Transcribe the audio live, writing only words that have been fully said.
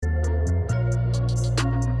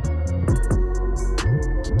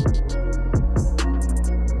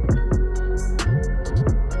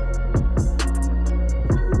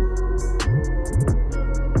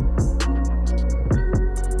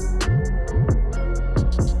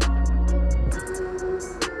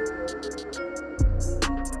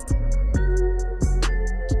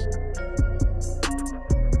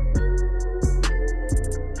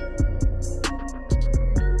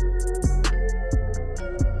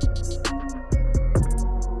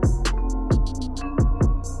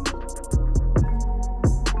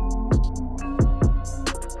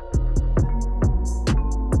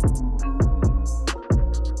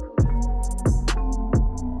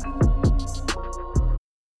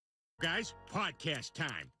Guys, podcast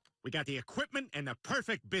time. We got the equipment and the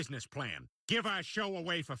perfect business plan. Give our show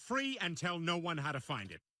away for free and tell no one how to find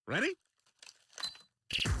it. Ready?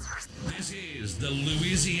 This is the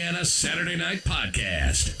Louisiana Saturday Night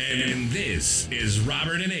Podcast, and this is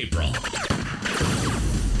Robert and April.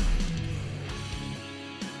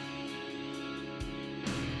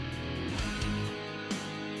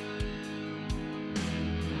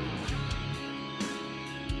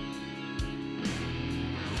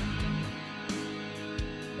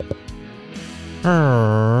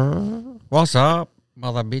 What's up,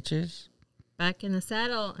 mother bitches? Back in the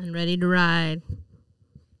saddle and ready to ride.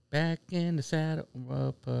 Back in the saddle,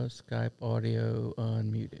 up Skype audio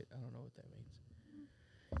unmuted. I don't know what that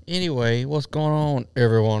means. Anyway, what's going on,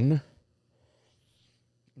 everyone?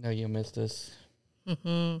 No, you missed us.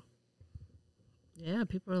 Yeah,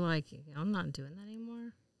 people are like, I'm not doing that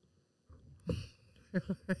anymore.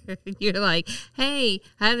 You're like, hey,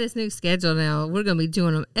 I have this new schedule now. We're going to be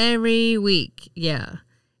doing them every week. Yeah.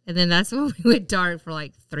 And then that's when we went dark for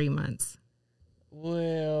like 3 months.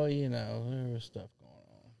 Well, you know, there was stuff going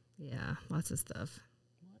on. Yeah, lots of stuff.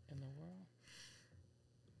 What in the world?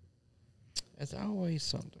 It's always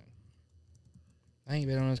something. I ain't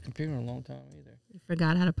been on this computer in a long time either. You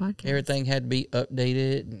forgot how to podcast. Everything had to be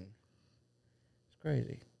updated, and it's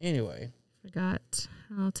crazy. Anyway. Forgot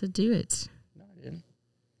how to do it. No,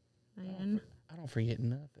 I didn't. I don't forget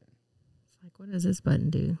nothing. It's like, what does this button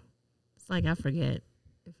do? It's like I forget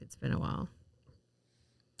if it's been a while.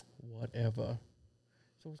 Whatever.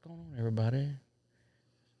 So what's going on, everybody?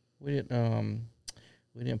 We didn't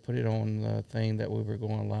put it on the thing that we were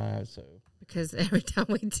going live, so because every time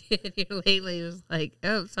we did here lately, it was like,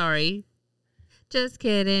 oh, sorry, just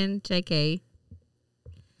kidding, JK.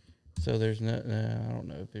 So there's no, I don't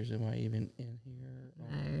know if there's anybody even in here.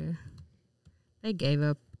 No, they gave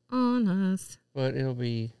up on us. But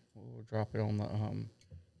we'll drop it on the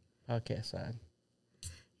podcast side.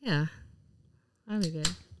 Yeah, that'll be good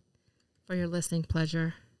for your listening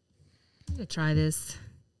pleasure. I'm gonna try this.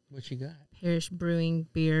 What you got? Parish Brewing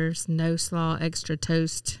Beers, No Slaw Extra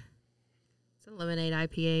Toast. It's a lemonade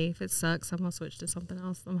IPA. If it sucks, I'm gonna switch to something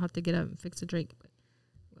else. I'm gonna have to get up and fix a drink.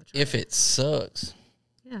 But if it sucks.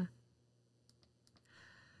 Yeah.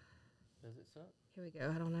 Does it suck? Here we go.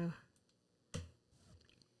 I don't know.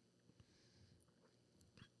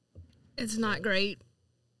 It's not great.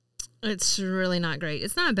 It's really not great.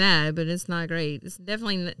 It's not bad, but it's not great. It's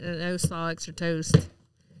definitely no slaw extra toast.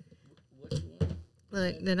 Which one?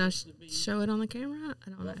 Look, did I show it on the camera? I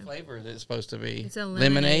don't know. What flavor is it supposed to be? It's a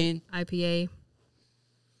lemonade IPA.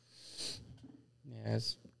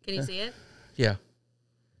 Yes. Can you see it? Yeah.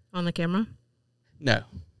 On the camera? No.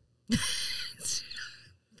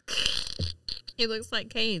 It looks like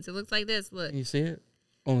Cane's. It looks like this. Look. Can you see it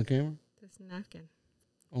on the camera? This napkin.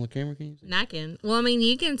 On the camera, can you see it? Napkin. Well, I mean,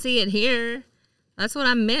 you can see it here. That's what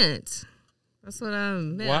I meant. That's what I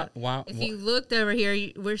meant. Why, if you looked over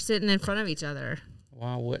here, we're sitting in front of each other.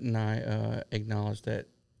 Why wouldn't I acknowledge that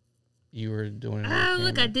you were doing it? Oh,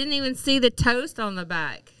 look, I didn't even see the toast on the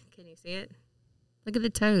back. Can you see it? Look at the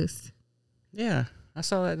toast. Yeah, I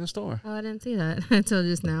saw that in the store. Oh, I didn't see that until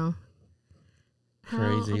just now.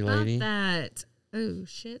 Crazy How about lady. That? Oh,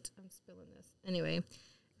 shit. I'm spilling this. Anyway,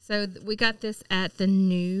 so we got this at the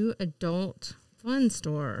new Adult Fun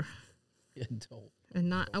Store. Adult. And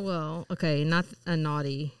not, well, okay, not a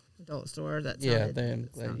naughty adult store. That Yeah, sounded, then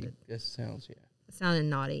that sounds, yeah. It sounded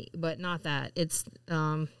naughty, but not that. It's,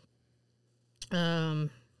 I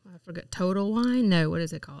forgot, Total Wine? No, what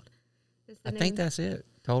is it called? I think that's it.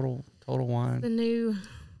 Total Wine. The new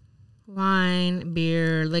wine,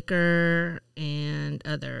 beer, liquor, and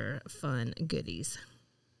other fun goodies.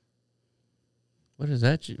 What is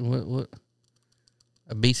that? What?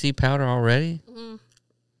 A BC powder already?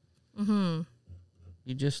 Mm-hmm.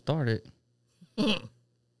 You just started. What's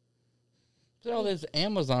all this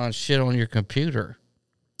Amazon shit on your computer?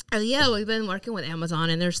 Oh yeah, we've been working with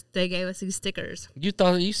Amazon, and they gave us these stickers. You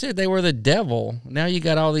said they were the devil. Now you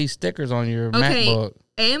got all these stickers on your MacBook.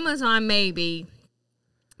 Amazon maybe,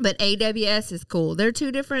 but AWS is cool. They're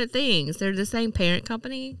two different things. They're the same parent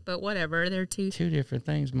company, but whatever. They're two different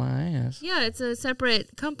things. My ass. Yeah, it's a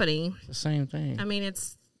separate company. It's the same thing. I mean,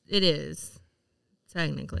 it is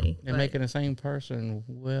technically. They're making the same person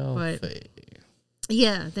wealthy.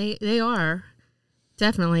 Yeah, they are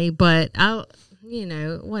definitely, but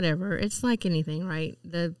whatever. It's like anything, right?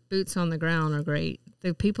 The boots on the ground are great.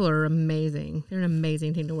 The people are amazing. They're an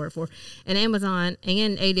amazing team to work for. And Amazon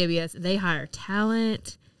and AWS, they hire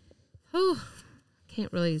talent. Oh,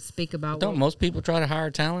 can't really speak about. Don't most people try to hire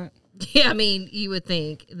talent? Yeah, I mean, you would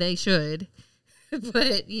think they should.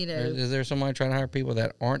 But, you know. Is there somebody trying to hire people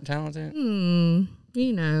that aren't talented? You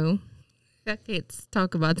know. I can't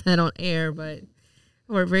talk about that on air, but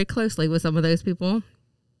I work very closely with some of those people.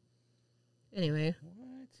 Anyway.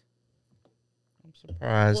 What? I'm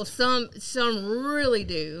surprised. Well, some really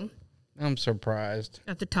do. I'm surprised.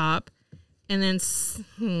 At the top. And then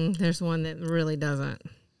there's one that really doesn't.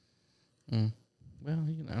 Well,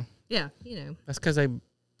 you know. Yeah, you know. That's because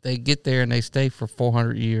they get there and they stay for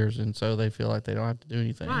 400 years, and so they feel like they don't have to do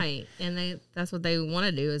anything. Right. And that's what they want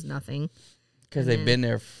to do is nothing. Because they've been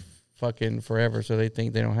there fucking forever, so they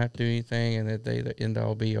think they don't have to do anything and that they the end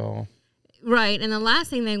all be all. Right. And the last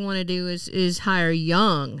thing they want to do is hire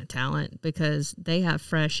young talent because they have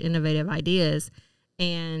fresh, innovative ideas,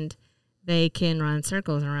 and they can run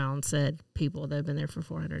circles around said people that have been there for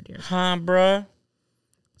 400 years. Huh, bruh?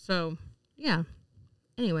 So, yeah.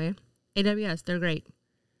 Anyway, AWS, they're great.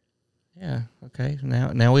 Yeah, okay.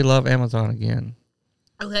 Now we love Amazon again.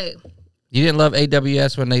 Okay. You didn't love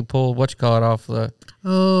AWS when they pulled off the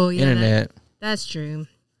internet. That's true.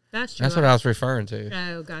 That's true. That's what I was referring to.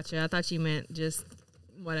 Oh, gotcha. I thought you meant just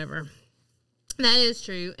whatever. That is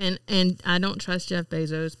true. And I don't trust Jeff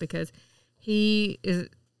Bezos because his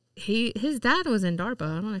dad was in DARPA.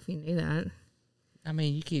 I don't know if you knew that. I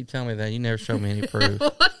mean, you keep telling me that. You never show me any proof.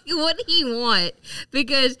 What do you want?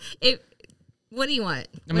 Because what do you want?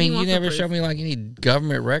 I mean, you never show me like any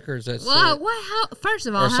government records that Well, how? First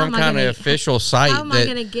of all, or some kind of official site how am I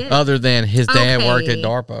gonna get other than his dad worked at Okay.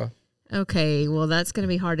 DARPA. Okay, well, that's going to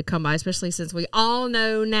be hard to come by, especially since we all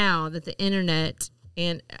know now that the internet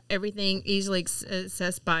and everything easily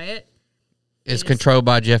accessed by it. It's controlled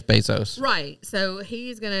by Jeff Bezos. Right. So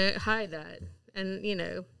he's going to hide that. And, you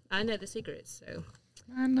know, I know the secrets. So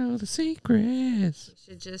I know the secrets.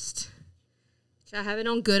 you should have it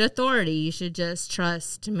on good authority. You should just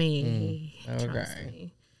trust me. Trust Okay.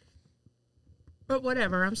 me. But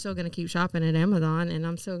whatever. I'm still going to keep shopping at Amazon, and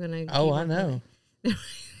I'm still going to. Oh, I know.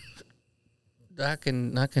 I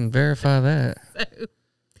can verify that. So,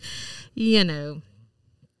 you know.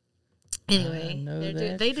 Anyway, I know they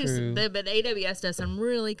that's true. but AWS does some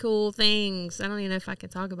really cool things. I don't even know if I can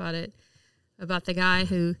talk about it. About the guy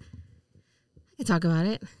who, I can talk about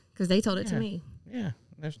it because they told it to me. Yeah,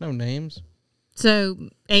 there's no names. So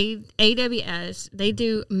AWS, they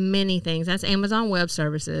do many things. That's Amazon Web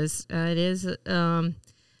Services. It is a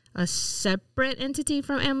separate entity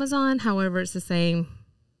from Amazon. However, it's the same.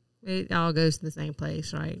 It all goes to the same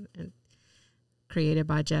place, right? And created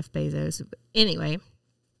by Jeff Bezos. Anyway,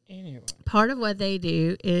 part of what they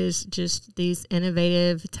do is just these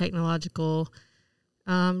innovative technological,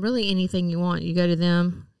 really anything you want. You go to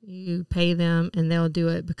them, you pay them, and they'll do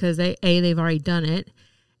it because they've already done it,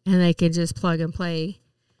 and they can just plug and play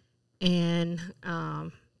and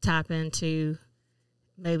tap into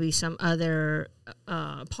maybe some other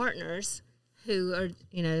partners who are,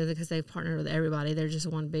 you know, because they've partnered with everybody. They're just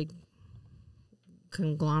one big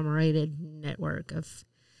conglomerated network of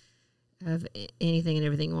anything and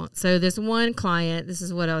everything you want. So this one client, this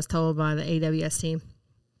is what I was told by the AWS team,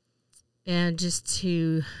 and just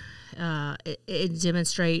to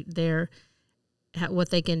demonstrate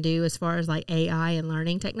what they can do as far as like AI and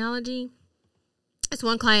learning technology. This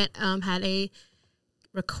one client had a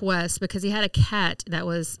request because he had a cat that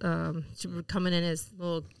was coming in his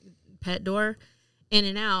little pet door in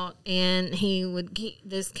and out, and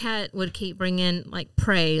this cat would keep bringing like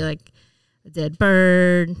prey, like a dead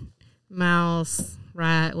bird, mouse,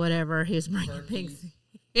 rat, whatever. He was bringing things.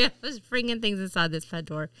 Yeah, he was bringing things inside this pet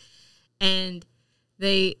door, and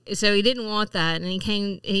so he didn't want that, and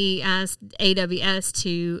he asked AWS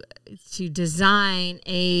to design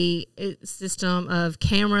a system of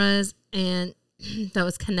cameras and that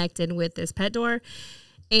was connected with this pet door,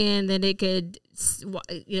 and then it could,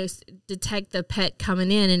 you know, detect the pet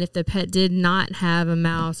coming in, and if the pet did not have a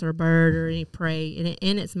mouse or bird or any prey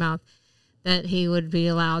in its mouth, that he would be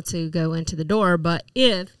allowed to go into the door. But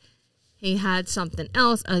if he had something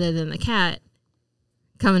else other than the cat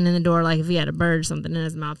coming in the door, like if he had a bird or something in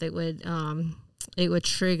his mouth, it would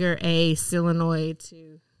trigger a solenoid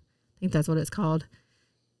I think that's what it's called,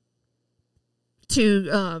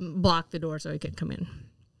 to block the door so he couldn't come in.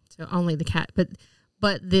 So only the cat. But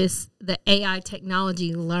the AI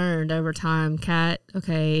technology learned over time, cat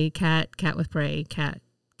with prey, cat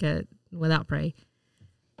without prey.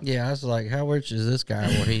 Yeah, I was like, how rich is this guy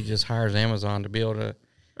where he just hires Amazon to be able to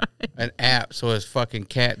an app so his fucking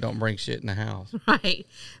cat don't bring shit in the house. Right.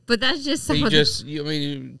 But that's just some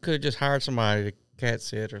you could have just hired somebody to cat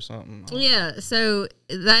sit or something. Yeah. So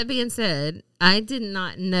that being said, I did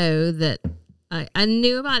not know that I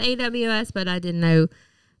knew about AWS, but I didn't know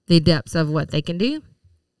the depths of what they can do.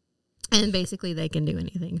 And basically, they can do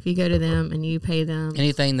anything. If you go to them and you pay them.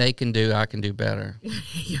 Anything they can do, I can do better.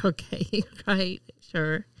 Okay, right,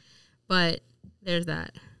 sure. But there's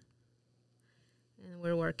that. And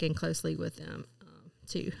we're working closely with them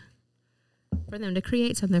for them to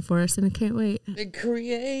create something for us, and I can't wait. They're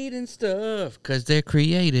creating stuff because they're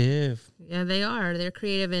creative. Yeah, they are. They're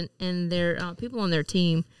creative, and their people on their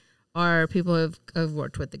team are people who have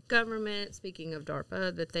worked with the government. Speaking of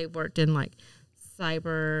DARPA, that they've worked in like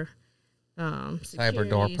cyber DARPA.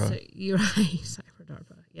 So you're right, cyber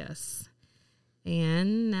DARPA, yes.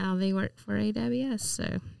 And now they work for AWS,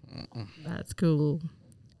 so that's cool.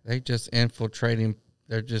 They just infiltrating.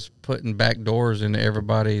 They're just putting back doors into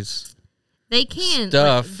everybody's they can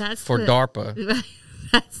stuff that's for DARPA.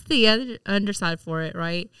 That's the other underside for it,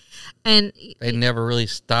 right? And they never really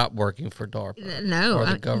stop working for DARPA. No, or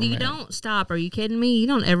the government. You don't stop. Are you kidding me? You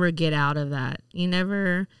don't ever get out of that. You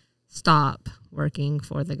never stop working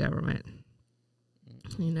for the government.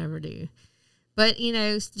 You never do. But, you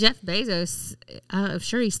know, Jeff Bezos, I'm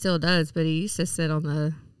sure he still does, but he used to sit on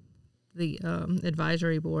the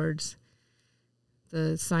advisory boards,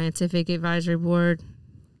 the scientific advisory board,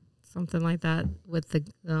 something like that, with the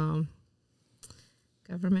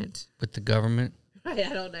government. With the government? Right,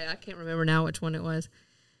 I don't know. I can't remember now which one it was.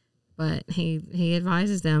 But he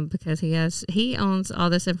advises them because he owns all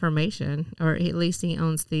this information, or at least he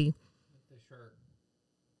owns the shirt.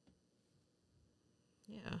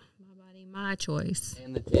 Yeah, my body, my choice.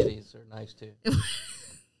 And the titties are nice too.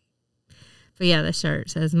 But yeah, the shirt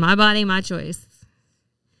says "My body, my choice."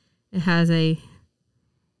 It has a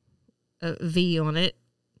V on it.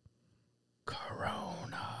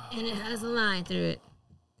 Corona. And it has a line through it.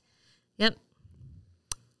 Yep.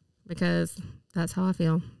 Because that's how I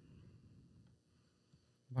feel.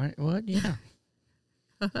 What? Yeah.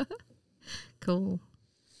 Cool.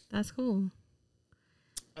 That's cool.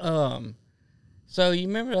 So you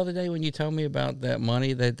remember the other day when you told me about that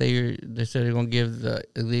money that they said they're going to give the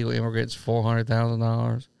illegal immigrants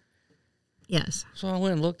 $400,000? Yes. So I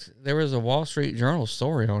went and looked. There was a Wall Street Journal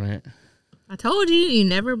story on it. I told you, you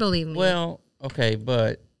never believe me. Well, okay,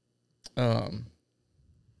 but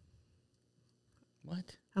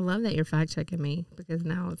what? I love that you're fact checking me because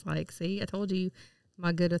now it's like, see, I told you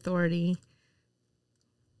my good authority.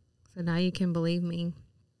 So now you can believe me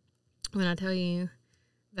when I tell you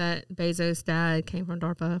that Bezos' dad came from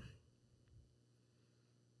DARPA.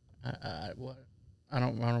 What? I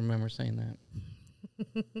don't remember saying that.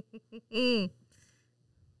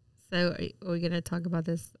 So are we going to talk about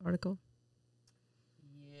this article?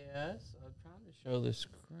 Yes, I'm trying to show the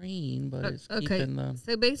screen, but it's Okay. keeping the.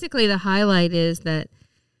 So basically, the highlight is that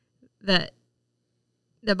the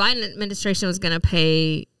Biden administration was going to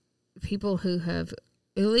pay people who have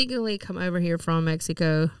illegally come over here from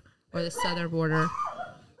Mexico or the southern border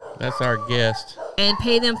That's our guest. and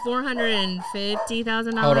pay them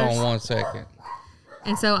 $450,000. Hold on 1 second.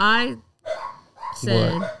 And so I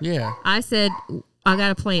said, What? Yeah. I said, I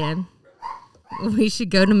got a plan. We should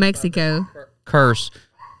go to Mexico. Curse.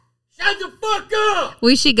 Shut the fuck up!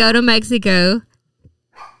 We should go to Mexico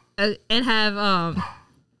and have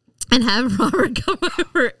Robert come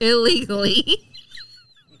over illegally.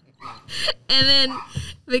 And then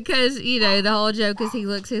because, you know, the whole joke is he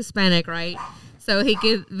looks Hispanic, right? So he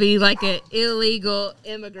could be like an illegal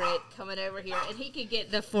immigrant coming over here and he could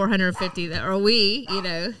get the 450 that, or we, you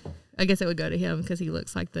know, I guess it would go to him because he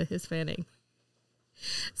looks like the Hispanic.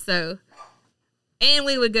 So, and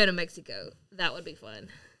we would go to Mexico. That would be fun.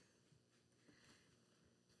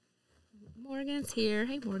 Morgan's here.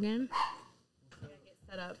 Hey, Morgan. Yeah, get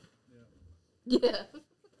set up. Yeah.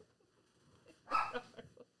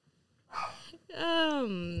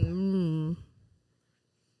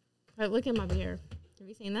 Look at my beer. Have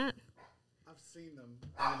you seen that? I've seen them.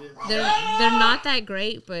 They're not that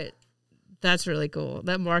great, but that's really cool.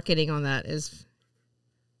 That marketing on that is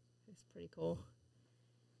pretty cool.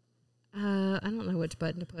 I don't know which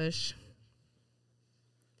button to push.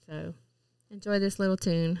 So enjoy this little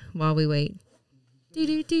tune while we wait. Do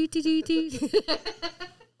do do do do do.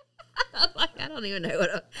 I don't even know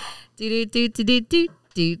what. Do do do do do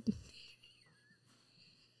do.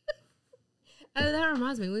 Oh, that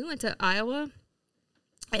reminds me. We went to Iowa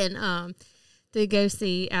and to go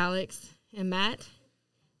see Alex and Matt.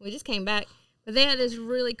 We just came back, but they had this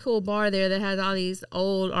really cool bar there that has all these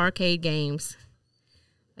old arcade games,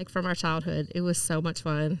 like from our childhood. It was so much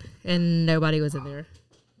fun, and nobody was in there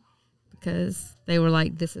because they were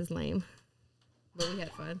like, "This is lame," but we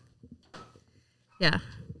had fun. Yeah.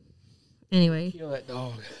 Anyway, Kill that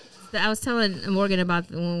dog. I was telling Morgan about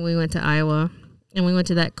when we went to Iowa and we went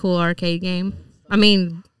to that cool arcade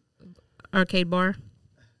bar.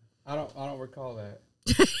 I don't recall that.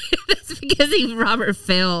 That's because Robert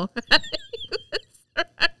fell.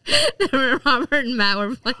 Robert and Matt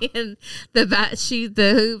were playing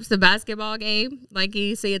the basketball game, like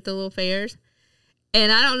you see at the little fairs. And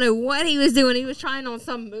I don't know what he was doing. He was trying on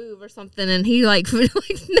some move or something, and he like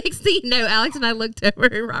next thing you know, Alex and I looked over,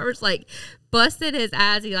 and Robert's like busted his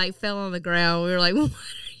ass. He like fell on the ground. We were like, "What are you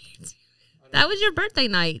doing?" That was your birthday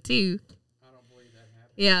night too. I don't believe that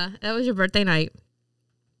happened. Yeah, that was your birthday night.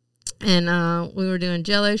 And we were doing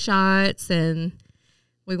Jello shots, and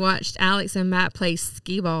we watched Alex and Matt play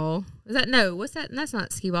skee ball. What's that? That's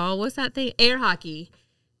not skee ball. What's that thing? Air hockey,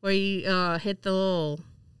 where you hit the little.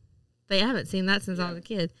 I haven't seen that since I was a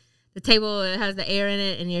kid. The table that has the air in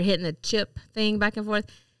it, and you're hitting the chip thing back and forth.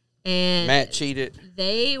 And Matt cheated.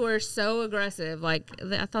 They were so aggressive. Like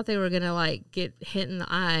I thought they were gonna like get hit in the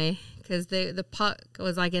eye because the puck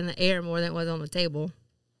was like in the air more than it was on the table.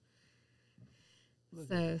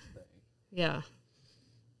 So, yeah.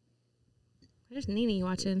 There's Nene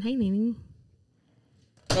watching. Hey, Nene.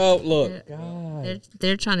 Oh, look. God.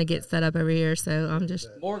 They're trying to get set up over here, so I'm just.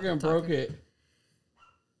 Morgan broke it.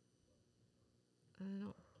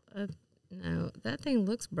 No, that thing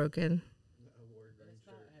looks broken.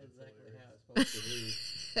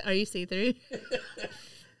 Are you see through?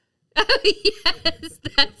 Oh yes,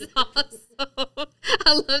 that's awesome.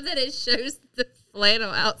 I love that it shows the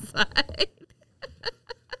flannel outside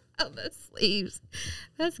on the sleeves.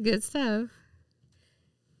 That's good stuff.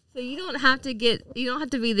 So you don't have to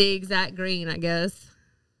be the exact green, I guess.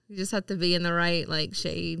 You just have to be in the right like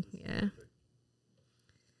shade. Yeah.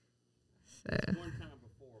 So.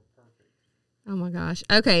 Oh my gosh.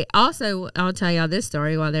 Okay. Also, I'll tell y'all this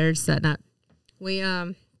story while they're setting up. We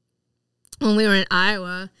when we were in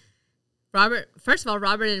Iowa, Robert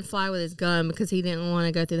didn't fly with his gun because he didn't want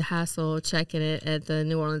to go through the hassle of checking it at the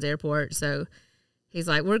New Orleans airport. So he's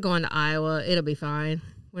like, "We're going to Iowa. It'll be fine.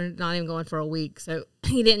 We're not even going for a week." So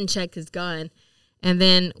he didn't check his gun. And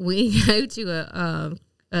then we go to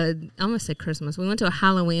I'm going to say Christmas. We went to a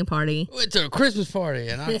Halloween party. We went to a Christmas party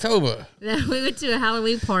in October. We went to a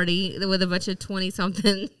Halloween party with a bunch of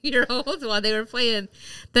 20-something-year-olds while they were playing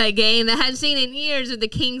that game that I hadn't seen in years with the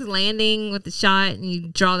King's Landing with the shot and you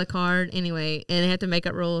draw the card. Anyway, and they had to make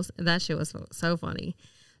up rules. That shit was so funny.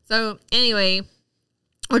 So, anyway,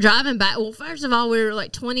 we're driving back. Well, first of all, we were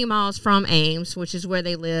like 20 miles from Ames, which is where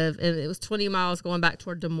they live. And it was 20 miles going back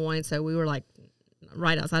toward Des Moines. So, we were like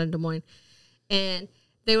right outside of Des Moines. And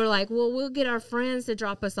they were like, well, we'll get our friends to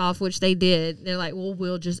drop us off, which they did. They're like, well,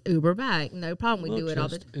 we'll just Uber back. No problem. We do it all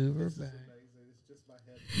the time. Uber back.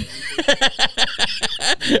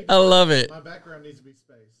 I love it. My background needs to be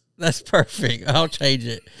space. That's perfect. I'll change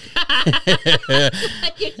it.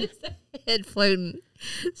 You're just head floating.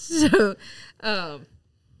 So, so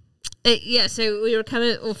we were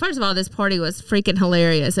coming. Well, first of all, this party was freaking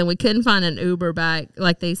hilarious, and we couldn't find an Uber back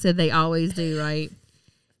like they said they always do, right?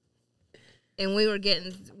 And we were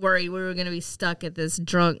getting worried we were going to be stuck at this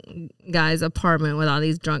drunk guy's apartment with all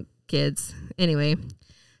these drunk kids. Anyway,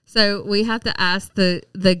 so we have to ask the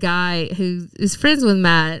guy who is friends with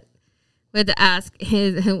Matt. We had to ask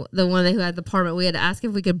the one who had the apartment. We had to ask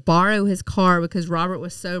if we could borrow his car because Robert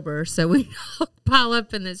was sober. So we pile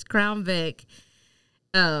up in this Crown Vic,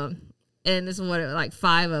 and this is like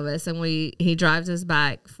 5 of us, and he drives us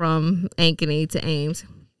back from Ankeny to Ames.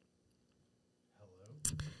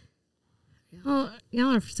 Oh,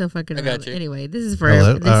 y'all are so fucking I got around. you. Anyway, this is for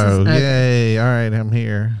Hello? this Yay. All right, I'm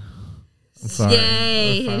here. I'm sorry.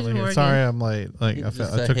 Yay, I'm finally here's here. Morgan. Sorry I'm late. Like I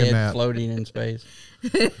Just took a head nap. floating in space.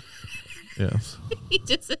 Yes. he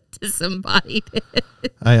just disembodied it.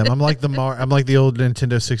 I am. I'm like the old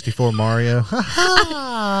Nintendo 64 Mario.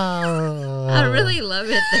 I really love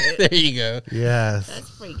it though. There you go. Yes.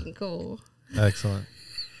 That's freaking cool. Excellent.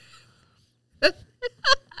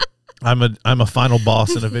 I'm a final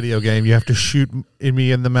boss in a video game. You have to shoot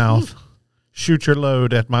me in the mouth. Shoot your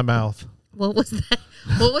load at my mouth. What was that?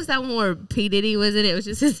 What was that one where P. Diddy was in it? It was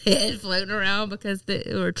just his head floating around because they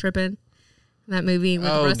were tripping. That movie with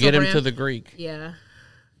Russell Get him Brand. to the Greek. Yeah.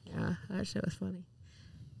 Yeah, that shit was funny.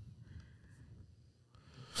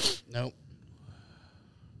 Nope.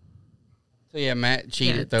 So yeah, Matt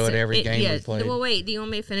cheated at every game we played. Well, wait. Do you want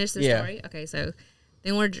me to finish the Yeah. story? Okay, so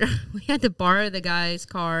then we had to borrow the guy's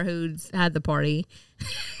car who had the party.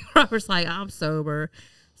 Robert's like, I'm sober,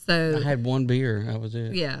 so I had 1 beer. That was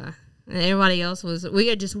it. yeah. And everybody else was. We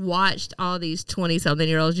had just watched all these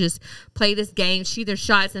 20-something-year-olds just play this game, shoot their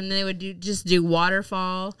shots, and they would do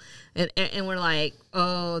waterfall, and we're like,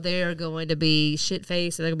 oh, they're going to be shit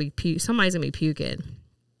faced, and they're gonna be somebody's gonna be puking.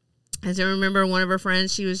 I still remember one of her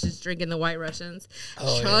friends, she was just drinking the White Russians,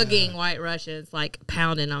 chugging White Russians, like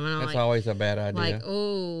pounding them. And I'm That's like, always a bad idea. like,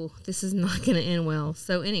 oh, this is not going to end well.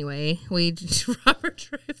 So anyway, Robert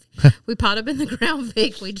drove, we piled up in the Crown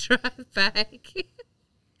Vic, we drive back.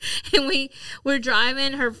 And we're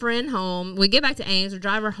driving her friend home. We get back to Ames, we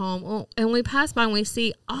drive her home, and we pass by and we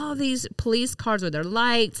see all these police cars with their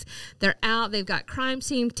lights. They're out. They've got crime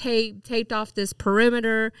scene taped off this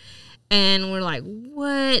perimeter. And we're like,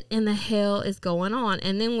 what in the hell is going on?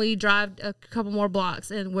 And then we drive a couple more blocks,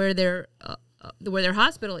 and where their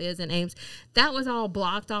hospital is in Ames, that was all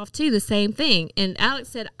blocked off too, the same thing. And Alex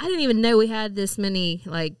said, I didn't even know we had this many,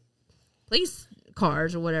 like, police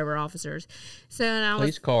cars or whatever, officers. So and I was,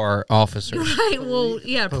 police car officers. right, well,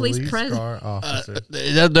 yeah, police presence. car officers.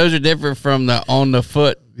 Those are different from the on the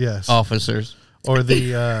foot Yes. officers. Or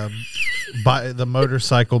the the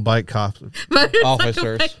motorcycle bike cop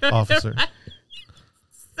Officers. officer.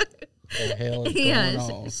 What the hell is Yeah.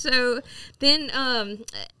 going on? So then,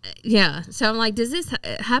 yeah. So I'm like, does this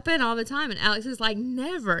happen all the time? And Alex is like,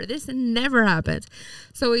 never. This never happens.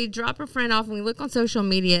 So we drop a friend off and we look on social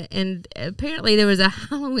media, and apparently there was a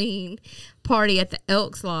Halloween party at the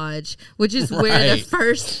Elks Lodge, which is where the Right.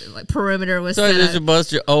 first perimeter was So set there's a up.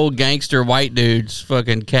 bunch of old gangster white dudes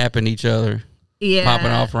fucking capping each other, Yeah.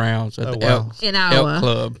 popping off rounds at Oh, the wow. Elk, In Iowa. Elk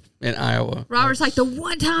Club in Iowa. Robert's like, the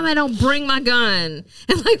one time I don't bring my gun.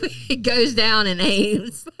 And like, it goes down in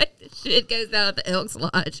Ames. Like, the shit goes down at the Elks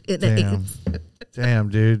Lodge in Damn. Ames. Damn,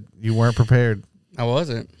 dude. You weren't prepared. I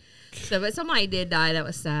wasn't. So, but somebody did die. That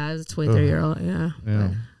was sad. It was a 23-year-old. Yeah. Yeah.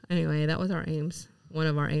 But anyway, that was our Ames. One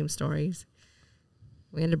of our Ames stories.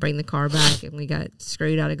 We had to bring the car back, and we got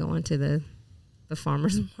screwed out of going to the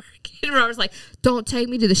farmer's market. And Robert's like, don't take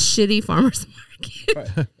me to the shitty farmer's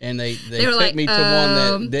market. Right. And they were took like, me to one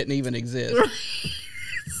that didn't even exist.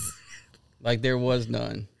 Like there was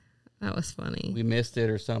none. That was funny. We missed it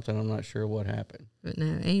or something. I'm not sure what happened. But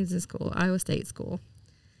no, Ames is cool. Iowa State school.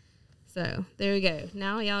 So there we go.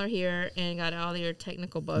 Now y'all are here and got all your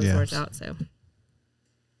technical buzzwords Yes. out. So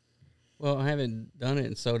Well, I haven't done it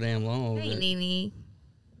in so damn long. hey, that- Nene.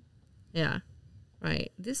 Yeah,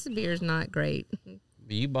 right. This beer's not great.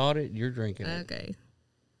 you bought it. You're drinking it. Okay.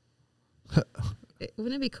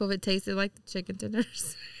 Wouldn't it be cool if it tasted like the chicken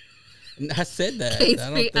tenders? I said that. Case I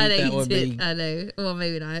don't free- think that know you would did. be I know. Well,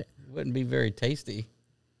 maybe not. wouldn't be very tasty.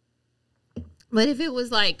 But if it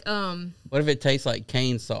was like, What if it tastes like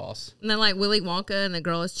cane sauce? and then like Willy Wonka and the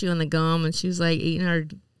girl was chewing the gum and she was like eating her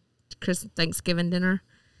Christmas Thanksgiving dinner,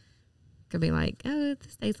 could be like, oh,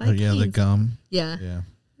 this tastes like Oh, yeah, the Cane's. gum. Yeah. Yeah.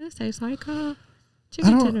 This tastes like I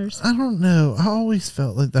chicken don't, tenders. I don't know. I always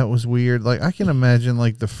felt like that was weird. Like, I can imagine,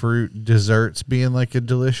 like, the fruit desserts being, like, a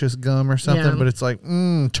delicious gum or something, Yeah. but it's like,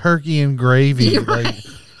 turkey and gravy. You're Like, right.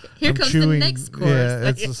 Here I'm comes chewing, the next course. Yeah,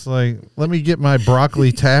 it's just like, let me get my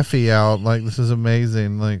broccoli taffy out. Like, this is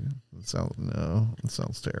amazing. Like, it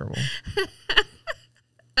sounds terrible.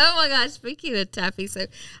 Oh my gosh, speaking of taffy, so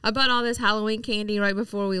I bought all this Halloween candy right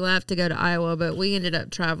before we left to go to Iowa, but we ended up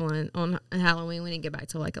traveling on Halloween. We didn't get back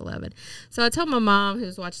till like 11. So I told my mom, who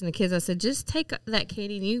was watching the kids, I said, just take that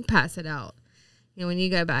candy and you pass it out, you know, when you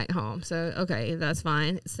go back home. So, okay, that's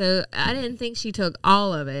fine. So I didn't think she took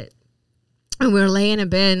all of it. And we were laying in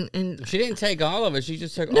bed and She didn't take all of it. She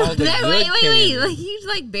just took no, all the good wait. candy. Like, you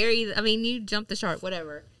like buried. I mean, you jumped the shark.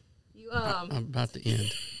 Whatever. You I'm about to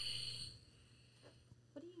end.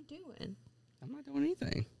 What are you doing? I'm not doing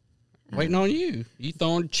anything. Waiting on you. You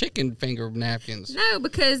throwing chicken finger napkins. No,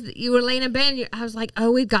 because you were laying in bed. And I was like,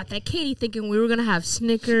 oh, we've got that candy, thinking we were gonna have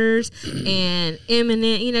Snickers and M&M,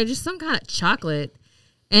 you know, just some kind of chocolate.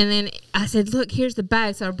 And then I said, look, here's the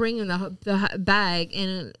bag. So I bring him the bag,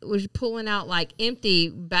 and it was pulling out like empty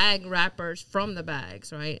bag wrappers from the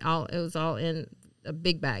bags, right? It was all in a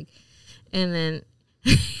big bag. And then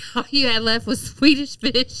all you had left was Swedish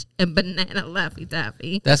Fish and banana Laffy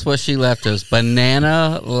Taffy. That's what she left us.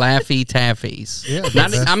 Banana Laffy Taffies. Yeah,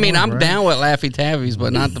 Not, that's I mean, one, I'm right? down with Laffy Taffies,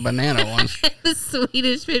 but not the banana ones. The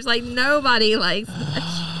Swedish Fish, like nobody likes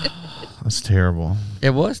that shit. That's terrible.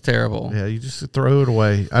 It was terrible. Yeah, you just throw it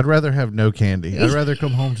away. I'd rather have no candy. I'd rather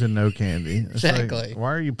come home to no candy. It's like, Exactly.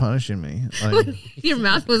 why are you punishing me? Like, Your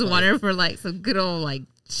mouth was watering for like some good old like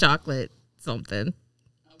chocolate something.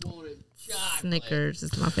 I wanted Snickers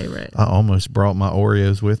is my favorite. I almost brought my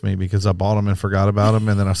Oreos with me because I bought them and forgot about them,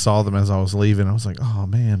 and then I saw them as I was leaving. I was like, "Oh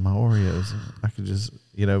man, my Oreos! I could just,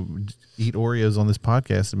 eat Oreos on this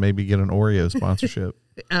podcast and maybe get an Oreo sponsorship."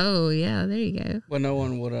 Oh yeah, there you go. Well, no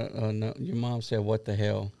one would have. No, your mom said, "What the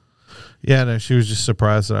hell, Yeah, no, she was just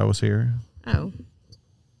surprised that I was here. Oh,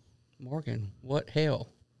 Morgan? What hell?"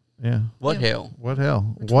 Yeah. What hell? What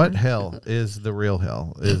hell? What hell is the real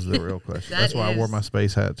hell? Is the real question. That's why I wore my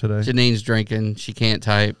space hat today. Janine's drinking. She can't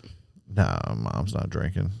type. No, Mom's not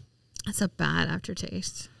drinking. That's a bad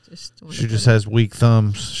aftertaste. She just has weak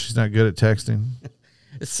thumbs. She's not good at texting.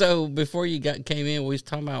 So before you came in, we was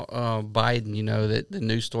talking about Biden. You know, that the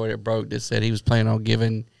news story that broke that said he was planning on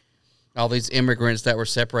giving all these immigrants that were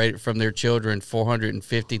separated from their children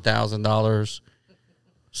 $450,000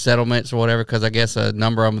 settlements or whatever, because I guess a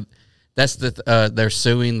number of them, that's they're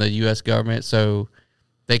suing the U.S. government. So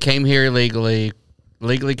they came here legally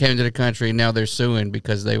came to the country, and now they're suing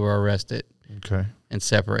because they were arrested and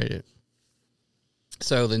separated.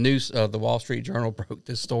 So the news, the Wall Street Journal broke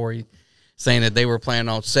this story saying that they were planning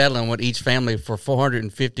on settling with each family for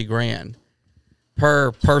 $450,000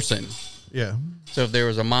 per person. Yeah. So if there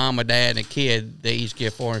was a mom, a dad, and a kid, they each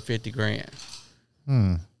get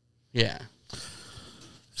 $450,000. Yeah.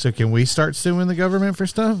 So can we start suing the government for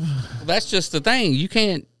stuff? Well, that's just the thing. You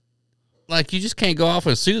can't, you just can't go off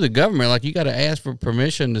and sue the government. Like, you got to ask for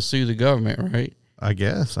permission to sue the government, right? I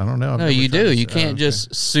guess. I don't know. No, you do. You can't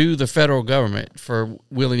just sue the federal government for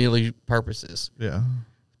willy-nilly purposes. Yeah.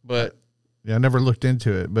 But yeah, I never looked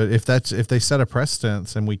into it. But if they set a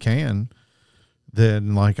precedence and we can,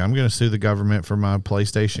 then I'm going to sue the government for my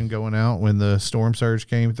PlayStation going out when the storm surge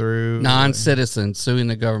came through. Non-citizens suing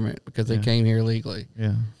the government because they came here legally.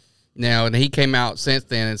 Yeah. Now, and he came out since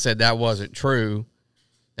then and said that wasn't true,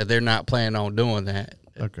 that they're not planning on doing that.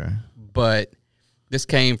 Okay. But this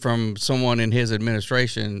came from someone in his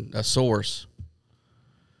administration, a source.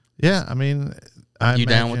 Yeah, I mean, you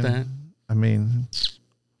down with that? I mean,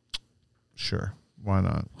 sure. Why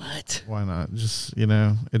not? What? Why not? Just,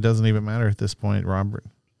 it doesn't even matter at this point, Robert.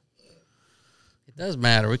 It does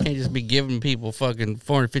matter. We can't just be giving people fucking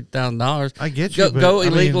 $450,000. I get you. Go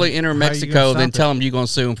illegally enter Mexico, then tell them you're going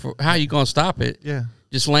to sue them for. How are you going to stop it? Yeah.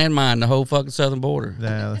 Just landmine the whole fucking southern border.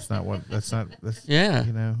 No, that's not. Yeah.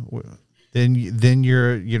 Then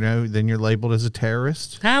you're labeled as a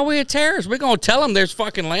terrorist. How are we a terrorist? We're going to tell them there's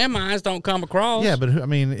fucking landmines don't come across. Yeah, but I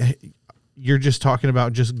mean, you're just talking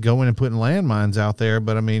about just going and putting landmines out there.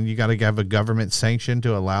 But I mean, you got to have a government sanction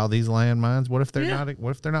to allow these landmines. What if they're not?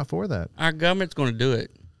 What if they're not for that? Our government's going to do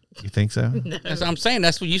it. You think so? No. That's what I'm saying.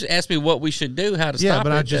 That's what you asked me what we should do, how to stop it. Yeah,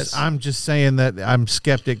 but I'm just saying that I'm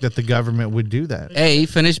skeptic that the government would do that.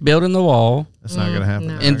 Finish building the wall. That's not going to happen.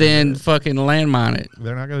 No. And then fucking landmine it.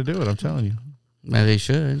 They're not going to do it. I'm telling you. No, they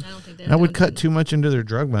should. I don't think That would cut too much into their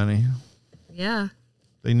drug money. Yeah.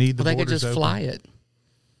 They need the They could borders just open. fly it.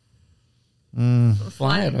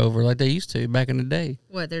 Fly it over like they used to back in the day.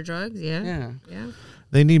 What, their drugs? Yeah. Yeah.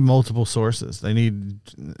 They need multiple sources. They need,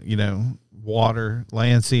 water,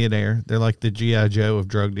 land, sea, and air. They're like the G.I. Joe of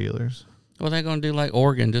drug dealers. What are they going to do like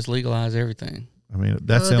Oregon, just legalize everything? I mean,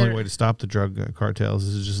 that's the only way to stop the drug cartels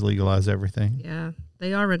is just legalize everything. Yeah.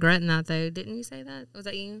 They are regretting that, though. Didn't you say that? Was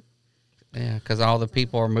that you? Yeah, because all the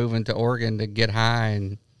people are moving to Oregon to get high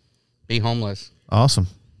and be homeless. Awesome.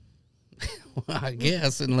 Well, I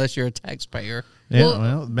guess, unless you're a taxpayer. Yeah,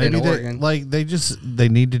 Well, maybe in they Oregon. they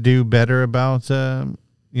need to do better about the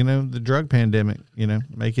drug pandemic.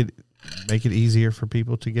 Make it easier for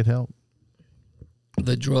people to get help.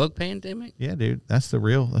 The drug pandemic? Yeah, dude, that's the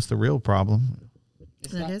real problem.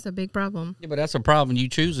 That is a big problem. Yeah, but that's a problem you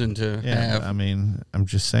choosing to Yeah, have. I mean, I'm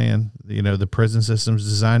just saying, the prison system's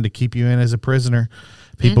designed to keep you in as a prisoner.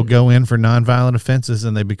 People go in for nonviolent offenses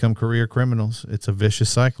and they become career criminals. It's a vicious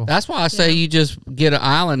cycle. That's why I say you just get an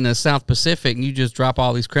island in the South Pacific and you just drop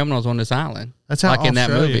all these criminals on this island. That's how like in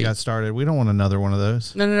that Australia movie. got started. We don't want another one of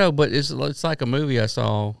those. No, but it's like a movie I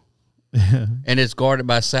saw, and it's guarded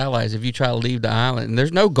by satellites. If you try to leave the island, and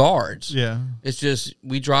there's no guards. Yeah. It's just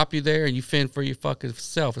we drop you there and you fend for your fucking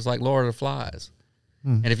self. It's like Lord of the Flies.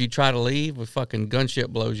 And if you try to leave, a fucking gunship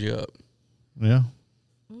blows you up. Yeah.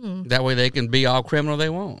 That way they can be all criminal they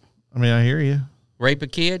want. I mean, I hear you. Rape a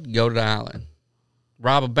kid, go to the island.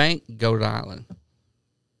 Rob a bank, go to the island.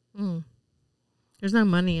 There's no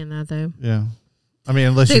money in that, though. Yeah. I mean,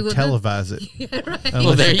 unless They you would- televise it. Right.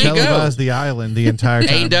 Unless there you go. televise the island the entire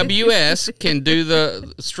time. AWS can do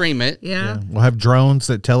the stream it. Yeah. Yeah. We'll have drones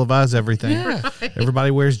that televise everything. Yeah. Everybody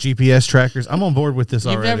wears GPS trackers. I'm on board with this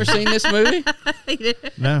You've already. never seen this movie?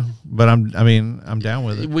 No, but I'm down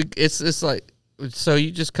with it. It's like So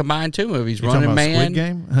you just combine two movies, You talking Running about Squid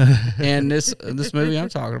Man Game? and this movie I'm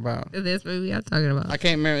talking about. This movie I'm talking about. I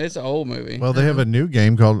can't remember. It's an old movie. Well, they have a new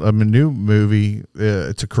game called a new movie.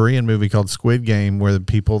 It's a Korean movie called Squid Game, where the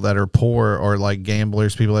people that are poor or like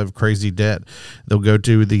gamblers, people that have crazy debt, they'll go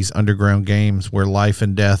to these underground games where life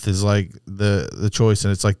and death is like the choice,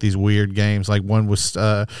 and it's like these weird games. Like one was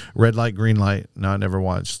Red Light, Green Light. No, I never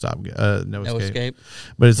watched. Stop. No Escape.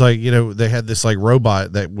 But it's like, you know, they had this like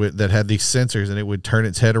robot that had these sensors, and it would turn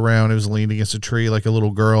its head around. It was leaned against a tree like a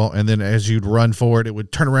little girl, and then as you'd run forward, it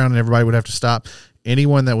would turn around and everybody would have to stop.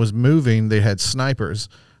 Anyone that was moving, they had snipers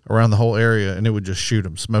around the whole area, and it would just shoot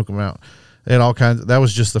them, smoke them out. They had all kinds. That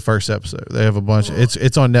was just the first episode. They have a bunch.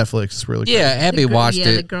 It's on Netflix. It's really cool. Yeah, Abby watched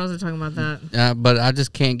the it. girls are talking about that. But I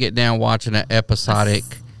just can't get down watching an episodic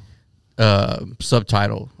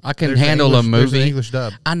subtitle. I can There's handle English, a there's an movie. English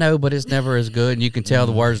dub. I know, but it's never as good, and you can tell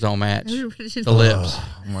the words don't match. The lips Oh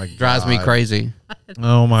my God. drives me crazy.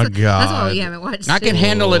 Oh my God. That's why we haven't watched I can it.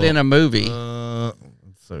 handle it in a movie,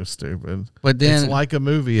 It's so stupid. but then. It's like a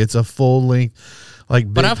movie. It's a full length,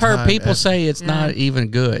 like. But I've heard big-time people ep- say it's not even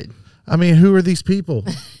good. I mean, who are these people?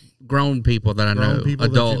 Grown people that I Grown know, people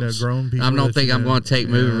that you know, adults. grown people I don't that think you I'm know. going to take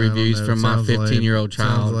Yeah, movie I don't reviews know. from my Sounds lame. 15-year-old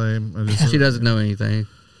child. Sounds lame. She doesn't know anything.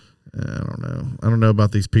 I don't know. I don't know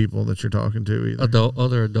about these people that you're talking to either.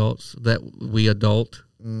 Other adults that we adult.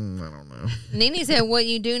 I don't know. Nene said, "What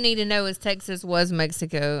you do need to know is Texas was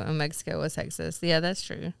Mexico and Mexico was Texas." Yeah, that's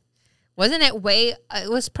true. Wasn't it way? It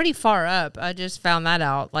was pretty far up. I just found that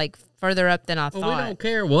out, like further up than I Well, thought. we don't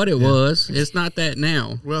care what it was. It's not that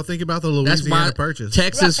now. Well, think about the That's Louisiana why Purchase.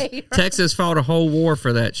 Texas Right. Texas fought a whole war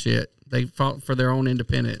for that shit. They fought for their own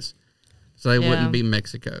independence, so they Yeah. wouldn't be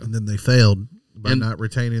Mexico. And then they failed by And- not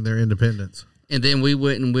retaining their independence. And then we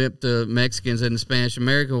went and whipped the Mexicans in the Spanish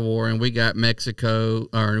American War, and we got Mexico,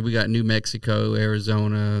 or we got New Mexico,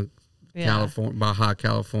 Arizona, Yeah. California, Baja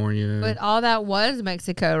California. But all that was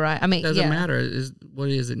Mexico, right? I mean, Doesn't yeah. matter. What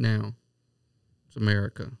is it now? It's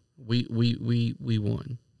America. We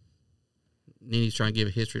won. Nene's trying to give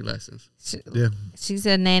history lessons. Yeah. She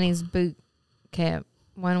said Nanny's boot camp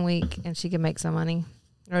 1 week, and she could make some money,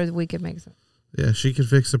 or we could make some. Yeah, she could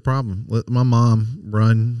fix the problem. Let my mom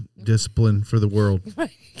run discipline for the world.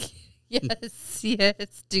 Yes,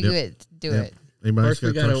 yes, do Yep. it, do Yep. it. Anybody First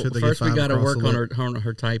we got to work on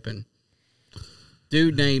her typing.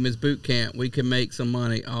 Dude name is boot camp. We can make some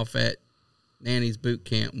money off at Nanny's boot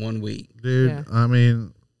camp 1 week. Dude, Yeah. I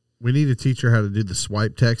mean, we need to teach her how to do the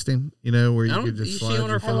swipe texting, you know, where you I could don't- just is she slide on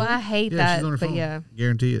her your phone? Oh, I hate Yeah, that, she's on her but phone. yeah.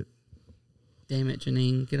 Guarantee it. Damn it,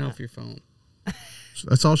 Janine, get off your phone.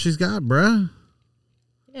 That's all she's got, bruh.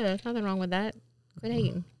 Yeah, there's nothing wrong with that. Quit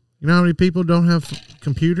hating. You know how many people don't have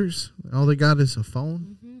computers? All they got is a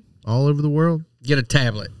phone all over the world. Get a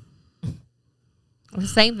tablet.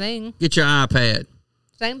 Same thing. Get your iPad.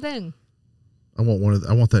 Same thing. I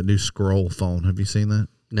want that new scroll phone. Have you seen that?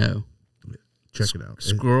 No. Check it out.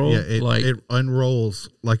 Scroll? It unrolls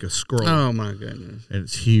like a scroll, Oh my goodness. and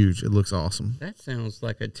it's huge. It looks awesome. That sounds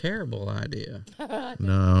like a terrible idea.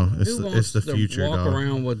 No, it's Who the, wants it's the to future, walk dog.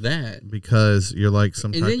 around with that? Because you're like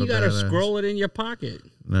some And type then you of got to badass. scroll it in your pocket.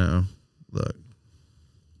 No,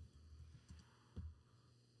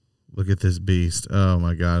 look at this beast. Oh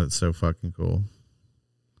my god, it's so fucking cool.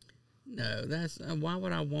 No, that's why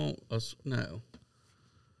would I want no?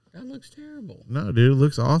 That looks terrible. No, dude, it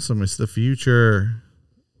looks awesome. It's the future.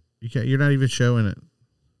 You're not even showing it.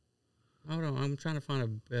 Hold on, I'm trying to find a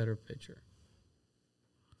better picture.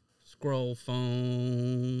 Scroll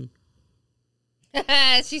phone.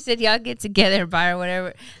 She said, "Y'all get together, buy her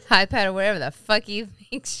whatever iPad or whatever the fuck you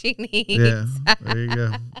think she needs." Yeah, there you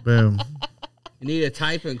go. Boom. You need a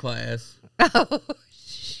typing class. Oh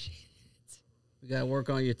shit! You got to work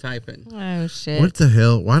on your typing. Oh shit! What the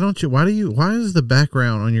hell? Why is the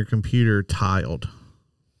background on your computer tiled?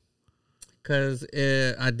 Because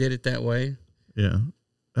I did it that way. Yeah,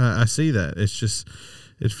 I see that. It's just,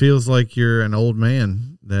 it feels like you're an old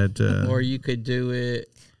man that. Or you could do it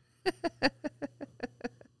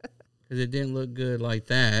because it didn't look good like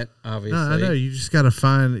that. Obviously, no, I know. You just gotta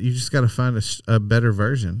find a better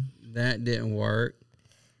version, that didn't work.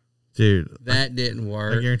 dude. That didn't I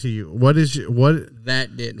work. guarantee you. What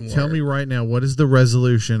That didn't work. Tell me right now. What is the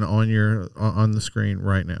resolution on the screen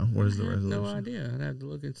right now? What is the I have resolution? no idea. I'd have to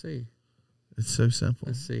look and see. It's so simple.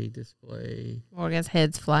 Let's see. Display. Morgan's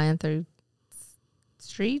head's flying through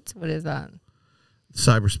streets. What is that?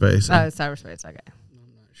 Cyberspace. Oh, it's cyberspace. Okay.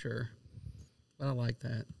 I'm not sure. But I like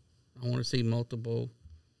that. I want to see multiple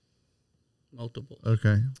multiple.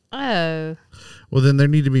 Okay. Oh, Well, then there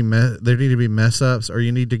need to be mess ups, or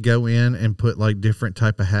you need to go in and put like different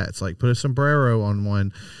type of hats, like put a sombrero on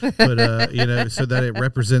one, but you know, so that it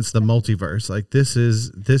represents the multiverse. Like this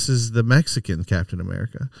is the Mexican Captain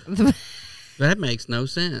America. That makes no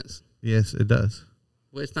sense. Yes, it does.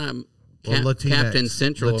 Well, it's not Well, Latinx, Captain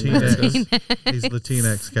Central America. He's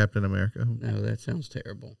Latinx Captain America. No, that sounds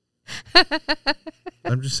terrible.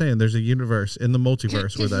 I'm just saying, there's a universe in the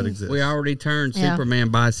multiverse where that exists. We already turned Yeah.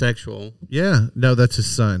 Superman bisexual. Yeah, no, that's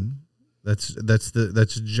his son. That's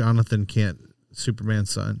Jonathan Kent,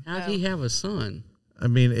 Superman's son. How'd he have a son? I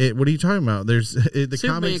mean, what are you talking about? There's the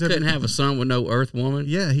Superman comics couldn't have a son with no Earth woman.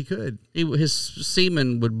 Yeah, he could. His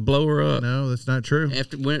semen would blow her up No, that's not true.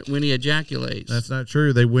 after when he ejaculates. That's not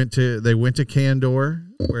true. They went to Kandor,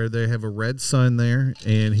 where they have a red sun there,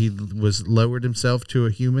 and he was lowered himself to a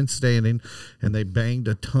human standing, and they banged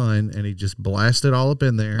a ton, and he just blasted all up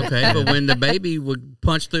in there. Okay, but when the baby would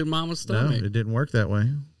punch through mama's No, stomach, it didn't work that way.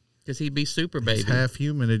 because he'd be super baby. He's half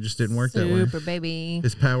human. It just didn't work that way. super baby.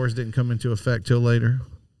 His powers didn't come into effect till later.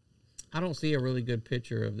 I don't see a really good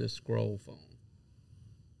picture of this scroll phone.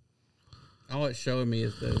 All it's showing me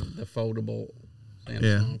is the foldable Samsung.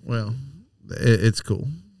 Yeah, phone. well, it's cool.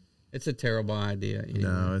 It's a terrible idea. Anyway.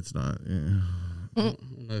 No, it's not. Yeah. I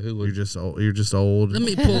don't know who would. You're just old. You're just old. Let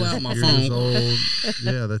me pull out my You're just phone. old.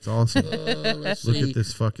 Yeah, that's awesome. Let's Look see. at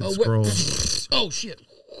this fucking Oh, scroll. Oh shit!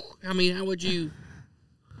 I mean, how would you?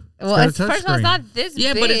 Well, got a it's, first of all, touchscreen. it's not this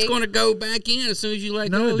Yeah, big. but it's going to go back in as soon as you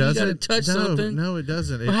let No, go. it You doesn't. got to touch no, something. No, it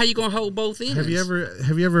doesn't. Well, how you going to hold both ends? Have you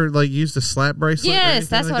ever like used a slap bracelet? or Yes, anything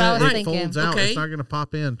that's like what that? I was It thinking. folds out. Okay. It's not going to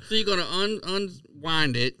pop in. So you're going to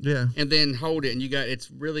unwind it. Yeah. And then hold it, and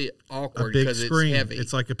it's really A awkward big because screen. it's heavy.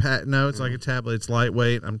 It's like a No, it's like a tablet. It's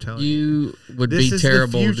lightweight. I'm telling you. You would This be is the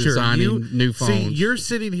terrible future. designing new phones. See, you're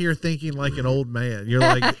sitting here thinking like an old man. You're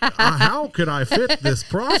like, how could I fit this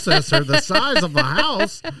processor the size of a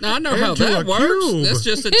house? now I know how into that a works. cube? That's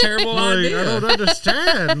just a terrible Like, idea. I don't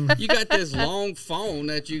understand. You got this long phone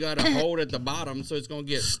that you got to hold at the bottom, so it's going to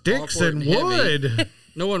get Sticks awkward and heavy. wood.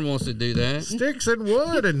 No one wants to do that. Sticks and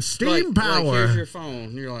wood and steam Like, power. here's your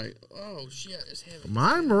phone. You're like, oh shit, it's heavy.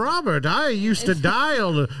 I'm Robert. I used to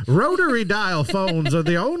dial. Rotary dial phones are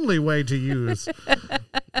the only way to use.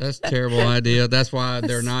 That's a terrible idea. That's why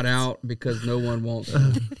they're not out, because no one wants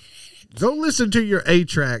them. Go listen to your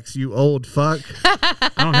 8-tracks, you old fuck.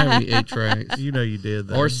 I don't have any 8-tracks You know you did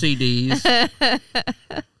that. or CDs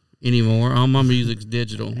anymore. All my music's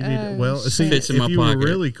digital. Well, see, Fits in if my you pocket. were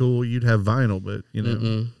really cool, you'd have vinyl, but you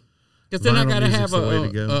know. Because then I Vinyl got to music's have the way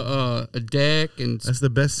to go. a deck and That's the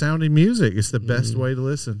best sounding music. It's the best way to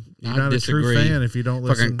listen. You're I not a true disagree. fan if you don't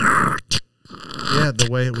listen. Yeah, the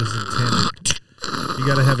way it was intended. You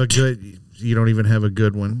got to have a good. You don't even have a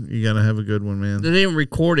good one. You got to have a good one, man. they didn't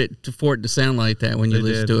record it for it to sound like that when you They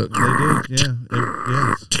listen did. to it. They did. Yeah.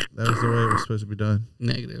 Yes, that was the way it was supposed to be done.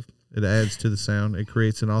 Negative. It adds to the sound. It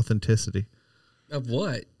creates an authenticity. Of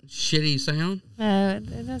what? Shitty sound? No,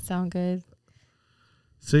 it does sound good.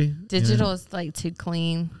 See, Digital is like too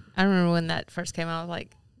clean. I remember when that first came out. I was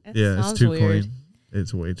like, it Yeah, it's sounds too weird. clean.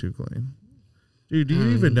 It's way too clean. Dude, do you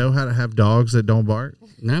even know how to have dogs that don't bark?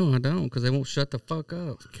 No, I don't, because they won't shut the fuck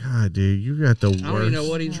up. God, dude, you got the worst don't even know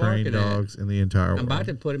what he's trained barking at. dogs in the entire I'm world. about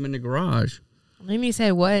to put him in the garage. Let me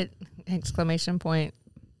say what exclamation point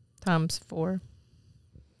times 4.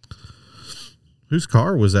 Whose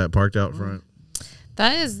car was that parked out front?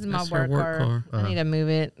 That is my That's her work, work car. car. I need to move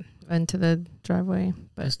it into the driveway.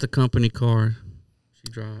 But That's the company car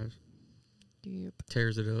she drives. yep.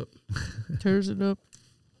 Tears it up. Tears it up.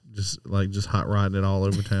 Just hot riding it all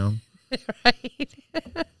over town. Right.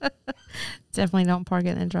 Definitely don't park it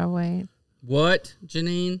in the driveway. What,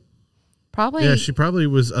 Janine? Probably. Yeah, she probably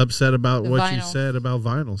was upset about The what you vinyl. said about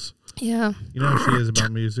vinyls. Yeah. You know how she is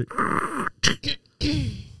about music.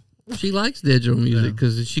 She likes digital music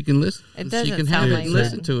because she can listen. It She doesn't can sound have it like and that.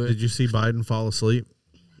 listen to it. Did you see Biden fall asleep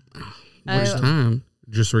Which Oh, time?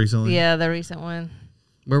 just recently? yeah, the recent one.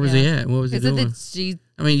 Where was he Yeah. at? What was he Is it doing? the G?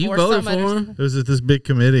 I mean, you or voted summit or for him. something? It was at this big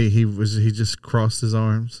committee. He just crossed his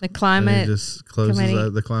arms. The And climate. he just closes committee?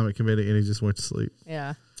 out the climate committee and he just went to sleep.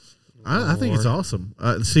 Yeah. I think it's awesome.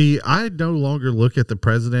 See, I no longer look at the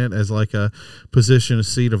president as like a position, a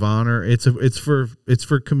seat of honor. It's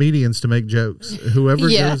for comedians to make jokes. Whoever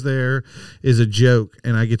Yeah. goes there is a joke,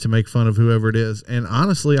 and I get to make fun of whoever it is. And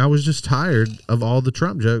honestly, I was just tired of all the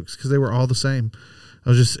Trump jokes because they were all the same.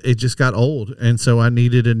 It just got old, and so I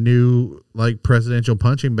needed a new like presidential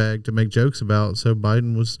punching bag to make jokes about. So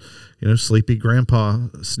Biden was, sleepy grandpa,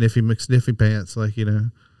 sniffy McSniffy pants,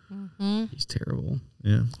 He's terrible.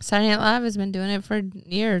 yeah, Saturday Night Live has been doing it for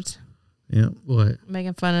years, yeah. What?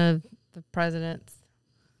 making fun of the presidents.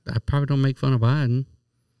 I probably don't make fun of Biden.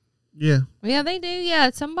 Yeah. Yeah, they do. Yeah,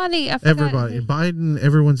 somebody. I forgot Everybody. who- Biden,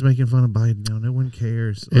 everyone's making fun of Biden now. No one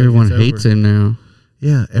cares. Like, Everyone it's hates over. him now.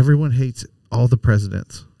 Yeah, everyone hates all the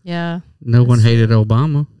presidents. Yeah. No one hated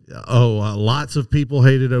Obama. Oh, lots of people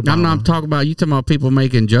hated Obama. I'm not talking about you. Talking about people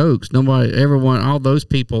making jokes. Nobody, everyone, all those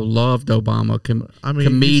people loved Obama. I mean,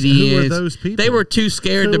 Comedians. who were those people? They were too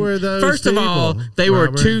scared Who were those First of all, people, they were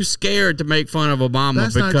Robert? too scared to make fun of Obama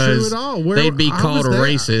That's not because true at all. they'd be I called a was there.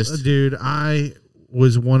 racist. Dude, I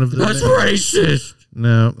was one of the. That's racist.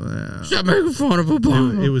 No. Stop making fun of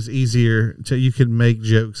Obama. It was easier to you could make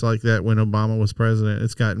jokes like that when Obama was president.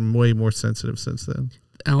 It's gotten way more sensitive since then.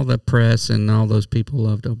 All the press and all those people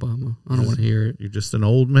loved Obama. I don't want to hear it. You're just an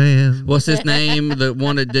old man. What's his name? The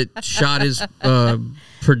one that shot his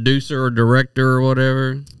producer or director or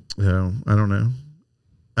whatever. No, I don't know.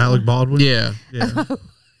 Alec Baldwin. Yeah. Yeah.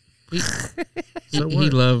 He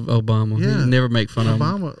what? loved Obama. Yeah. He never make fun of him.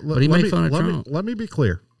 Obama. But he made fun of Trump. Let me be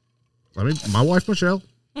clear. My wife Michelle.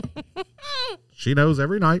 She knows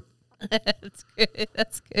every night. That's good.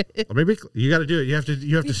 That's good. Let me be. You got to do it.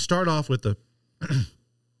 You have to start off with the.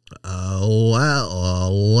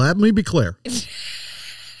 Let me be clear.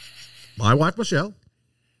 My wife Michelle.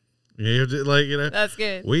 That's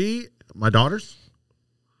good. My daughters.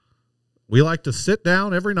 We like to sit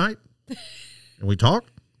down every night and we talk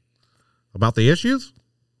about the issues,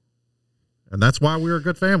 and that's why we're a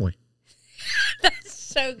good family.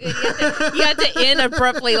 So good. You have to end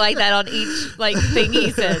abruptly like that on each thing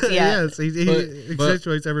he says. Yeah. Yes, he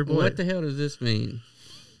accentuates every point. What the hell does this mean?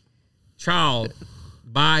 Child,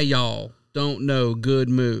 by y'all, don't know good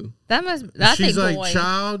moo. That's She's a like, boy.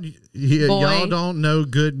 child, y'all don't know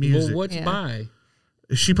good music. Well, what's Yeah. by?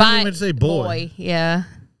 She probably meant to say boy. Yeah.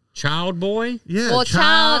 Child boy? Yeah, Well,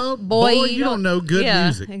 child, boy, you don't know good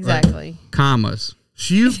music. Like, Exactly. Commas.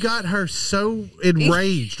 you've got her so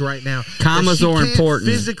enraged right now. Commas that she are can't important.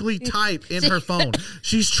 physically type in her phone.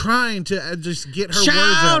 She's trying to just get her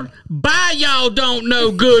Child, words by y'all don't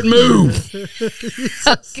know good moo.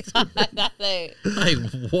 Like,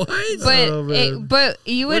 what? But Oh, man. but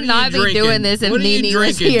you would What are not you be drinking? doing this if What are you Nene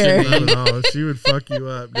was drinking, here. Jimmy? out. Oh, she would fuck you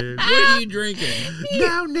up, dude. What are you drinking?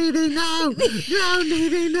 No, Nene, no. No,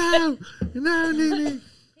 Nene, no. No, Nene.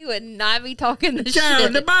 He would not be talking the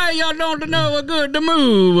Child, the shit. by y'all don't know a good to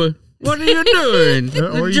move. What are you doing?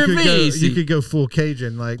 Or you Gervais. could go full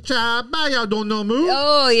Cajun, like, child, bye, y'all don't know move.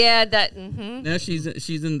 Oh yeah, that. Mm-hmm. Now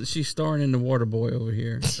she's starring in the Water Boy over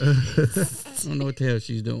here. I don't know what the hell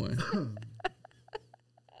she's doing.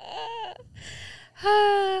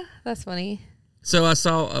 That's funny. So I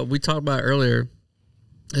saw we talked about earlier.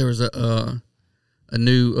 There was a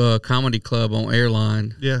new comedy club on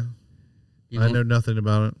Airline. Yeah, You I know- know nothing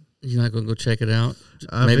about it. You're not gonna go check it out.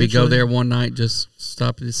 Maybe go Eventually. there one night, just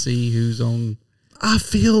stop to see who's on. I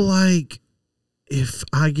feel like if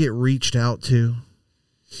I get reached out to,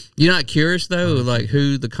 You're not curious though, like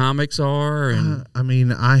who the comics are, and I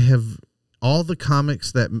mean, I have all the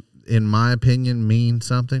comics that, in my opinion, mean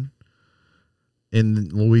something in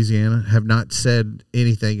Louisiana have not said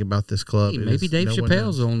anything about this club. hey, It maybe is- Dave no one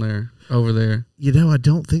Chappelle's knows. on there over there. You know, I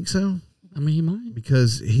don't think so, I mean, he might.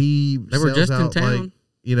 because he They were sells just in out town. like,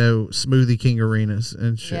 Smoothie King arenas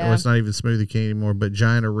and shit. Yeah. Well, it's not even Smoothie King anymore, but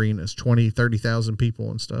giant arenas, 20, 30,000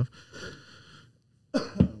 people and stuff.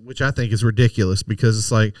 Which I think is ridiculous, because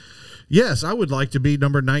it's like, yes, I would like to be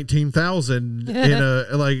number 19,000 in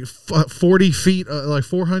a 40 feet,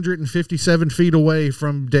 457 feet away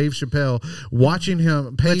from Dave Chappelle, watching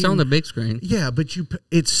him. But it's paying- on the big screen. Yeah, but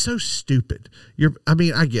it's so stupid. I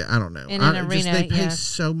don't know. In an arena, they pay yeah.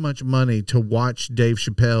 so much money to watch Dave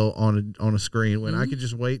Chappelle on a screen when I could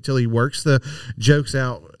just wait till he works the jokes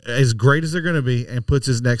out as great as they're going to be and puts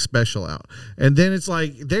his next special out. And then it's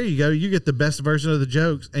like, there you go. You get the best version of the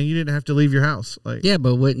jokes and you didn't have to leave your house. Like, Yeah,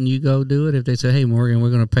 but wouldn't you go do it if they said, "Hey, Morgan, we're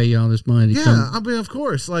going to pay you all this money to yeah, come"? I mean, of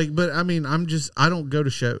course. But I mean, I don't go to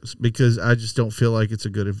shows because I just don't feel like it's a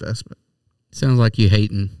good investment. Sounds like you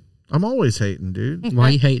hating. I'm always hating, dude. Why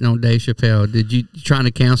you hating on Dave Chappelle? Did you trying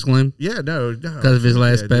to counsel him Yeah, no. because of his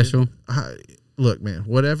last Yeah, dude. special? Look, man,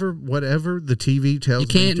 whatever the TV tells You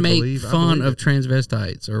can't me to make believe, I fun believe of it.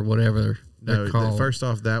 transvestites or whatever they're No, called. first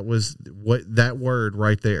off, that was that word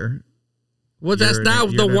right there. Well, that's You're not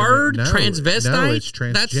an- the you're an- word no, transvestite. No, it's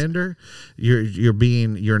transgender.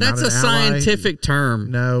 You're not That's an a ally. scientific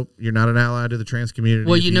term. No, you're not an ally to the trans community.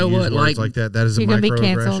 Well, if you know use what, words like- that is a You're gonna be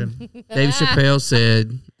microaggression. Dave Chappelle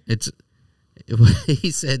said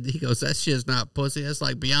he goes, that shit's not pussy. That's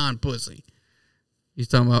like beyond pussy. He's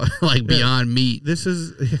talking about like beyond meat. This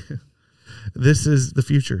is this is the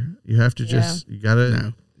future. You have to Yeah. you gotta.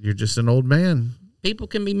 No. You're just an old man. People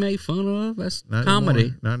can be made fun of. That's Not comedy.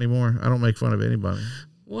 Anymore. Not anymore. I don't make fun of anybody.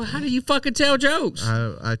 Well, how do you fucking tell jokes?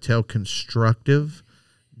 I tell constructive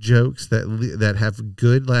jokes that have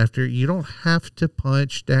good laughter. You don't have to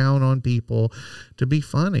punch down on people to be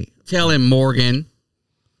funny. Tell him, Morgan.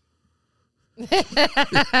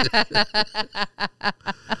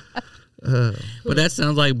 But that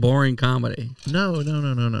sounds like boring comedy. No.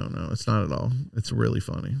 It's not at all. It's really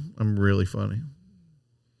funny. I'm really funny.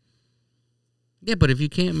 Yeah, but if you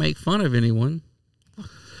can't make fun of anyone,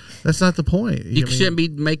 That's not the point. you shouldn't be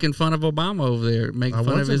making fun of Obama over there. Make I fun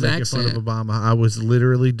of wasn't his making accent. fun of Obama. I was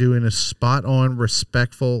literally doing a spot-on,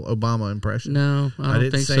 respectful Obama impression. No, I don't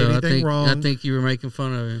didn't think say so. anything wrong. I think you were making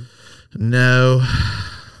fun of him. No,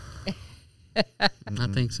 I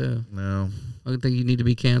think so. no. I think you need to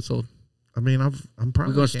be canceled. I mean, I'm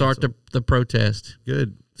probably We're going to start the protest.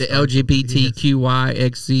 good. The Start-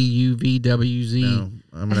 LGBTQYXZUVWZ No,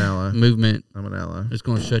 I'm an ally. movement I'm an ally. is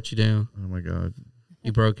going to shut you down. Oh my god.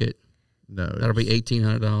 You broke it. No, That'll be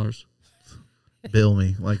 $1,800. bill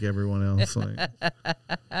me like everyone else. Like,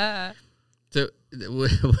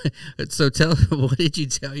 So tell what did you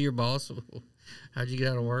tell your boss? How'd you get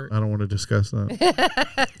out of work? I don't want to discuss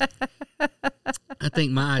that. I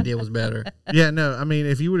think my idea was better. Yeah, no. I mean,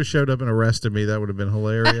 if you would have showed up and arrested me, that would have been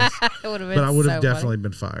hilarious. It would have been But I would have so definitely funny.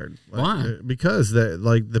 been fired. Why? Because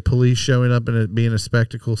the police showing up and it being a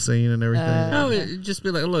spectacle scene and everything. No, it'd just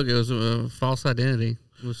be like, look, it was a false identity.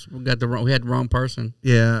 We had the wrong person.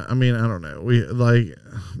 Yeah, I mean, I don't know.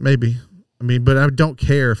 Maybe. I mean, but I don't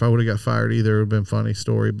care if I would have got fired either. It would have been a funny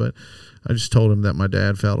story. But I just told him that my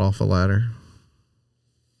dad fell off a ladder.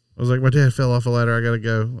 I was like, my dad fell off a ladder. I gotta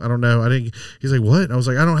go. I don't know. I didn't. He's like, what? I was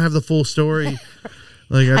like, I don't have the full story.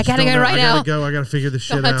 Like, I gotta go right I now. gotta go. I gotta figure this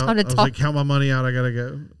shit Don't have out. time I to was talk. like, count my money out. I gotta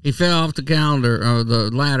go. He fell off the calendar or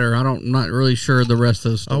the ladder. I'm not really sure the rest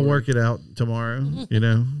of the story. I'll work it out tomorrow. You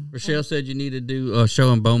know. Rochelle said you need to do a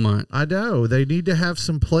show in Beaumont. I know they need to have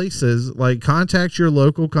some places like contact your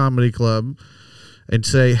local comedy club and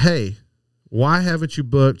say, hey, why haven't you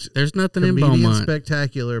booked There's nothing in Comedian Beaumont.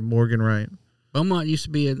 Spectacular Morgan Wright? Beaumont used to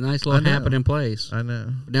be a nice I little know. happening place. I know.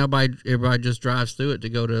 Now everybody just drives through it to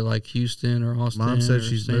go to like Houston or Austin. Mom said or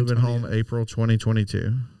she's San moving Antonio. home April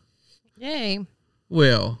 2022. Yay.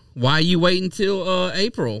 Well, why are you waiting till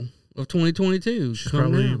April of 2022? She's Come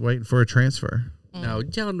probably now. waiting for a transfer. No,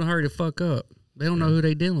 tell them to hurry the fuck up. They don't know who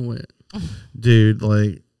they dealing with. Dude,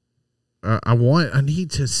 like, I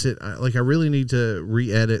need to I really need to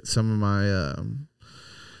re-edit some of my,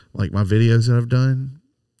 like my videos that I've done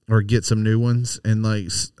or get some new ones. And like,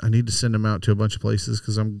 I need to send them out to a bunch of places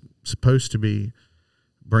because I'm supposed to be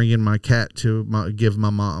bringing my cat to give to my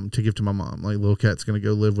mom. Like, little cat's going to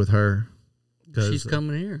go live with her. She's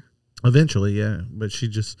coming here. Eventually, yeah. But she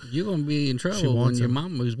just, You're going to be in trouble when wants your him.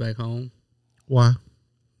 mom moves back home. why?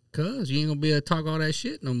 Because you ain't going to be able to talk all that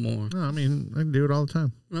shit no more. No, I mean, I can do it all the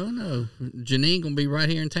time. No. Janine going to be right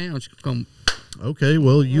here in town. She's going to Okay,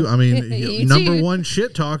 well, You number too. one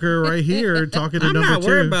shit talker right here talking to I'm number not two.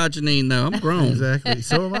 worried about Janine, though. I'm grown. Exactly.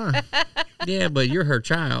 So am I. Yeah, but you're her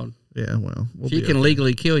child. Yeah, well, we'll She be can okay.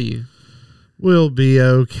 legally kill you. We'll be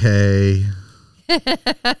okay.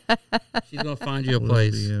 She's going to find you a We'll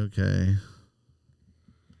place, be okay.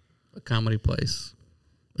 a comedy place,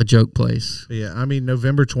 a joke place. But yeah, I mean,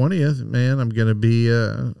 November 20th, man, I'm gonna be.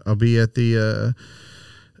 I'll be at the.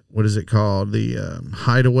 What is it called? The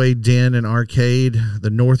Hideaway Den and Arcade, the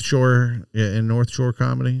North Shore, in North Shore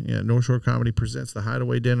Comedy. Yeah, North Shore Comedy presents the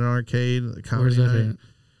Hideaway Den and Arcade. The comedy Where's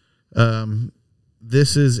that night.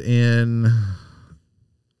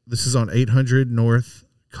 This is on 800 North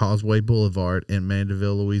Causeway Boulevard in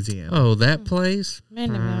Mandeville, Louisiana. Oh, that place?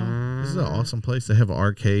 Mandeville. This is an awesome place. They have an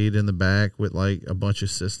arcade in the back with like a bunch of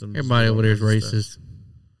systems. Everybody over there is and stuff.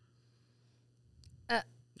 racist.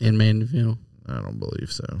 In Mandeville. I don't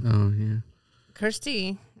believe so. Oh, yeah.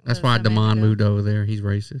 Kirsty. That's lives why in Damon Mandeville. moved over there. He's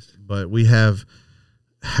racist. But we have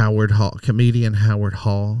comedian Howard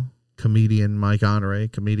Hall, comedian Mike Honore,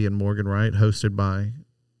 comedian Morgan Wright, hosted by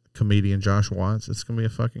comedian Josh Watts. It's going to be a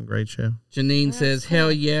fucking great show. Janine says,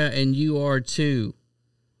 hell yeah, and you are too.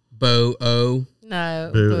 Bo-O. No.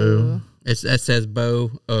 Boo-oo. That says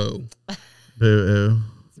Bo-O. Boo-oo.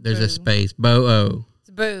 There's a Boo. space. Bo-O. It's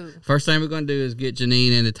boo. First thing we're going to do is get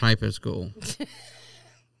Janine into typing school.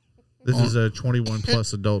 This is a 21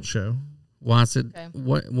 plus adult show. Why is it? Okay.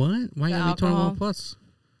 What? Why you The gotta be alcohol? 21 plus?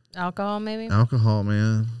 Alcohol, maybe? Alcohol,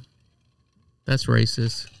 man. That's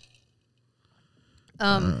racist.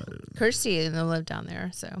 Kirsty and they live down there,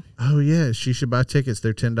 so Oh yeah, she should buy tickets.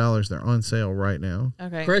 They're $10. They're on sale right now.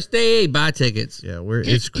 okay. Christy, buy tickets. Yeah,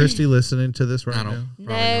 is Christy listening to this right I don't-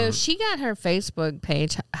 now? No, she got her Facebook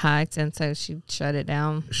page hacked, and so she shut it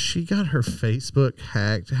down. She got her Facebook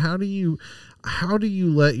hacked. How do you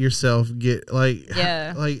let yourself get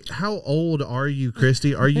Yeah. how old are you,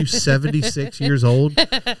 Christy? Are you 76 years old?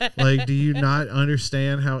 Like, do you not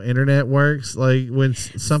understand how internet works? Like when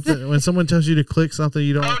someone tells you to click something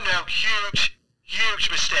you don't. Oh no, huge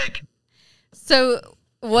mistake. So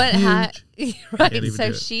what Huge. right? even So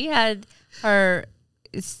do it. she had her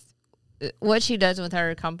what she does with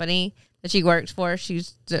her company that she works for.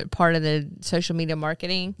 She's part of the social media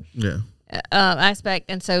marketing Yeah. aspect,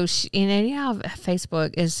 and so you know how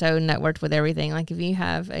Facebook is so networked with everything. Like if you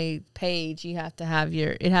have a page, you have to have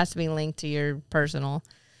it has to be linked to your personal.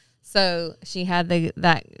 So she had the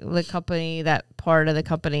company, that part of the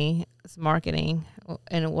company's marketing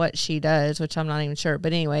and what she does, which I'm not even sure.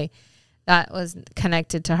 But anyway, that was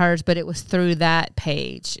connected to hers, but it was through that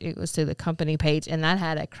page. It was through the company page, and that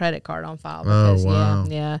had a credit card on file. Because, wow.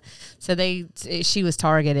 Yeah. So she was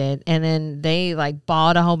targeted, and then they like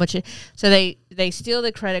bought a whole bunch of. So they steal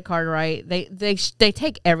the credit card, right? They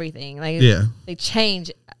take everything. Like Yeah. they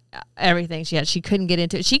change everything she had. She couldn't get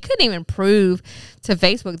into it. She couldn't even prove to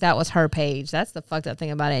Facebook that was her page. That's the fucked up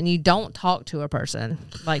thing about it. And you don't talk to a person,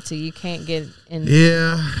 like, so you can't get in.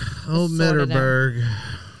 Yeah. Old sorted out. Metaberg.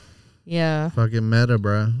 Yeah. Fucking Meta,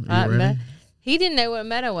 bro. You ready? He didn't know what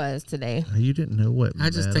Meta was today. You didn't know what I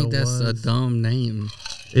just Meta think that's a was? dumb name.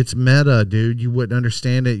 It's Meta, dude. You wouldn't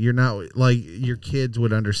understand it. You're not like your kids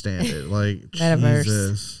would understand it. Like Metaverse.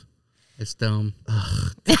 Jesus. It's dumb.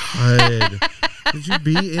 God. Could you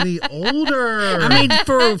be any older? I mean,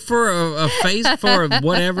 for a face for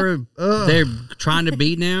whatever they're trying to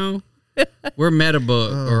be now, we're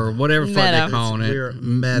MetaBook or whatever fuck Meta. they're calling it. We're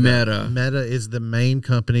Meta. Meta is the main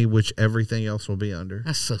company which everything else will be under.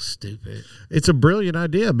 That's so stupid. It's a brilliant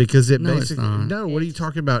idea because it No, it's basically not. what are you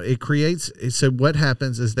talking about? It creates. So what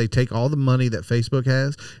happens is they take all the money that Facebook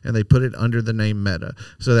has and they put it under the name Meta,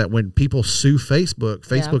 so that when people sue Facebook,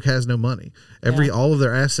 Facebook has no money. All of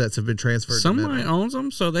their assets have been transferred. to Somebody Meta. owns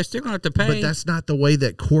them, so they still gonna have to pay. But that's not the way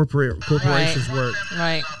that corporations work.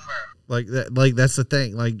 Right. Like that, that's the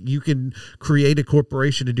thing. Like you can create a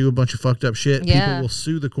corporation to do a bunch of fucked up shit. Yeah. People will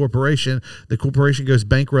sue the corporation. The corporation goes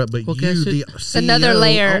bankrupt, but Well, guess you, who- the CEO, Another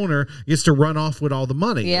layer. owner, gets to run off with all the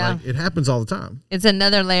money. Yeah. Like, it happens all the time. It's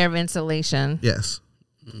another layer of insulation. Yes.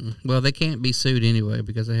 well, they can't be sued anyway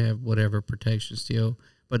because they have whatever protection still,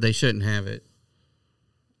 but they shouldn't have it.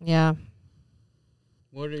 Yeah.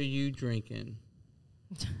 What are you drinking?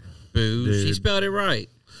 Boo. She Dude. spelled it right.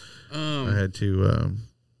 I had to.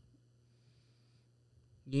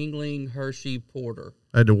 Yingling Hershey Porter.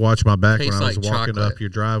 I had to watch my back when Tastes I was like walking chocolate. up your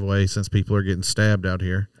driveway since people are getting stabbed out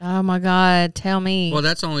here. Oh my God. Tell me. Well,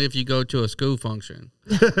 that's only if you go to a school function.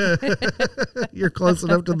 You're close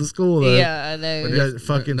enough to the school, though. yeah, I know. You got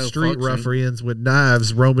fucking no street function. ruffians with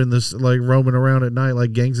knives roaming around at night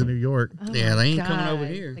like gangs in New York. Oh Yeah, my they ain't coming over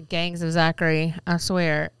God. here. The gangs of Zachary, I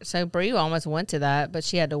swear. So Bree almost went to that, but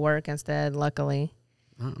she had to work instead. Luckily,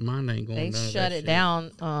 Mine ain't going. they none of shut that it shit.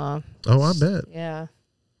 down. Oh, I bet. Yeah,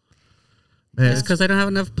 Man, It's because they don't have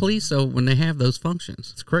enough police. So when they have those functions,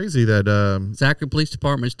 it's crazy that Zachary Police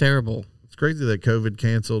Department's terrible. it's crazy that COVID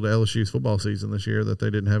canceled LSU's football season this year. That they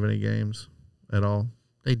didn't have any games at all.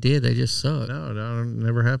 They did. They just suck. No,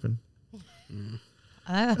 never happened.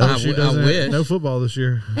 I LSU I doesn't wish. have no football this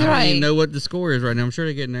year. I don't Right. even know what the score is right now. I'm sure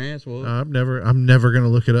they're getting their ass whooped. I'm never gonna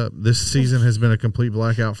look it up. This season has been a complete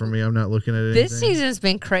blackout for me. I'm not looking at it. This season's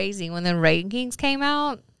been crazy. When the rankings came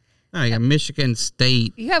out, I got Michigan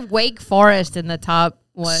State, you have Wake Forest in the top.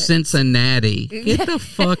 What? Cincinnati. Get the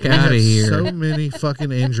fuck We out have of here. so many fucking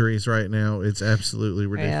injuries right now. It's absolutely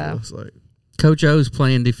ridiculous. Like Coach O's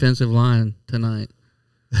playing defensive line tonight.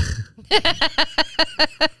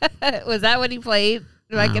 Was that what he played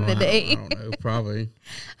back in the day? I don't know. Probably.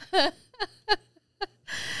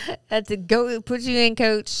 That's a go. Put you in,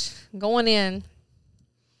 coach. Going in.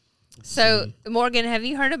 So Morgan, have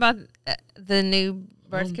you heard about the new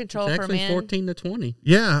birth control It's for actually men? 14 to 20.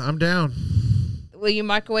 yeah, I'm down. Will you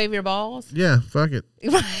microwave your balls? Yeah, fuck it.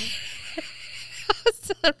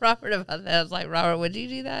 telling Robert about that. I was like, Robert, would you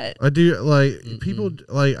do that? I do, like, people,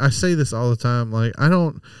 like, I say this all the time. Like,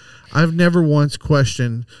 I've never once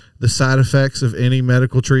questioned the side effects of any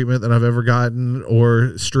medical treatment that I've ever gotten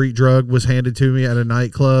or street drug was handed to me at a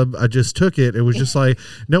nightclub. I just took it. It was just like,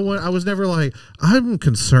 I was never like, I'm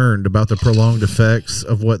concerned about the prolonged effects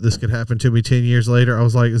of what this could happen to me 10 years later. I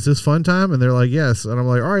was like, is this fun time? And they're like, yes. And I'm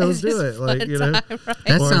like, all right, let's do it. Like, you know,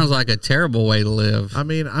 That sounds like a terrible way to live. I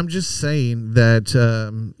mean, I'm just saying that,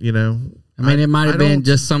 you know, I mean, it might have been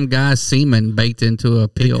just some guy's semen baked into a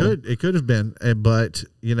pill. It could have been, but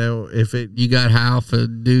you know, if You got high off a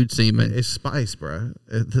dude semen. it's spice, bro.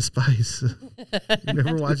 The spice. You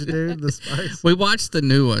never watch it, dude? The spice. We watched the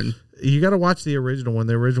new one. You got to watch the original one.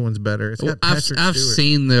 The original one's better. It's got Patrick I've Stewart.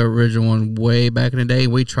 seen the original one way back in the day.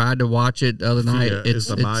 We tried to watch it the other night. Thea is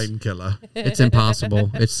the mind killer. It's impossible.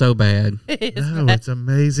 It's so bad. No, it's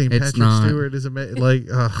amazing. It's Patrick not. Stewart is amazing. Like,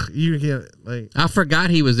 you can't, like, I forgot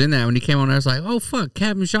he was in that when he came on. I was like, oh fuck,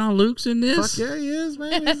 Captain Sean Luke's in fuck this. yeah, he is,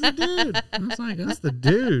 man. He's the dude. I was like, That's the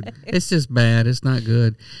dude. it's just bad. It's not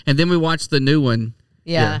good. And then we watched the new one,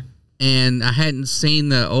 Yeah. and I hadn't seen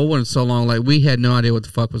the old one in so long. Like we had no idea what the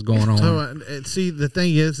fuck was going on. So, see, the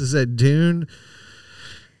thing is that Dune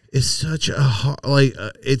is such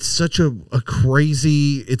it's such a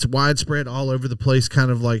crazy, it's widespread all over the place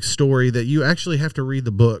kind of like story that you actually have to read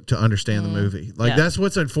the book to understand the movie. Like, Yeah. that's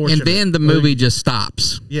what's unfortunate. And then the movie just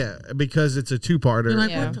stops. Yeah, because it's a two-parter. You're like,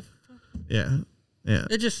 Yeah. what the? Yeah. Yeah.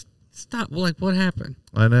 It just stopped. Like, what happened?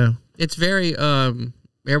 I know. It's very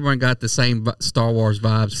everyone got the same Star Wars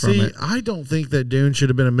vibes from See, it. I don't think that Dune should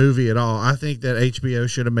have been a movie at all. I think that HBO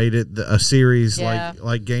should have made it a series Yeah.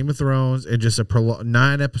 like Game of Thrones and just a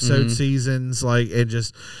 9-episode seasons, like, and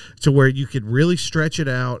just to where you could really stretch it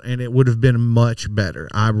out and it would have been much better.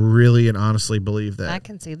 I really and honestly believe that. I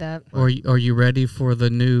can see that. Are you ready for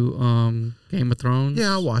the new Game of Thrones?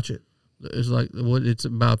 Yeah, I'll watch it. It's like what it's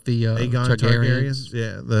about the Aegon Targaryens. Targaryens.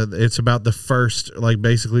 Yeah, it's about the first, like,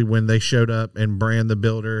 basically when they showed up and Bran the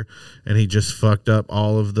Builder, and he just fucked up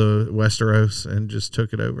all of the Westeros and just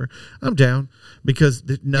took it over. I'm down because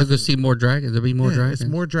You're nothing. gonna see more dragons. There'll be more dragons. It's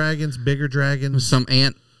more dragons, bigger dragons. Some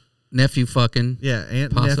aunt nephew fucking. Yeah, aunt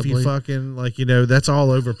and Possibly. nephew fucking, like, you know, that's all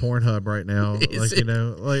over Pornhub right now. Is Like, it? you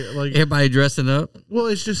know, like Everybody dressing up. well,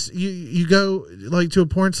 it's just you go like to a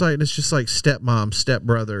porn site and it's just like stepmom,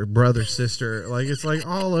 stepbrother, brother, sister, like it's like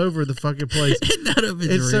all over the fucking place. None of it's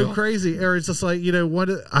It's real. so crazy. Or it's just like, you know,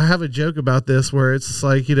 I have a joke about this where it's just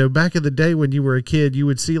like, you know, back in the day when you were a kid, you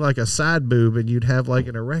would see like a side boob and you'd have like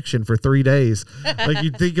an erection for 3 days. Like,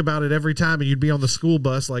 you'd think about it every time and you'd be on the school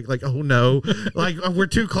bus like, oh no, like, we're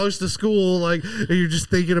too close to school. Like, and you're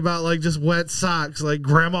just thinking about like just wet socks, like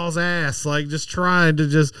grandma's ass, like just trying to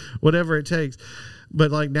just whatever it takes.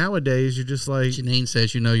 But like nowadays, you're just like, Janine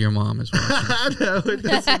says, you know, your mom is watching. I know, it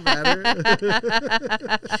doesn't matter.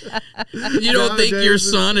 You don't think your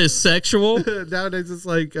Nowadays, son is sexual? Nowadays it's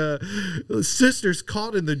like sister's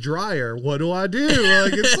caught in the dryer. What do I do?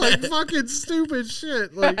 Like, it's like fucking stupid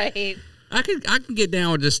shit. Like, Right. I can get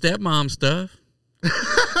down with the stepmom stuff.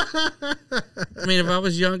 I mean, if I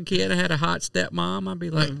was a young kid, I had a hot stepmom, I'd be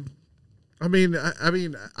like, I mean,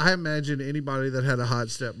 I imagine anybody that had a hot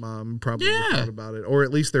stepmom probably Yeah. thought about it, or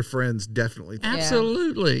at least their friends definitely. Thought.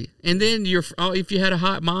 absolutely. And then if you had a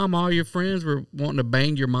hot mom, all your friends were wanting to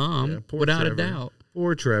bang your mom, Yeah, poor without a Trevor. doubt.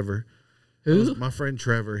 Poor Trevor. Who? My friend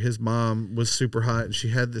Trevor, his mom was super hot, and she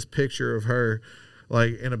had this picture of her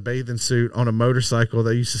like in a bathing suit on a motorcycle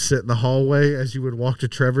that used to sit in the hallway as you would walk to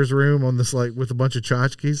Trevor's room on this, like, with a bunch of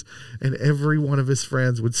tchotchkes, and every one of his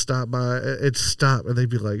friends would stop by. It'd stop, and they'd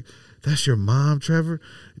be like, "That's your mom, Trevor?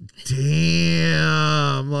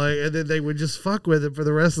 Damn!" Like, and then they would just fuck with it for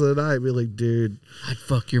the rest of the night. Be like, "Dude, I'd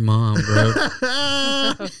fuck your mom, bro.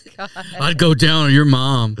 I'd go down on your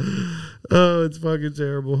mom. oh, it's fucking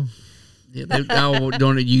terrible." Yeah, I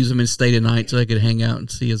don't use him and stay the night so I could hang out and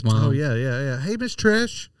see his mom. Oh yeah. Hey, Miss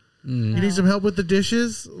Trish, you need some help with the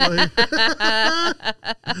dishes? Like,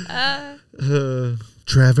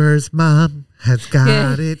 Trevor's mom has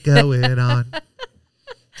got it going on.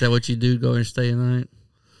 Is that what you do? Go and stay the night?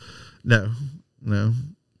 No.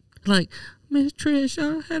 Like, Miss Trish,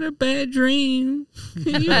 I had a bad dream.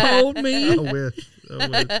 Can you hold I me? wish.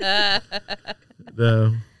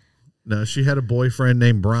 No, she had a boyfriend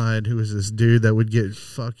named Brian who was this dude that would get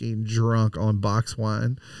fucking drunk on box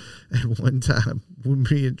wine. And one time, when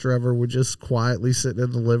me and Trevor were just quietly sitting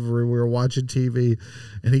in the living room, we were watching TV,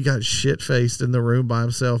 and he got shit faced in the room by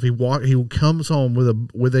himself. He comes home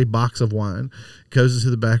with a box of wine, goes into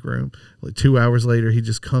the back room. Like 2 hours later, he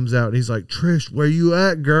just comes out and he's like, "Trish, where you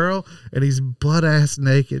at, girl?" And he's butt ass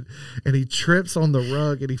naked, and he trips on the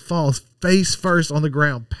rug and he falls face first on the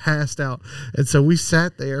ground, passed out. And so we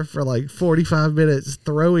sat there for like 45 minutes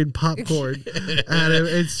throwing popcorn at him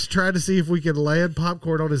and trying to see if we could land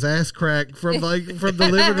popcorn on his ass crack from the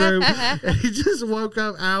living room. And he just woke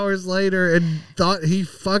up hours later and thought he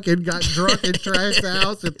fucking got drunk and trashed the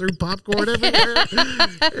house and threw popcorn everywhere.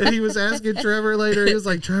 And he was asking Trevor later, he was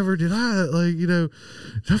like, Trevor, did I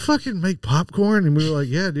fucking make popcorn? And we were like,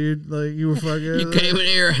 yeah, dude, like you were fucking. You came in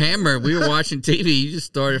here hammered. We were watching TV. You just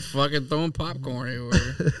started fucking throwing popcorn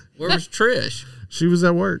everywhere. Where was Trish? She was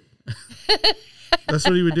at work. That's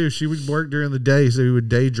what he would do. She would work during the day, so he would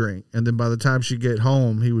day drink, and then by the time she'd get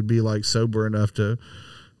home, he would be like sober enough to,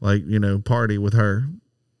 party with her.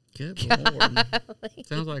 Good Lord.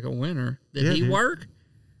 Sounds like a winner. Did he work?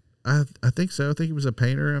 I think so. I think he was a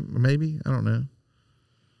painter, maybe. I don't know.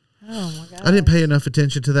 Oh my god! I didn't pay enough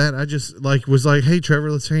attention to that. I just was like, "Hey,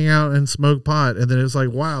 Trevor, let's hang out and smoke pot." And then it was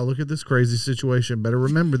like, "Wow, look at this crazy situation. Better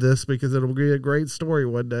remember this because it'll be a great story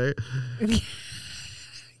one day."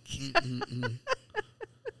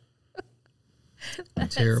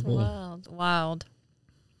 That's terrible. Wild.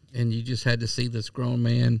 And you just had to see this grown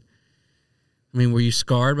man. I mean, were you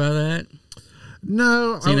scarred by that?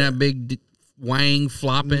 No. Seeing that big wang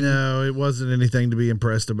flopping? No, it wasn't anything to be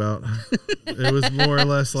impressed about. It was more or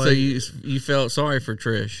less like. So you felt sorry for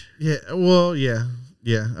Trish? Yeah. Well, yeah.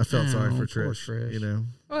 Yeah, I felt sorry for poor Trish. Trish.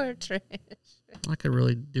 Poor Trish. I could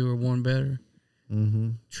really do her one better. Mm-hmm.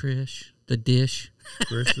 Trish, the dish.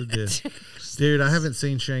 Trish the dish. Dude, I haven't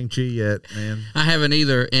seen Shang-Chi yet, man. I haven't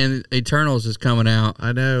either, and Eternals is coming out.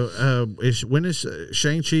 I know. When is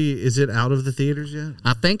Shang-Chi, is it out of the theaters yet?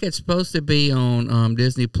 I think it's supposed to be on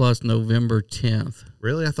Disney Plus November 10th.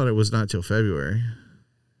 Really? I thought it was not till February.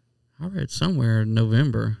 I read somewhere in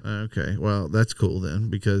November. Okay. Well, that's cool then,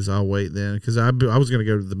 because I'll wait then. Because I was going to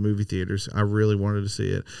go to the movie theaters. I really wanted to see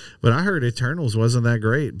it. But I heard Eternals wasn't that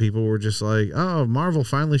great. People were just like, oh, Marvel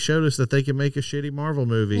finally showed us that they can make a shitty Marvel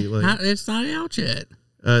movie. Like, It's not out yet.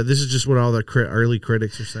 This is just what all the early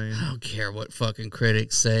critics are saying. I don't care what fucking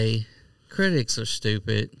critics say. Critics are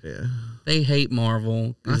stupid. Yeah. They hate Marvel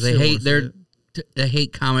I because they still hate wanna see they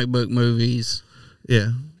hate comic book movies.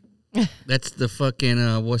 Yeah. That's the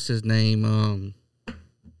fucking what's his name?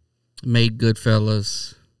 Made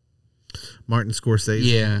Goodfellas. Martin Scorsese.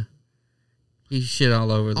 Yeah. He shit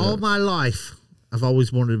all over All my life, I've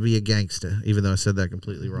always wanted to be a gangster, even though I said that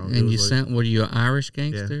completely wrong. And you sent, what are you, an Irish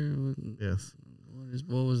gangster? Yes.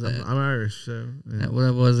 What was that? I'm Irish, so yeah.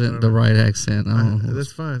 That wasn't the right accent. I don't know.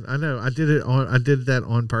 That's fine. I know. I did that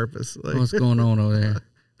on purpose. Like, What's going on over there?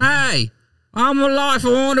 Hey, all my life I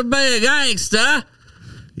want to be a gangster.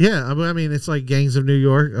 Yeah, I mean, it's like Gangs of New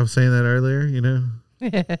York. I was saying that earlier, you know.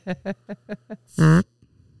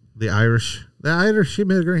 The Irish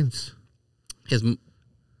immigrants. His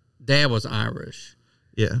dad was Irish.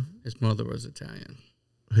 Yeah. His mother was Italian.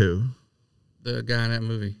 Who? The guy in that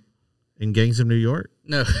movie. In Gangs of New York?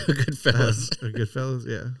 No, Goodfellas. Goodfellas,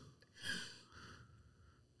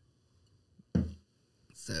 yeah.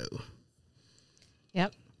 So.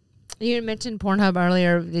 Yep. You mentioned Pornhub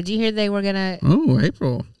earlier. Did you hear they were gonna? Oh,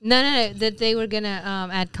 April. No. That they were gonna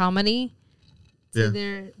add comedy to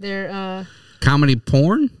Yeah. their Comedy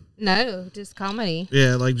porn? No, just comedy.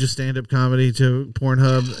 Yeah, like just stand-up comedy to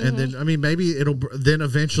Pornhub, and then I mean maybe then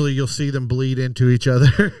eventually you'll see them bleed into each other.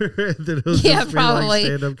 Then it'll Yeah, just be probably. like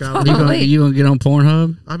stand-up comedy. You gonna get on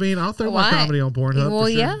Pornhub? I mean, I'll throw Why? my comedy on Pornhub. Well, for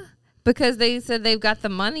sure. yeah, because they said they've got the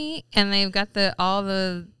money and they've got all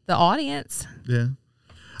the audience. Yeah.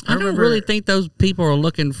 I don't really think those people are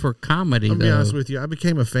looking for comedy. I'll be though. honest with you. I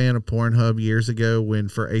became a fan of Pornhub years ago when,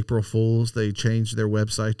 for April Fools, they changed their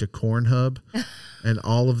website to Cornhub, and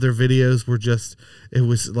all of their videos were just. It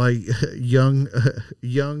was like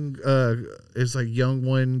it's like young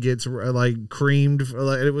one gets like creamed.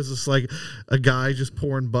 Like it was just like a guy just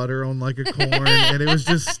pouring butter on like a corn, and it was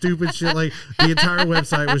just stupid shit. Like the entire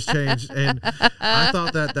website was changed, and I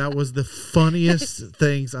thought that was the funniest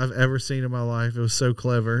things I've ever seen in my life. It was so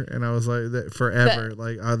clever, and I was like, that forever.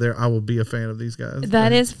 I will be a fan of these guys.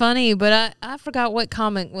 That is funny, but I forgot what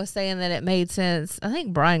comic was saying that it made sense. I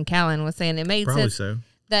think Brian Callen was saying it made Probably sense. so.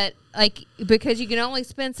 That because you can only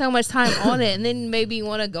spend so much time on it, and then maybe you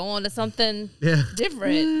want to go on to something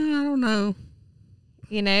different. I don't know.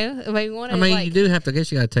 You know, maybe you want to. I mean, you do have to. I guess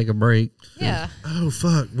you got to take a break. Yeah. Oh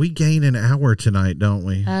fuck, we gain an hour tonight, don't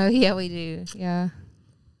we? Oh yeah, we do. Yeah.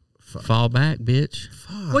 Fall back, bitch.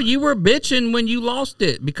 Fuck. Well, you were bitching when you lost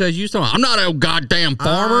it because you thought I'm not a goddamn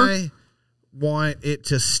farmer. I want it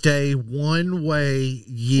to stay one way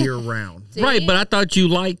year round. Right, but I thought you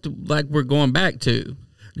liked like we're going back to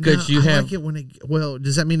because No, you I have. like it when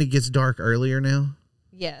does that mean it gets dark earlier now?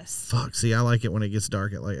 Yes. Fuck. See, I like it when it gets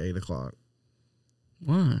dark at like 8 o'clock.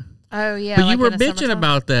 Why? Oh yeah. But like you were in the bitching summertime.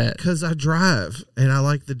 about that. Because I drive and I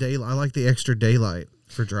like the daylight. I like the extra daylight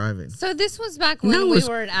for driving. So this was back when No, we it's-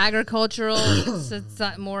 were in agricultural. So it's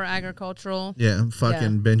not more agricultural. Yeah, fucking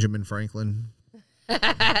Yeah. Benjamin Franklin.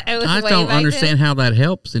 It was I way don't back understand then. how that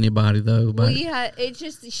helps anybody though. Well, But yeah, it's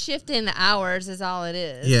just shifting the hours is all it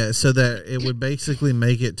is. Yeah, so that it would basically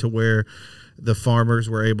make it to where the farmers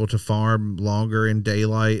were able to farm longer in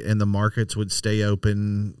daylight and the markets would stay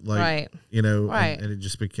open, like, Right. you know, Right. and it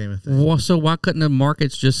just became a thing. well, so why couldn't the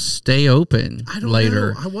markets just stay open I don't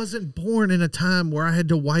later? know. I wasn't born in a time where I had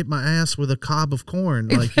to wipe my ass with a cob of corn.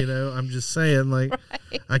 Like, you know, I'm just saying, like,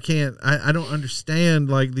 I can't, I don't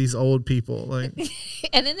understand, like, these old people. Like,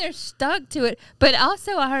 And then they're stuck to it. But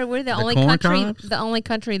also, I heard we're the only corn country, cobs? the only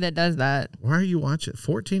country that does that. why are you watching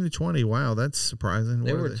 14 to 20? Wow, that's surprising.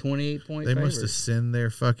 They What are were 28-point They favorites. must have sent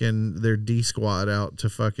their D squad out to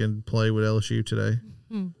fucking play with LSU today.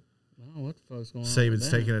 Oh, what the fuck's going on? Saban's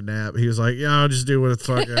with that? taking a nap. He was like, "Yeah, I'll just do what the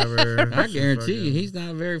fuck ever." I guarantee you, he's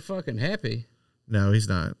not very fucking happy. No, he's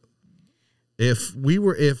not. If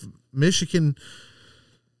Michigan,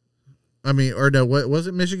 I mean, or no, what was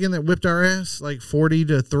it? Michigan that whipped our ass like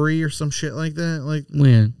 40-3 or some shit like that. Like,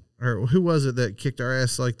 When or who was it that kicked our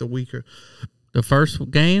ass like the weaker? the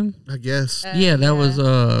first game, I guess. yeah, that was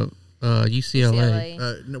UCLA.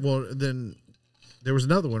 UCLA. Well, then there was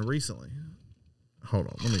another one recently. Hold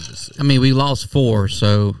on, let me just see. I mean, we lost 4,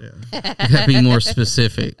 so Yeah. you gotta be more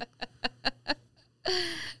specific.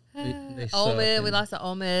 They Ole suck, Miss, we and- lost to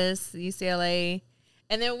Ole Miss, UCLA,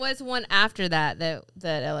 and there was one after that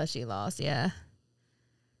LSU lost. Yeah.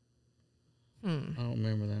 I don't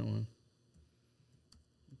remember that one.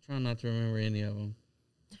 I'm trying not to remember any of them.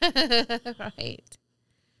 Right.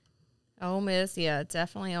 Ole Miss, yeah,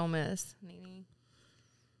 definitely Ole Miss. Nene.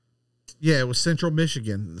 Yeah, it was Central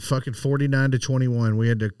Michigan, fucking 49-21. We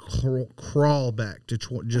had to crawl back to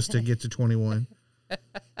just to get to 21. I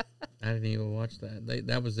didn't even watch that.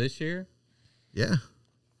 That was this year. Yeah.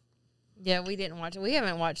 Yeah, we didn't watch it. We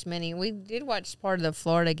haven't watched many. We did watch part of the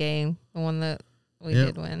Florida game, the one that we Yep.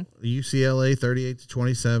 did win. UCLA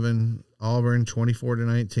 38-27, Auburn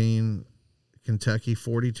 24-19, Kentucky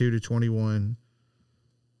 42-21.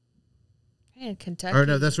 Man, Kentucky. Or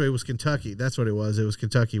no, that's what it was. Kentucky. That's what it was. It was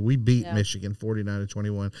Kentucky. We beat Yeah. Michigan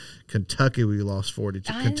 49-21. Kentucky, we lost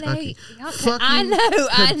 42. Kentucky. I know.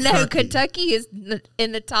 Kentucky. Kentucky is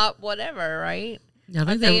in the top whatever, right? Yeah, I Are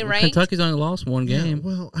think they ranked? Kentucky's only lost one Yeah, game.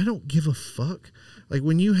 well, I don't give a fuck. Like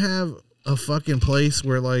when you have a fucking place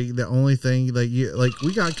where like the only thing like you like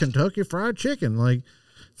we got Kentucky Fried Chicken. Like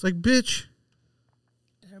it's like bitch.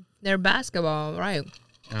 They're basketball, right?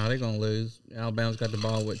 Oh, they're gonna lose. Alabama's got the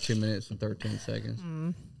ball with 2 minutes and 13 seconds.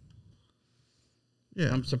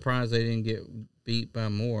 Yeah. I'm surprised they didn't get beat by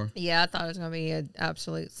more. Yeah, I thought it was gonna be an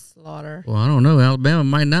absolute slaughter. Well, I don't know. Alabama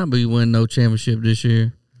might not be winning no championship this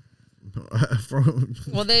year.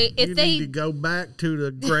 Well, they if you they need to go back to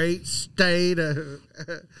the great state of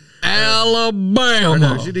Alabama.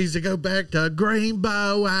 no, she needs to go back to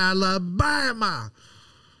Greenbow, Alabama.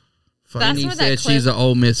 Fuck. That's He where that said she's clip- an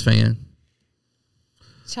Ole Miss fan.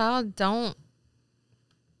 child don't.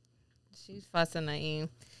 She's fussing at you.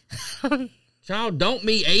 Child, don't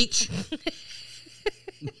me H.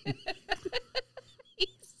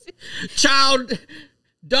 Child,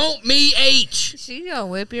 don't me H. She's gonna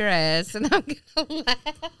whip your ass, and I'm gonna laugh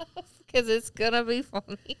because it's gonna be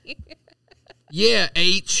funny. Yeah,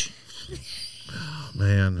 H.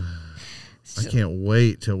 Man, I can't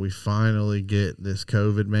wait till we finally get this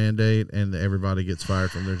COVID mandate and everybody gets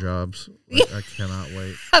fired from their jobs. Like, I cannot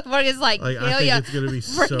wait. Morgan's like, Like, I hell think yeah, it's gonna be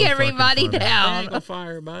so bring fucking everybody funny. I down. ain't gonna fire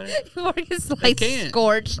everybody. Morgan's like can't.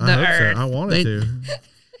 scorched the I hope earth. so. I wanted They- to.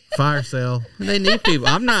 Fire sale. They need people.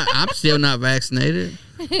 I'm still not vaccinated.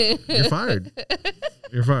 You're fired.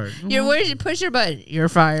 You're fired. Where's your push your button? You're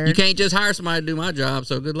fired. You can't just hire somebody to do my job.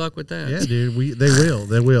 So good luck with that. Yeah, dude.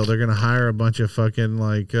 They will. They're gonna hire a bunch of fucking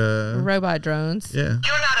like Robot drones. yeah, You're not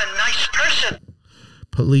a nice person.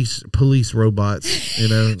 police robots. You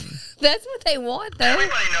know. That's what they want, though.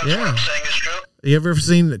 Everybody knows Yeah. what I'm saying is true. You ever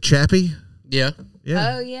seen Chappie? Yeah.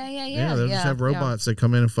 Yeah. Oh yeah. Yeah, they'll just have robots that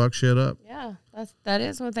come in and fuck shit up. Yeah, that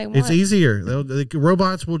is what they want. It's easier. The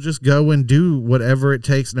robots will just go and do whatever it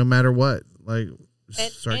takes, no matter what. Like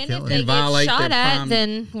start and if killing. they And get violate shot their at, prime-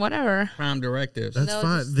 then whatever. Prime directives. That's they'll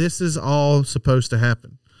fine. just- This is all supposed to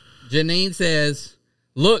happen. Janine says,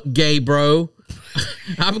 "Look, gay bro,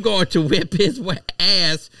 I'm going to whip his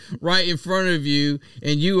ass right in front of you,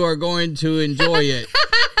 and you are going to enjoy it."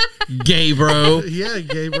 Gay bro. Yeah,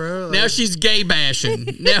 gay bro. Now she's gay bashing.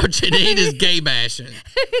 Now Janine is gay bashing.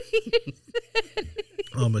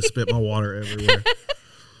 I almost spit my water everywhere.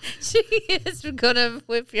 She is gonna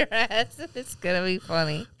whip your ass. It's gonna be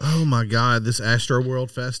funny. Oh my God, this Astro World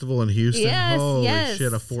Festival in Houston. Yes, Holy yes.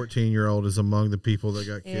 shit, a 14-year-old is among the people that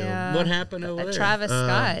got killed. Yeah. What happened over there? Travis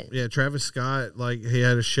Scott, Yeah, Travis Scott, like he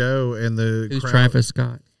had a show and the Who's crowd, Travis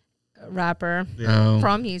Scott? rapper Oh.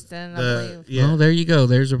 from Houston, I believe. yeah, Well, there you go.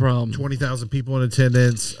 There's a problem. 20,000 people in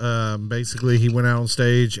attendance. Basically, he went out on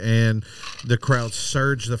stage and the crowd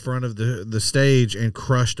surged the front of the stage and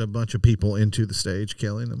crushed a bunch of people into the stage,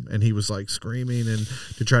 killing them. And he was like screaming and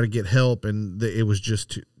to try to get help, and it was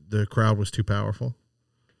just the crowd was too powerful.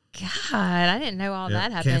 God, I didn't know all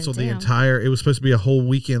that happened. Canceled the Damn. entire. It was supposed to be a whole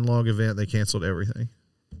weekend long event. They canceled everything.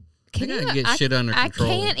 Can They gotta you- get shit under control.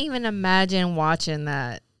 I can't even imagine watching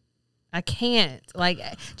that. I can't. Like,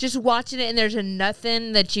 just watching it and there's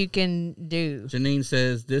nothing that you can do. Janine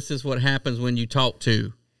says, this is what happens when you talk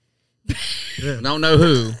to. Yeah. Don't know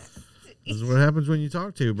who. This is what happens when you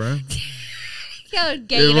talk to, bro. Y'all are This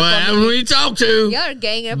ganging is what up happens on when me. you talk to. Y'all are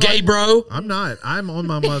ganging up Gay on bro. I'm not. I'm on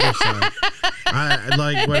my mother's side. I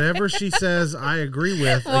like whatever she says. I agree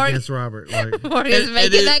with Morgan- against Robert. Like, Morgan's And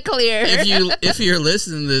making it- that clear. If you're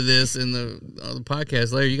listening to this in the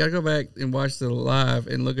podcast later, you got to go back and watch the live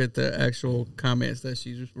and look at the actual comments that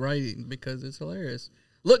she's writing because it's hilarious.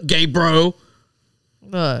 Look, gay bro,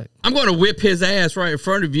 Look, I'm going to whip his ass right in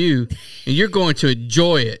front of you, and you're going to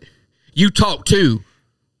enjoy it. You talk to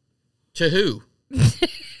who?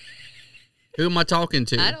 Who am I talking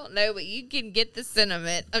to? I don't know, but you can get the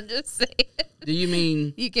sentiment. I'm just saying. Do you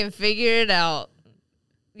mean? You can figure it out.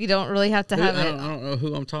 You don't really have to I have it. don't know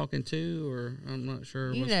who I'm talking to, or I'm not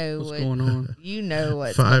sure You what's, know what's what- going on. You know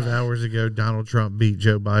what? 5 hours ago, Donald Trump beat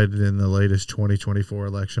Joe Biden in the latest 2024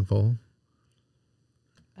 election poll.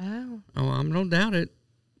 Oh, Oh, I don't doubt it.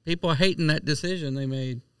 People are hating that decision they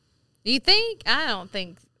made. you think? I don't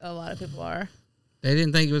think a lot of people are. They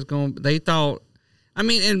didn't think it was going. They thought. I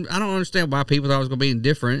mean, and I don't understand why people thought it was going to be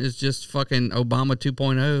different. It's just fucking Obama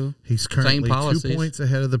 2.0. He's currently 2 policies. points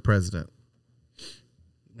ahead of the president.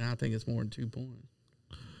 Now I think it's more than 2 points.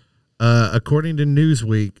 According to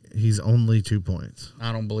Newsweek, he's only 2 points.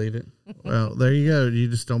 I don't believe it. Well, there you go. You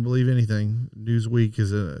just don't believe anything. Newsweek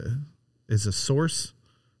is a source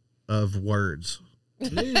of words.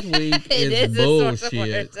 Newsweek It is is a source of bullshit.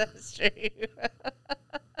 words. That's true.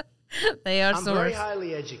 They are I'm very source.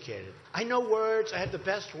 highly educated. I know words. I have the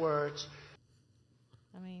best words.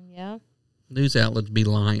 I mean, yeah. News outlets be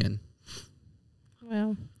lying.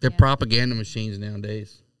 Well, They're yeah. propaganda machines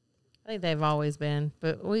nowadays. I think they've always been,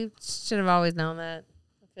 but we should have always known that.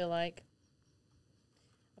 I feel like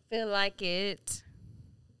it.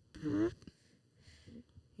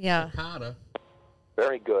 Yeah. Carter.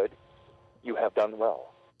 Very good. You have done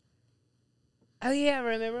well. Oh yeah.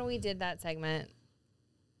 Remember we did that segment.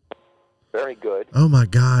 Very good. Oh my You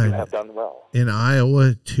God. have done well. In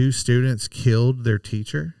Iowa, 2 students killed their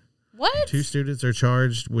teacher. What? 2 students are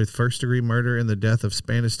charged with first-degree murder in the death of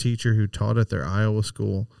Spanish teacher who taught at their Iowa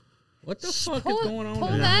school. What the fuck Pull, is going on pull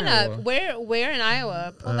in that Iowa? up. Where in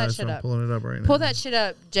Iowa? Pull that So shit I'm up. pulling it up right now. Pull that shit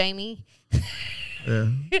up, Jamie. Yeah.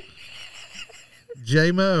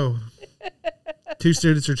 J-Mo. 2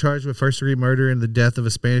 students are charged with first-degree murder in the death of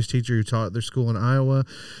a Spanish teacher who taught at their school in Iowa.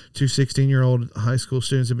 2 16-year-old high school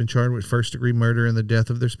students have been charged with first-degree murder in the death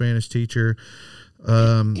of their Spanish teacher.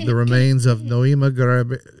 The remains of Noema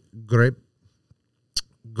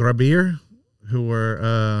Grabier, who were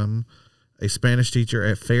a Spanish teacher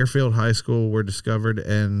at Fairfield High School, were discovered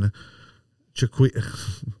in Chiquita.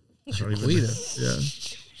 Yeah.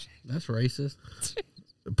 That's racist.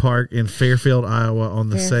 Park in Fairfield, Iowa, on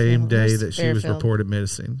the same Fairfield. day Where's that she was Fairfield? reported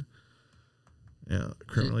missing. Yeah,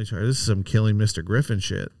 criminally charged. This is some killing Mr. Griffin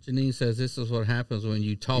shit. Janine says this is what happens when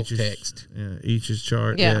you talk Each is- text. Yeah, each is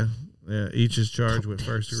charged. Yeah. Yeah, each is charged with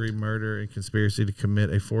first-degree murder and conspiracy to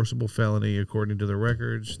commit a forcible felony. According to the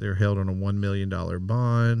records, they're held on a $1 million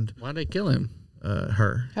bond. Why'd they kill him?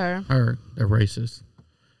 Her. Her. They're racist.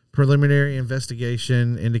 Preliminary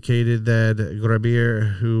investigation indicated that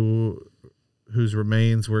Grabier, whose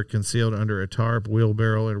remains were concealed under a tarp,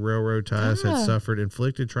 wheelbarrow, and railroad ties, had suffered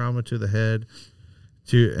inflicted trauma to the head.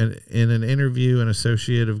 In an interview, an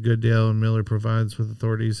associate of Goodale and Miller provides with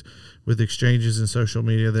authorities with exchanges in social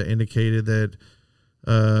media that indicated that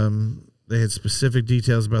they had specific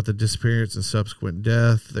details about the disappearance and subsequent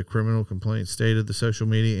death. The criminal complaint stated the social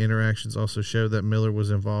media interactions also showed that Miller was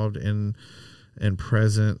involved in and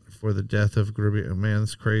present for the death of Grabier. Oh, man,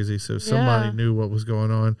 that's crazy. So somebody Yeah. knew what was going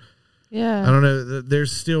on. Yeah. I don't know.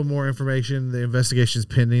 There's still more information. The investigation's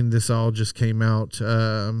pending. This all just came out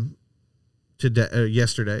today,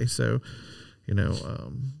 yesterday. So,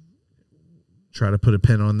 try to put a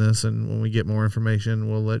pin on this, and when we get more information,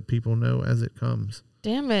 we'll let people know as it comes.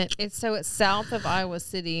 Damn it! It's south of Iowa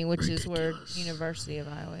City, which is where University of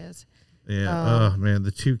Iowa is. Yeah. Oh man,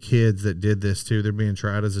 the 2 kids that did this too, they're being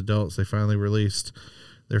tried as adults. They finally released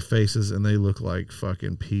their faces, and they look like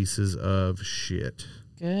fucking pieces of shit.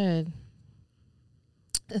 Good.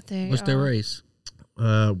 What's their race?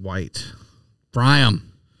 White. Fry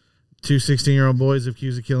 'em. 2 16-year-old boys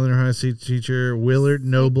accused of killing their high school teacher, Willard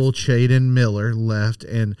Noble Chaden Miller, left,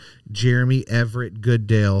 and Jeremy Everett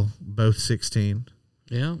Goodale, both 16.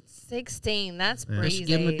 Yeah. 16. That's They Bree's should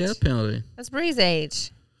give him a age. death penalty. That's Bree's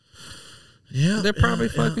age. Yeah, They're probably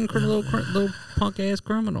fucking little punk ass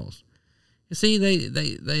criminals. You see,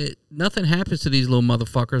 they nothing happens to these little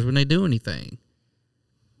motherfuckers when they do anything.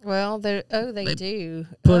 Well, they do.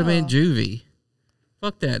 Put them in Oh. juvie.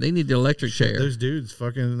 Fuck that. They need the electric chair. Those dudes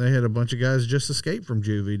fucking, they had a bunch of guys just escape from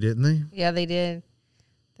juvie, didn't they? Yeah, they did.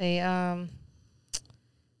 They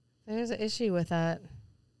there's an issue with that.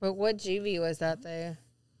 But what juvie was that though?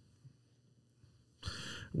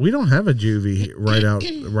 We don't have a juvie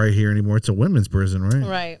right here anymore. It's a women's prison, right?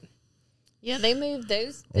 Right. Yeah, they moved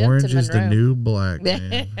those. Orange to is the Monroe. new black,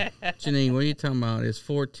 man. Janine, what are you talking about? It's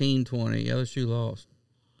 14-20. LSU lost.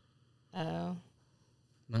 Oh.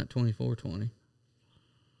 Not 24-20.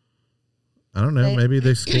 I don't know. They- Maybe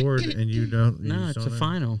they scored and you don't. You No, just it's don't a know.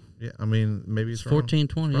 final. Yeah, I mean, maybe it's It's 14-20.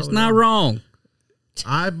 It's Probably not wrong.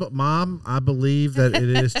 Mom, I believe that it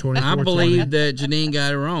is 24. I believe that Janine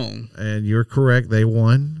got it wrong. And you're correct. They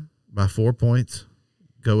won by 4 points.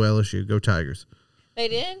 Go LSU. Go Tigers. They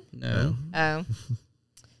did? No. Oh.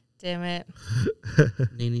 Damn it.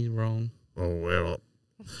 Nini's wrong. Oh well.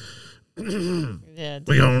 Yeah.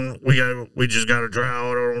 We just got to try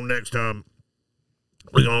harder on next time.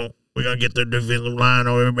 We're gonna get the defensive line,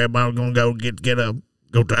 or everybody's gonna get up.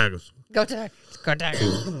 Go Tigers. Go Tigers. Go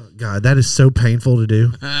Tigers. God, that is so painful to do.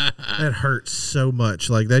 That hurts so much.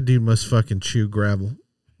 Like, that dude must fucking chew gravel.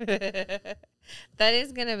 That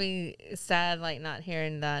is gonna be sad, like not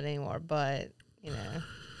hearing that anymore. But you know,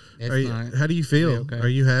 It's How do you feel? okay. Are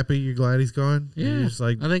you happy? You glad he's gone? Yeah, You're just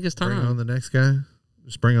like, I think it's bring time. on the next guy.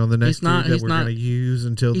 Just bring on the next He's not- dude that he's we're not- gonna use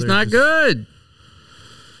until He's they're not just- good.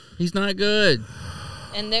 He's not good.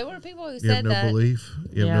 and there were people who You said have no that. belief.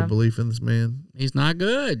 You have Yeah. no belief in this man. He's not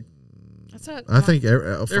good. That's what I think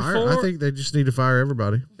They're fire. four- I think they just need to fire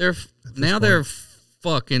everybody. They're now point. they're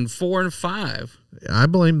fucking 4-5. I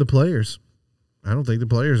blame the players. I don't think the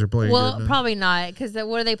players are playing Well, good. probably not, because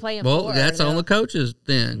what are they playing Well, for? that's on the coaches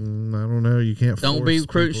then. I don't know. You can't. Don't force be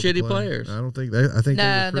recruiting people to shitty play. players. I don't think they. I think No,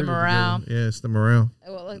 they the recruited morale. good. Yeah, it's the morale.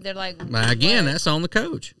 Well, look, they're like But again, that's on the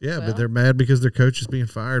coach. Yeah, Well. but they're mad because their coach is being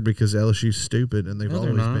fired because LSU's stupid and they've No, they're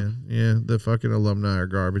always not. been. Yeah, the fucking alumni are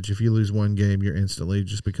garbage. If you lose one game, you're instantly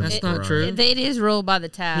just become. That's a not pariah. true. it is ruled by the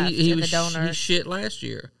Taft He and was the donors. he shit last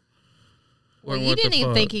year. Well, you What the didn't even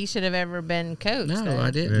fuck? think he should have ever been coached. No, though. I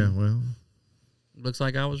didn't. Yeah, well, Looks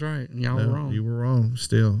like I was right and y'all no, were wrong. you were wrong.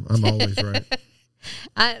 Still, I'm always right.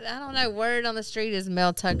 I don't know. Word on the street is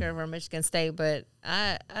Mel Tucker for Michigan State, but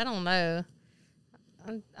I don't know.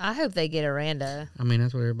 I hope they get Aranda. I mean,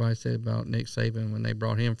 that's what everybody said about Nick Saban when they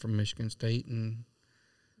brought him from Michigan State, and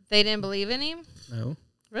They didn't believe in him? no,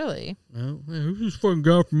 Really? no, man, who's this fucking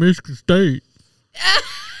guy from Michigan State?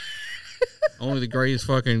 Only the greatest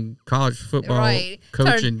fucking college football Right.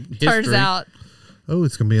 coach in history. Turns out. Oh,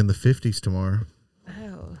 it's gonna be in the 50s tomorrow.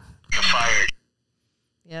 Oh. You're fired.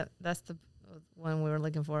 Yep, that's the one we were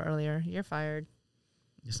looking for earlier. You're fired.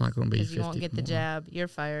 It's not going to be 'Cause 50 you won't get the tomorrow. jab. You're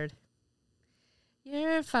fired.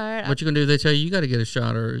 You're fired. What you gonna do? They tell you got to get a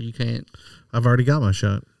shot or you can't. I've already got my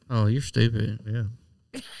shot. Oh, you're stupid.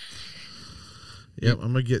 Yeah. Yep,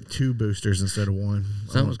 I'm gonna get 2 boosters instead of 1.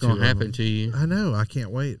 Something's going gonna happen to you. I know. I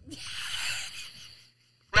can't wait.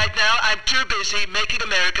 Right now, I'm too busy making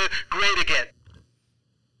America great again.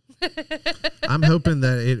 I'm hoping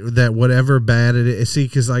that whatever bad it is. See,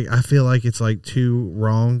 because like I feel like it's like 2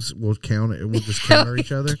 wrongs will count. It will just counter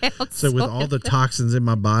each other. So with all the toxins in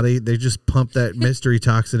my body, they just pump that mystery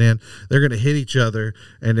toxin in. They're gonna hit each other,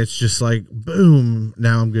 and it's just like boom.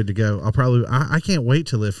 Now I'm good to go. I can't wait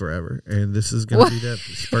to live forever, and this is gonna be that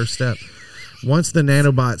first step. Once the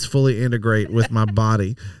nanobots fully integrate with my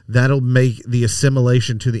body, that'll make the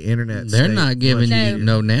assimilation to the internet. They're state not giving much you easier.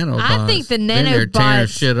 no nanobots. I think the Then they're tearing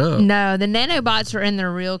nanobots. shit up. No, the nanobots are in the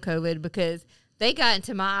real COVID because they got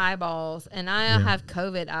into my eyeballs, and I have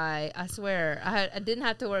COVID eye. I swear, I didn't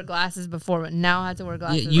have to wear glasses before, but now I have to wear Yeah,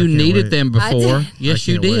 glasses. you can't needed wait. them I before. did. Yes,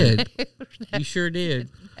 I you can't did. You sure did.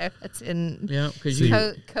 It's in Yeah, because you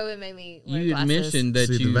COVID made me wear you had glasses. mentioned that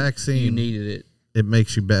See, the you vaccine- you needed it. It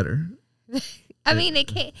makes you better. I mean, it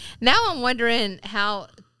can't. Now I'm wondering how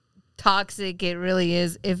toxic it really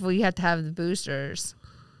is if we have to have the boosters.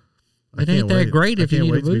 I It ain't can't that wait. great I if you can't need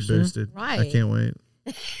a wait to be booster. boosted. I Right. can't wait.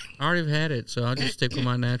 I already have had it, so I'll just stick with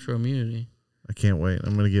my natural immunity. I can't wait.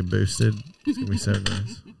 I'm gonna get boosted. It's gonna be so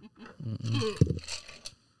nice.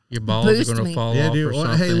 Your balls Boost are going me. to fall Yeah, off dude. or Well,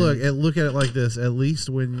 something. hey, look at it like this. At least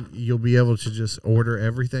when you'll be able to just order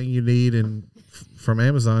everything you need and from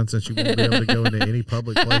Amazon, since you won't be able to go into any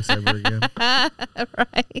public place ever again.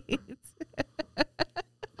 Right.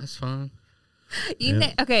 That's fine.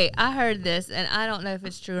 Okay, I heard this, and I don't know if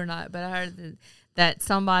it's true or not, but I heard that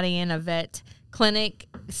somebody in a vet clinic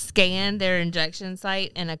scanned their injection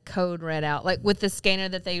site and a code read out, like with the scanner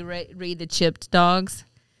that they read the chipped dogs.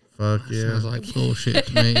 Fuck yeah. Sounds like bullshit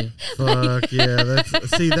to me. Fuck yeah.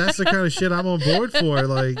 That's the kind of shit I'm on board for.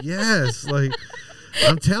 Like, yes. Like,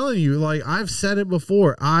 I'm telling you, like, I've said it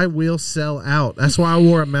before. I will sell out. That's why I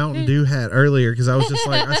wore a Mountain Dew hat earlier, because I was just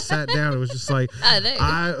like, I sat down. It was just like,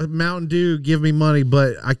 Mountain Dew, give me money,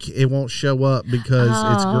 but it won't show up because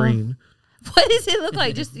it's green. What does it look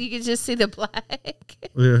like? Just you can just see the black.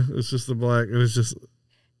 Yeah, it's just the black. It's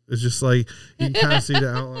just like you can kind of see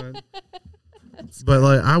the outline. But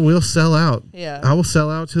like, I will sell out. Yeah, I will sell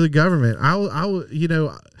out to the government. I will. You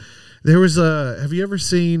know, there was have you ever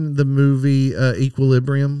seen the movie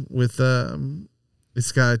Equilibrium with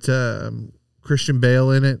it's got Christian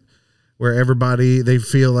Bale in it, where they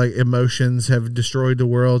feel like emotions have destroyed the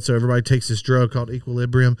world, so everybody takes this drug called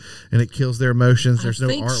Equilibrium and it kills their emotions. There's no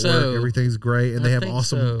think artwork, so. everything's great, and they have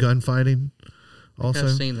awesome gunfighting. Also,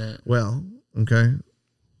 I've seen that. well, okay,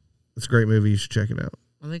 it's a great movie. You should check it out.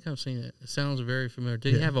 I think I've seen it. It sounds very familiar.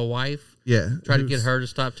 Did he have a wife? Yeah, Try to get her to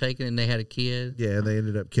stop taking it, and they had a kid. Yeah, they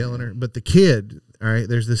ended up killing her. But the kid, all right,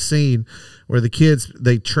 there's this scene where they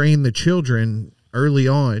train the children early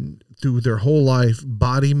on through their whole life,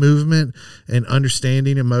 body movement and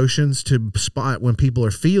understanding emotions to spot when people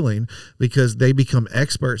are feeling, because they become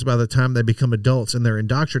experts by the time they become adults and they're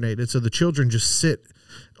indoctrinated. So the children just sit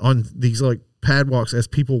on these like pad walks as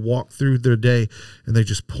people walk through their day, and they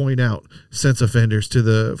just point out sense offenders to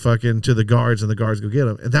the guards, and the guards go get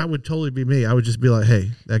them. And that would totally be me. I would just be like,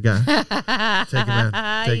 hey, that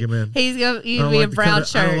guy, take him in. He's gonna be a brown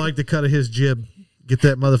shirt. I don't like the cut of his jib. Get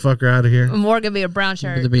that motherfucker out of here. More gonna be a brown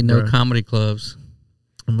shirt. There'd be no Right. comedy clubs.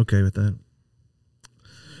 I'm okay with that.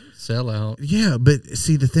 Sell out. Yeah, but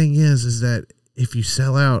see, the thing is that if you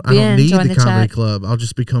sell out, I Ben, don't need join the the comedy chat. club. I'll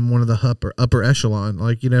just become one of the upper echelon.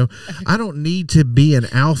 Like, you know, I don't need to be an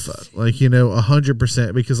alpha, like, you know,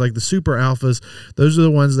 100%, because like the super alphas, those are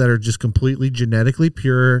the ones that are just completely genetically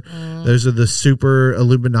pure. Those are the super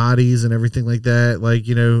Illuminatis and everything like that. Like,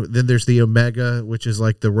 you know, then there's the Omega, which is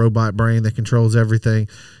like the robot brain that controls everything.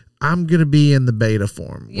 I'm going to be in the beta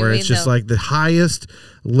form, You where mean it's just the- like the highest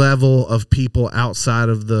level of people outside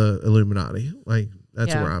of the Illuminati. Like, that's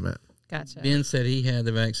Yeah. where I'm at. Gotcha. Ben said he had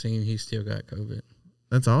the vaccine. He still got COVID.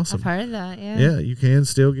 That's awesome. I've heard of that. Yeah. Yeah, you can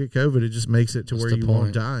still get COVID. It just makes it to What's where the you won't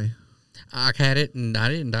point? die. I had it, and I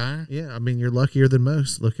didn't die. Yeah, I mean, you're luckier than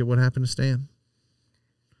most. Look at what happened to Stan.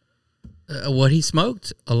 What he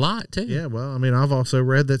smoked a lot too. Yeah, well, I mean, I've also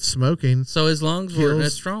read that smoking So his lungs weren't Kills- that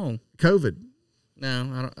strong. COVID.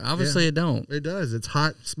 No, I don't, obviously it don't. It does. It's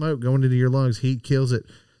hot smoke going into your lungs. Heat kills it.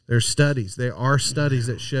 There's studies. There are studies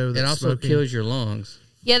that show that It also smoking, kills your lungs.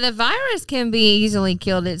 Yeah, the virus can be easily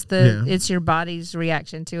killed. It's it's your body's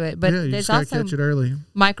reaction to it. But yeah, you there's just gotta also catch it early.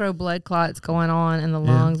 micro blood clots going on in the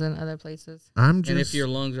lungs and other places. I'm just. And if your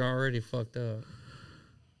lungs are already fucked up.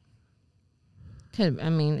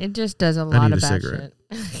 It just does a I lot need of a bad cigarette.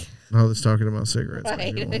 shit. Oh, that's talking about cigarettes.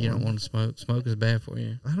 Right. Maybe You don't want to smoke. Smoke is bad for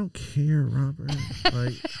you. I don't care, Robert.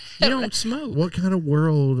 Like, You don't smoke. what kind of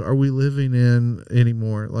world are we living in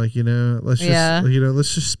anymore? Like, you know, let's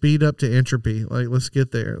just speed up to entropy. Like, let's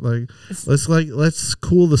get there. Let's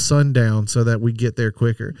cool the sun down so that we get there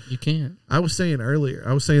quicker. You can't. I was saying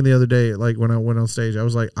the other day, like when I went on stage, I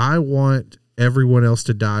was like, I want everyone else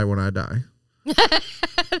to die when I die.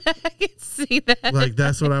 I can see that. Like,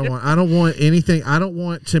 that's what I want. I don't want anything. I don't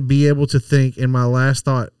want to be able to think in my last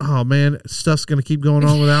thought, oh man, stuff's going to keep going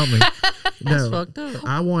on without me. That's No, fucked up.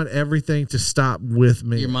 I want everything to stop with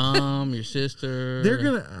me. Your mom, your sister. They're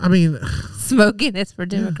going to, I mean, Smoking is for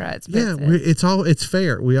Democrats. yeah, it's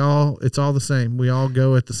fair. It's all the same. We all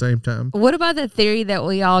go at the same time. What about the theory that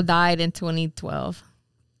we all died in 2012?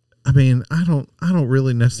 I mean, I don't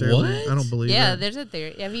really necessarily, What? I don't believe Yeah, that. there's a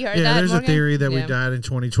theory. Have you heard Yeah, that? there's Morgan? a theory that we Yeah. died in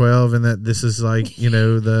 2012 and that this is like, you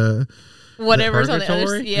know, the Whatever's on the other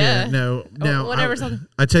purgatory? Yeah. no. Now, whatever's on.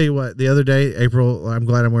 I tell you what, the other day, April, I'm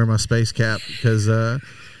glad I'm wearing my space cap because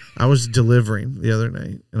I was delivering the other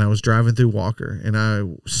night and I was driving through Walker and I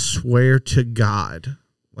swear to God,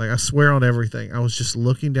 Like, I swear on everything. I was just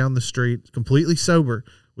looking down the street, completely sober,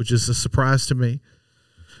 which is a surprise to me.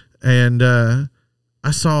 And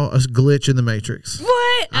I saw a glitch in the Matrix.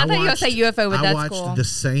 What? I thought you were going to say UFO, but that's cool. I watched the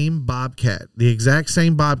same Bobcat, the exact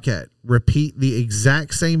same Bobcat, repeat the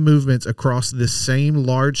exact same movements across this same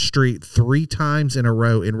large street 3 times in a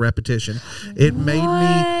row in repetition. It made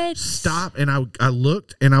me stop, and I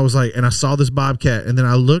looked, and I was like, and I saw this Bobcat, and then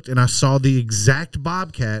I looked, and I saw the exact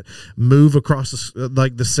Bobcat move across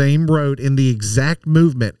the same road in the exact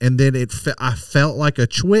movement, and then I felt like a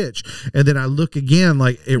twitch, and then I look again,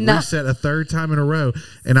 like it reset a 3rd time in a row,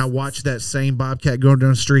 and I watched that same Bobcat going down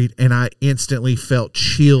the street, and I instantly felt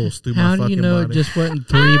chills through my fucking body. How do you know it just wasn't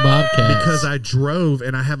 3 Bobcats? Because I drove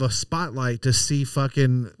and I have a spotlight to see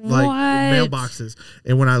fucking mailboxes.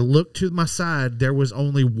 And when I looked to my side, there was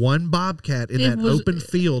only 1 Bobcat in that open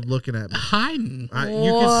field looking at me. Hiding. You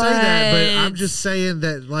can say that, but I'm just saying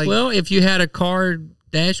that, like. Well, if you had a car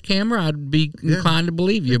dash camera, I'd be inclined to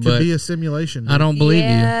believe you. It but could be a simulation. I don't believe you.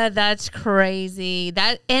 Yeah, that's crazy.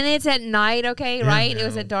 And it's at night, okay, right? It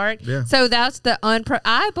was at dark. Yeah. So that's the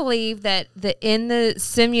I believe that in the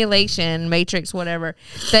simulation, Matrix, whatever,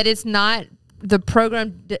 that it's not, the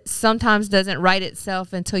program sometimes doesn't write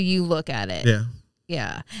itself until you look at it. Yeah.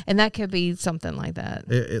 Yeah, and that could be something like that.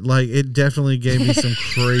 It definitely gave me some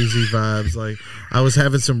crazy vibes. Like, I was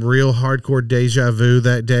having some real hardcore deja vu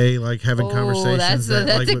that day, like having conversations that's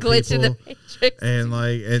like, a with glitch people, in the Matrix.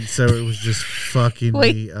 and so it was just fucking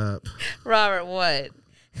me up. Robert, what?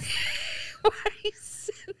 Why are you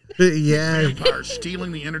Yeah. Vampires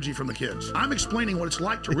stealing the energy from the kids. I'm explaining what it's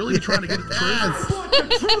like to really be trying to get at the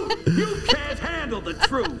truth. You can't handle the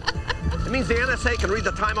truth. It means the NSA can read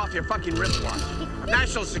the time off your fucking wristwatch. A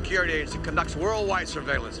national security agency conducts worldwide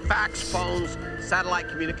surveillance, fax, phones, satellite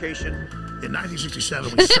communication. In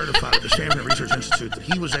 1967, we certified at the Stanford Research Institute that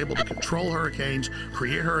he was able to control hurricanes,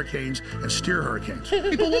 create hurricanes, and steer hurricanes.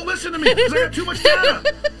 People won't listen to me because I have too much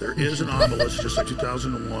data. There is an anomalous, just like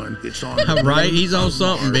 2001. It's on. Right, he's on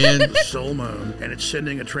something, Ben. The Soul Moon, and it's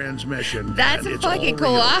sending a transmission. That's fucking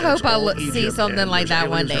cool. I hope I see something like that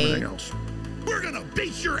one day. We're gonna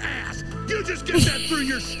beat your ass. You just get that through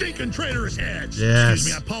your stinking traitorous heads. Yes. Excuse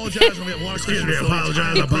me, I apologize. We have a lot of Excuse me, Christian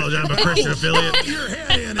I apologize. I'm a Christian affiliate. Stomp your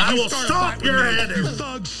head in. I will stomp your head in. You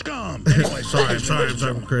thug scum. Anyway, I'm sorry.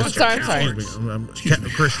 I'm Christian. I'm sorry. I'm a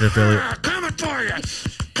Christian affiliate. Coming for you.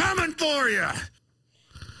 Coming for you.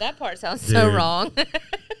 That part sounds so wrong.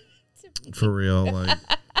 For real, like.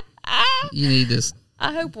 You need this.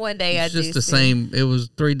 I hope one day I do. It's just the same. It was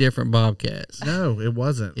 3 different Bobcats. No, it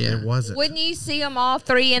wasn't. Yeah. It wasn't. Wouldn't you see them all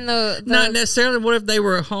 3 in the Not necessarily. What if they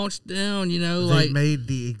were hunched down? They like made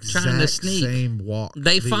the trying to exact sneak. same walk.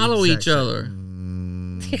 They follow each other.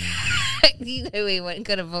 You knew he wasn't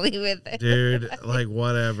gonna believe it, dude. Like,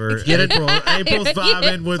 whatever. April's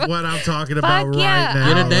vibing with what I'm talking about right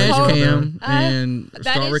now. Get a dash Like, cam and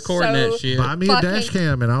start recording that shit. Buy me a dash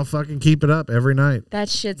cam and I'll fucking keep it up every night. That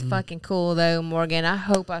shit's fucking cool though, Morgan. I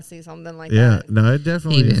hope I see something like Yeah, that. no, it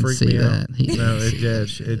definitely freaked me out. He No, it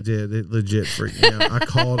did. It did. It legit freaked me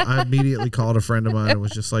out. I immediately called a friend of mine and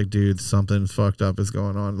was just like, dude, something fucked up is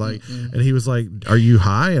going on. Like, and he was like, are you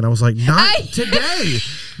high? And I was like, not today.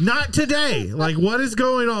 Not today. Like, what is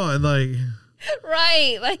going on? Like,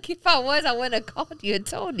 right. Like, if I was, I wouldn't have called you and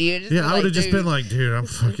told you. Yeah, I would have just been like, dude, I'm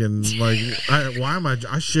fucking like, why am I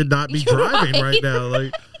should not be driving right now.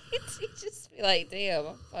 Like, you just be like, damn,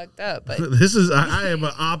 I'm fucked up. But this is, I am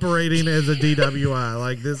operating as a DWI.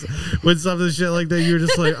 Like this, when something shit like that, you're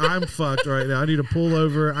just like, I'm fucked right now. I need to pull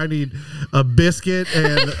over. I need a biscuit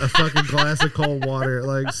and a fucking glass of cold water.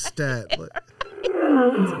 Like, stat. Like,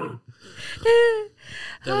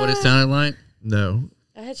 Is that what it sounded like? No.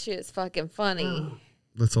 that shit's fucking funny.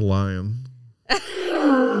 That's a lion.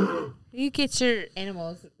 You get your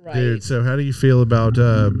animals right. Dude, so how do you feel about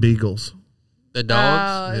beagles? The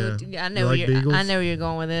dogs? I know where you're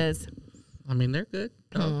going with this. I mean, they're good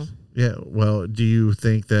dogs. Yeah, well, do you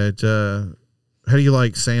think that, how do you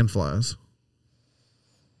like sandflies?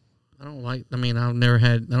 I don't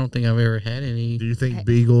think I've ever had any. Do you think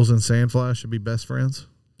beagles and sandflies should be best friends?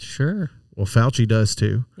 Sure. Well, Fauci does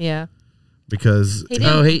too. Yeah. Because the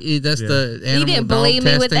animal he didn't believe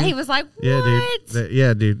me with that. He was like, what?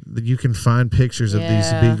 Yeah, dude. You can find pictures of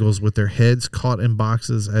these beagles with their heads caught in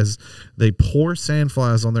boxes as they pour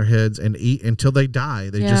sandflies on their heads and eat until they die.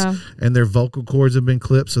 And their vocal cords have been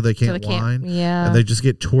clipped so they can't whine. Yeah. And they just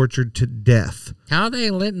get tortured to death. How are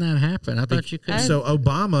they letting that happen? I thought you could. So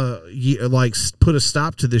Obama put a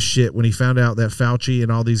stop to this shit when he found out that Fauci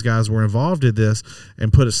and all these guys were involved in this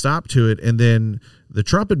and put a stop to it. And then the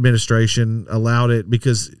Trump administration allowed it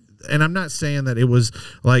because and I'm not saying that it was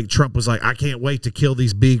like Trump was like, I can't wait to kill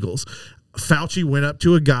these beagles. Fauci went up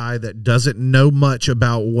to a guy that doesn't know much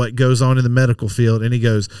about what goes on in the medical field, and he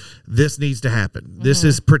goes, this needs to happen. This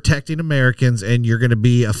is protecting Americans, and you're going to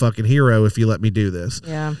be a fucking hero if you let me do this.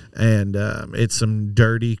 Yeah. And it's some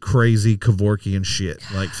dirty, crazy Kevorkian shit.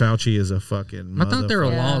 Like, Fauci is a fucking I thought there were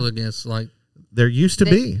motherfucker. laws against, like, There used to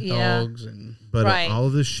be. dogs and... But Right. all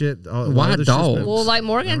of this shit. Why dogs? Well, like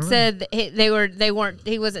Morgan said, he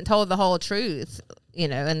wasn't told the whole truth, you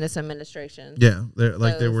know, in this administration. Yeah,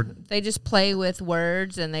 they were. They just play with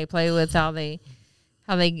words and they play with how they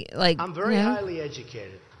like. I'm very you know, highly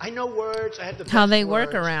educated. I know words. I have the how best they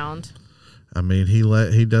words. work around. I mean, he's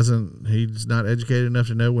not educated enough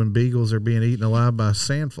to know when beagles are being eaten alive by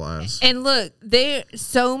sandflies. And look, there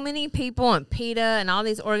so many people and PETA and all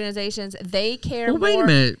these organizations, they care Well, more. wait a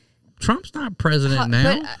minute. Trump's not president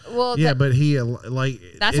now. But he like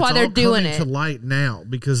That's it's why they're all doing coming it. to light now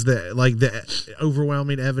because the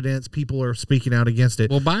overwhelming evidence, people are speaking out against it.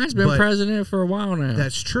 Well, Biden's been But president for a while now.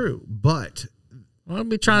 That's true, but I'll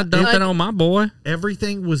be trying to dump it on my boy.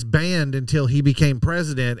 everything was banned until he became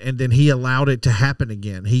president, and then he allowed it to happen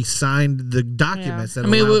again. He signed the documents that I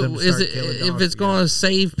mean, allowed them to is start it killing if dogs it's going to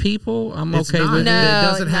save people? I'm It's okay not. with it it.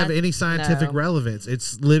 doesn't have any scientific relevance.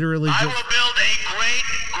 It's literally just.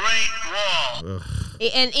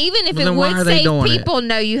 And even if Well, it then why would are they save doing it? people,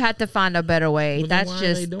 no, you have to find a better way. That's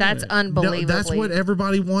that's unbelievable. No, that's what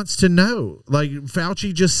everybody wants to know. Like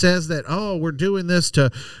Fauci just says that, oh, we're doing this to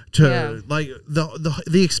like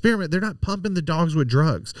the experiment. They're not pumping the dogs with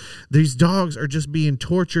drugs. These dogs are just being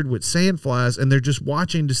tortured with sandflies, and they're just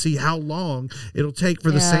watching to see how long it'll take for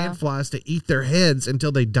the sandflies to eat their heads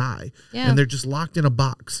until they die. Yeah. And they're just locked in a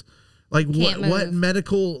box. Like Can't what move.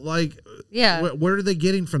 medical what are they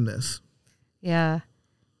getting from this? Yeah,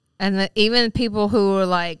 and even people who are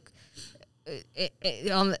like,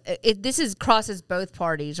 this is crosses both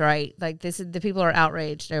parties, right? Like this is the people are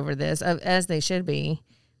outraged over this, as they should be,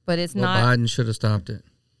 but it's Well, not. Biden should have stopped it.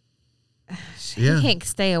 He can't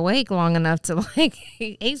stay awake long enough to like.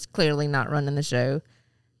 He's clearly not running the show,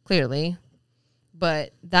 clearly,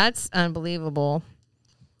 but that's unbelievable.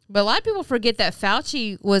 But a lot of people forget that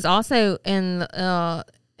Fauci was also in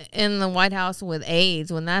the White House with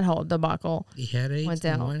AIDS when that whole debacle He had AIDS went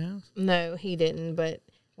in down. the White House? No, he didn't. But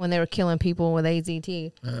when they were killing people with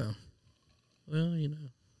AZT, Oh. Well, you know.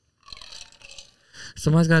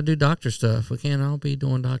 Somebody's got to do doctor stuff. We can't all be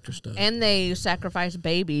doing doctor stuff. and they sacrificed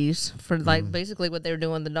babies for like basically what they were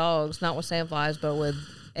doing with the dogs, not with sandflies, but with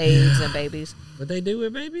AIDS and babies. What they do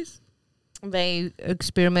with babies? They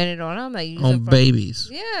experimented on them. They used On them for, babies.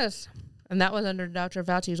 Yes, and that was under Dr.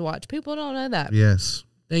 Fauci's watch. People don't know that. Yes.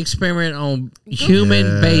 They experiment on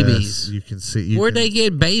human babies. You can see. Where'd they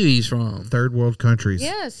get babies from? Third world countries.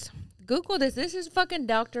 Yes, Google this. This is fucking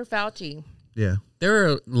Dr. Fauci. Yeah. There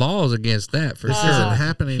are laws against that for This sure. isn't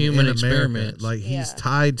happening Human in America. experiments. Like he's Yeah.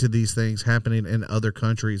 tied to these things happening in other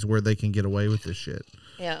countries where they can get away with this shit.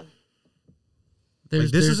 Yeah.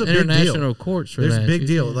 There's, This there's is a big international deal. courts for There's that. a big You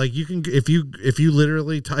deal. can- Like you can if you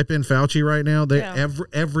literally type in Fauci right now, they Yeah.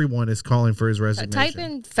 everyone is calling for his resignation. Type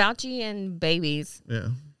in Fauci and babies. Yeah.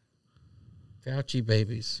 Fauci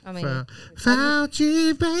babies. I mean,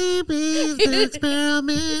 Fauci babies, the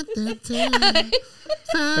experiment that time.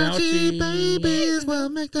 Fauci babies will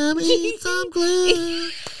make them eat some glue.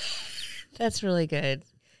 that's really good.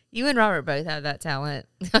 You and Robert both have that talent.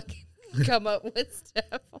 Come up with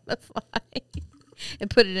stuff on the fly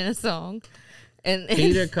and put it in a song. And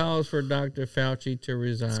PETA calls for Dr. Fauci to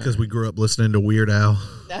resign. It's because we grew up listening to Weird Al.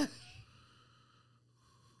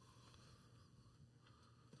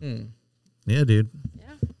 Yeah, dude.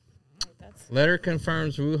 Letter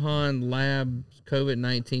confirms Wuhan lab's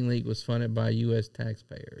COVID-19 leak was funded by U.S.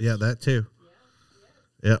 taxpayers. Yeah, that too.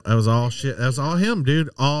 Yeah, that was all shit. That was all him, dude.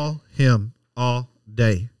 All him, all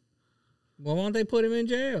day. Well, why don't they put him in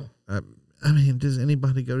jail? I mean, does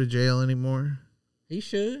anybody go to jail anymore? He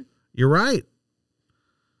should. You're right,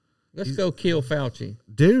 Let's go kill Fauci.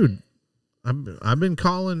 dude. I've been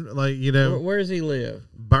calling, like, you know, Where does he live?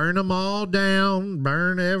 burn them all down,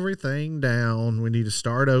 burn everything down. We need to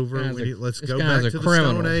start over. Let's this go guy's back a to the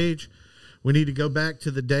criminal. Stone Age. We need to go back to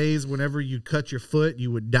the days whenever you cut your foot, you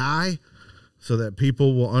would die, so that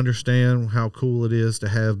people will understand how cool it is to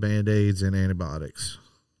have Band-Aids and antibiotics.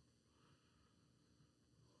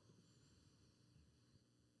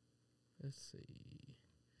 Let's see.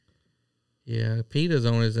 Yeah, PETA's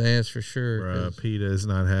on his ass for sure. Bruh, PETA is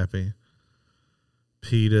not happy.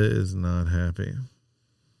 PETA is not happy.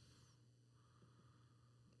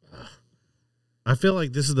 I feel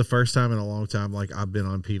like this is the first time in a long time like I've been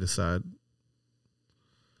on PETA's side.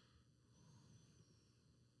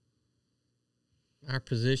 Our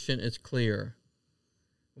position is clear.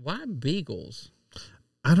 Why beagles?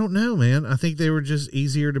 I don't know, man. I think they were just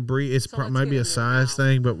easier to breed. It's maybe a size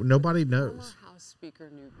thing, but nobody knows. Former House Speaker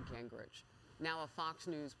Newt Gingrich, now a Fox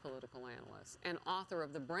News political analyst and author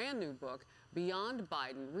of the brand new book, Beyond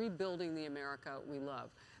Biden, Rebuilding the America We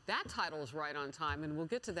Love. That title is right on time, and we'll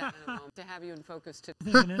get to that in a moment. To have you in focus today.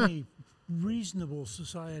 I think in any reasonable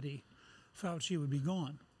society, Fauci would be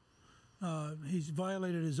gone. He's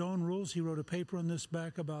violated his own rules. He wrote a paper on this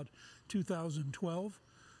back about 2012,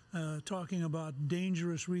 talking about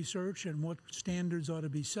dangerous research and what standards ought to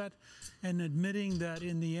be set, and admitting that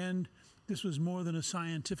in the end, this was more than a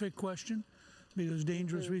scientific question, because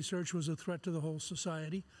dangerous research was a threat to the whole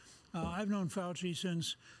society. I've known Fauci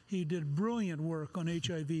since he did brilliant work on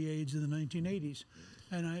HIV/AIDS in the 1980s.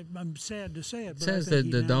 And I'm sad to say it, but It says I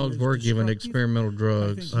think that the he now dogs is were given destructive. experimental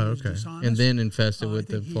drugs, and then infested with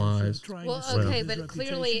the flies. Well, okay, but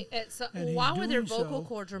clearly, why were their vocal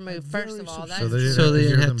cords removed? First of all, that's So they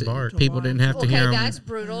didn't have to. People didn't have to hear them. that's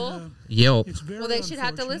brutal. Yelp. Well, they should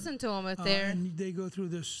have to listen to them if they're and they go through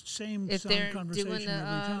this same if sound they're conversation doing the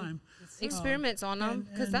every time. experiments on them,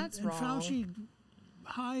 because that's and wrong. Fauci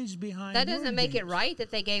hides behind That doesn't word make it games. right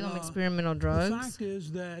that they gave them experimental drugs. The fact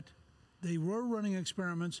is that they were running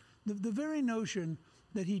experiments. The very notion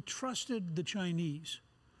that he trusted the Chinese,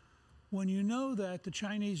 when you know that the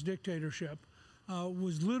Chinese dictatorship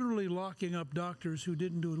was literally locking up doctors who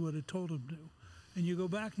didn't do what it told them to, and you go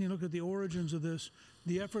back and you look at the origins of this,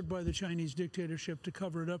 the effort by the Chinese dictatorship to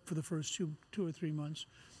cover it up for the first two or 3 months,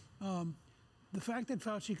 the fact that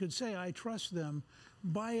Fauci could say, I trust them,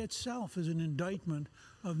 by itself is an indictment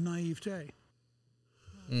of naivete.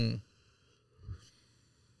 Mm.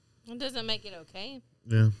 It doesn't make it okay.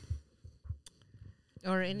 Yeah.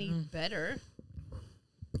 Or any better.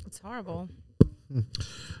 It's horrible.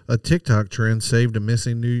 A TikTok trend saved a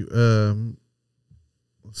missing new.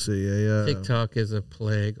 Let's see. TikTok is a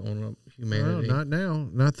plague on humanity. No, not now.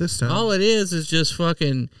 Not this time. All it is just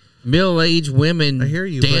fucking middle-aged women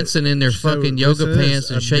dancing in their fucking yoga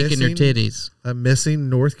pants and shaking their titties. A missing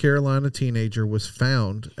North Carolina teenager was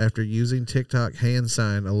found after using TikTok hand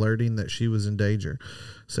sign alerting that she was in danger.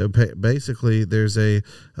 So basically, there's a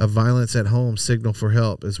violence at home signal for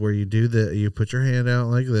help is where you put your hand out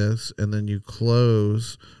like this, and then you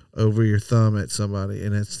close over your thumb at somebody,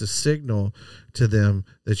 and it's the signal to them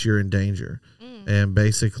that you're in danger. And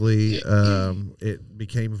basically, it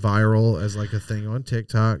became viral as like a thing on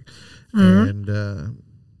TikTok. And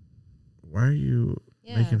why are you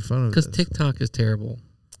making fun of this? Because TikTok is terrible.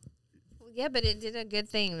 Yeah, but it did a good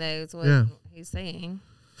thing, though, is what he's saying.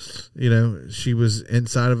 You know, she was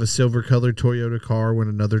inside of a silver-colored Toyota car when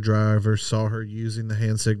another driver saw her using the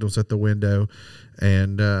hand signals at the window,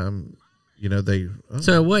 and you know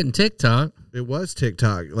So it wasn't TikTok. It was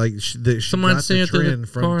TikTok. Like she Someone got the trend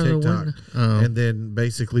from TikTok, Oh. and then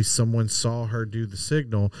basically someone saw her do the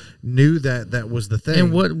signal, knew that was the thing.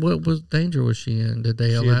 And what was danger was she in? Did they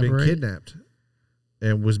she elaborate? had been kidnapped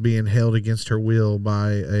and was being held against her will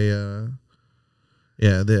by a.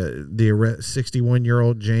 The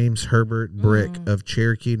 61-year-old James Herbert Brick of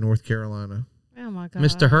Cherokee, North Carolina. Oh my God,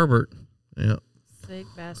 Mr. Herbert. Yeah. Sick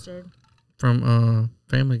bastard. From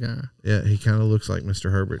Family Guy. Yeah, he kind of looks like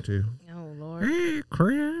Mr. Herbert too. Oh Lord. Hey,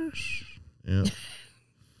 Chris. Yeah.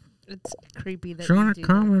 It's creepy that Trying you to do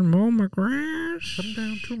come that. and mow my grass. Come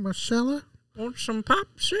down to my cellar. Want some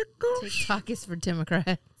popsicles? TikTok is for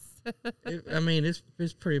Democrats.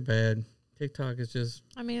 It's pretty bad. TikTok is just.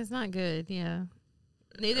 I mean, it's not good. Yeah.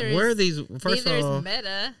 Neither Where is are these? First neither of all, is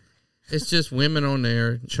Meta. it's just women on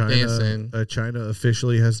there dancing. China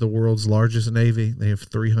officially has the world's largest navy. They have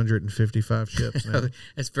 355 ships now.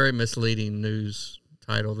 It's very misleading news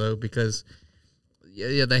title though, because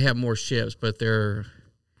they have more ships, but they're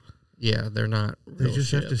not. They real just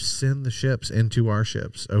ships. have to send the ships into our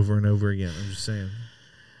ships over and over again. I'm just saying.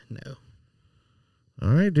 No. All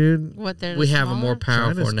right, dude. We have a more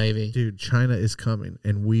powerful navy. Dude, China is coming,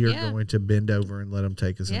 and we are Yeah. going to bend over and let them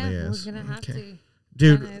take us in the ass. we're gonna have to.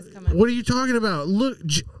 Dude, China is coming. what are you talking about? Look,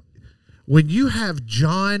 when you have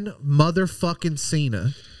John motherfucking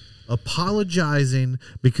Cena apologizing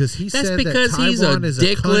because he That's said because that he's Taiwan a is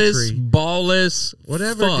dickless, a country, ballless,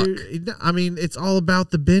 whatever, fuck. dude. I mean, it's all about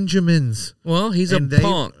the Benjamins. Well, he's And a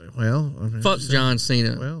punk. Well, I mean, Fuck just John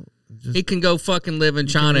Cena. Well, just, he can go fucking live in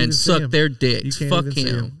you can't China even and see suck him. their You dicks. can't Fuck even see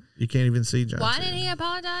him. You can't even see John Why Cena. did he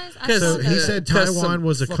apologize? So he said Taiwan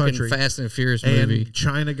was a country. Fast and Furious and movie.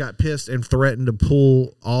 China got pissed and threatened to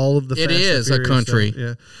pull all of the It Fast and is a Furious country.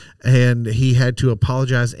 stuff. Yeah. And he had to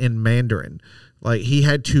apologize in Mandarin. Like he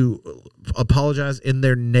had to apologize in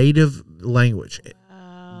their native language.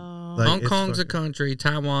 Like, Hong it's Kong's a fucking- country.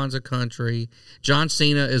 Taiwan's a country. John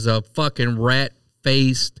Cena is a fucking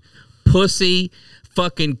rat-faced, pussy,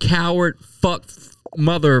 fucking coward,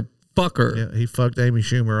 motherfucker. Yeah, he fucked Amy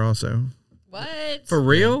Schumer also. What? For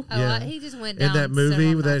real? Oh, Yeah. he just went down In that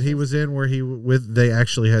movie several that he was in, where they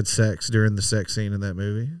actually had sex during the sex scene in that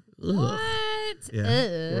movie. What? Yeah.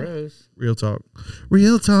 Ugh. Gross. Real talk.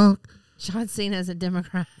 Real talk. John Cena's a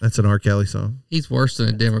Democrat. That's an R. Kelly song. He's worse than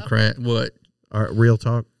a Democrat. What? Real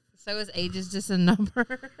talk. So his age is just a number.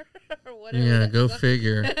 Or whatever. Yeah, go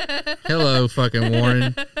figure. Hello, fucking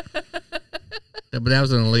Warren. But that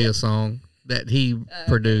was an Aaliyah song that he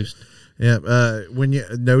produced. Yeah, when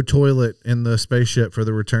no toilet in the spaceship for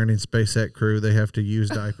the returning SpaceX crew, they have to use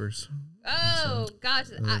diapers. Oh, gosh.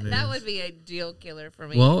 That would be a deal killer for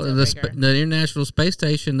me. Well, Deal the breaker. International Space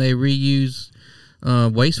Station, they reuse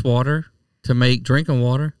wastewater to make drinking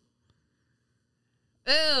water.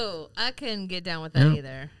 Ooh, I couldn't get down with that Yeah.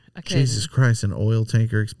 either. I couldn't. Jesus Christ, an oil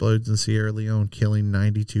tanker explodes in Sierra Leone, killing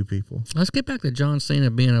 92 people. Let's get back to John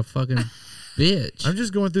Cena being a fucking bitch. I'm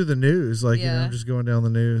just going through the news. Like, Yeah. I'm just going down the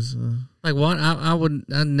news. Like what?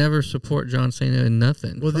 I'd never support John Cena in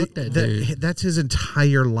nothing. Well, Fuck that dude. that's his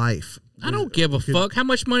entire life. I don't give a fuck. How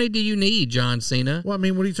much money do you need, John Cena? Well, I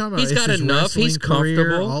mean, what are you talking about? He's It's got his enough. He's wrestling career,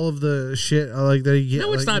 comfortable. all of the shit like that he gets.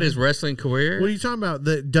 No, it's not his wrestling career. What are you talking about?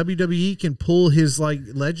 The WWE can pull his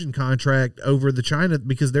legend contract over the China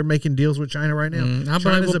because they're making deals with China right now. I bet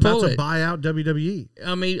China's we'll about pull to it. buy out WWE.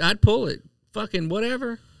 I mean, I'd pull it. Fucking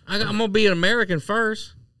whatever. I'm gonna be an American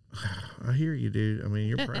first. I hear you, dude. I mean,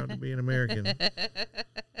 you're proud to be an American.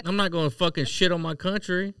 I'm not gonna fucking shit on my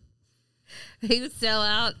country. He would sell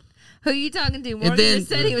out. Who are you talking to? Morgan then- just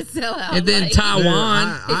said he would sell out. And then like-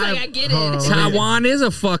 Taiwan. He's like, I get hold it. on, Taiwan is a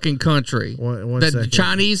fucking country One that the second.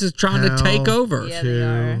 Chinese is trying to take How over. Yeah, they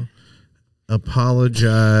are.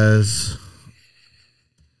 Apologize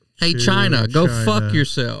Hey, to China, go China fuck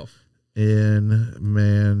yourself. in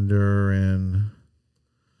Mandarin.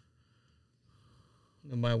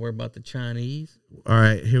 Nobody worry about the Chinese. All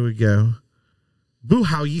right, here we go. Bu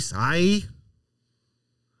hao yi sai.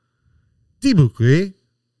 Di bu gui.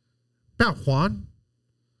 Bao huan.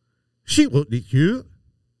 Shi wu li yu.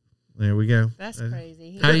 There we go. That's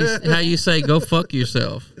crazy. How you say go fuck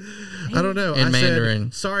yourself? I don't know. In I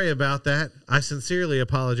Mandarin. said, sorry about that. I sincerely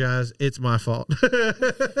apologize. It's my fault.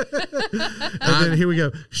 And then here we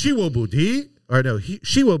go. Shi wo bu di. Or no,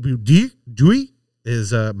 shi wo bu di. Dui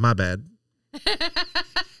is my bad.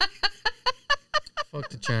 Fuck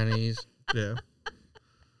the Chinese. Yeah.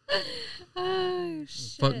 Oh,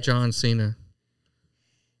 shit. Fuck John Cena.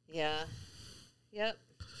 Yeah. Yep.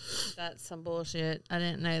 That's some bullshit. I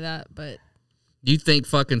didn't know that, but Do you think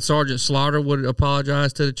fucking Sergeant Slaughter would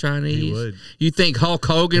apologize to the Chinese? He would. You think Hulk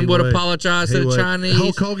Hogan would apologize He to the would. Chinese?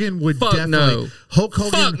 Hulk Hogan would Fuck definitely. no. Hulk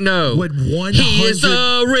Hogan Fuck no. would 100. He's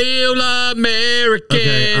a real American.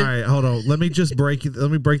 Okay, all right, hold on. Let me just break it.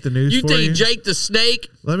 Let me break the news You for think you. Jake the Snake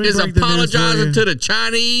Let me is break the news for apologizing you. to the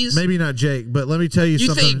Chinese? Maybe not Jake, but let me tell you You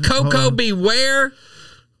something. think Hold Coco on. Beware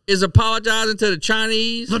is apologizing to the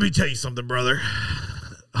Chinese? Let me tell you something, brother.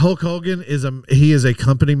 Hulk Hogan is a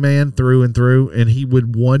company man through and through, and he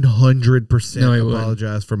would 100% No, he wouldn't.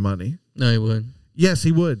 apologize for money. No, he wouldn't. Yes,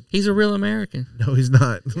 he would. He's a real American. No, he's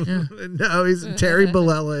not. Yeah. No, Terry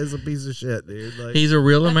Bollea is a piece of shit, dude. Like, He's a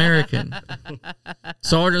real American.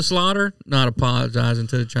 Sergeant Slaughter, not apologizing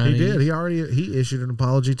to the he Chinese. did. He issued an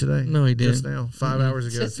apology today. No, he Just didn't. now, 5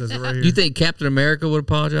 hours ago. It says it right here. You think Captain America would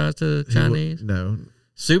apologize to the He would- Chinese? No.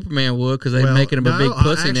 Superman would because they're Well, making him a big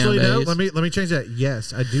pussy actually, nowadays. No, let me change that.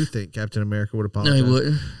 Yes, I do think Captain America would No, apologize. he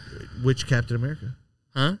wouldn't. Which Captain America?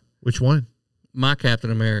 Huh? Which one? My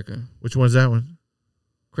Captain America. Which one's that one?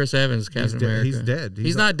 Chris Evans, Captain dead. America. He's dead.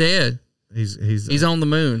 He's not dead. He's on the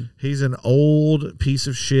moon. He's an old piece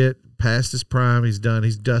of shit, past his prime. He's done.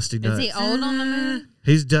 He's dusty is nuts. he old on the moon?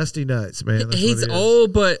 He's dusty nuts, man. That's He's what he is.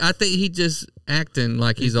 old, but I think he just acting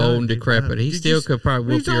like he's done, old and he's decrepit. done. He Did still you- could probably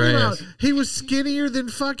What are whoop you your talking ass. about? He was skinnier than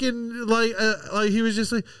fucking like he was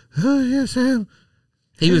just like, oh yes, Sam.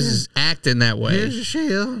 He was just acting that way. Here's your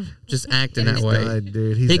shield. Just acting that He's way. died,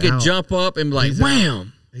 dude. He's he could out. jump up and be like, He's out.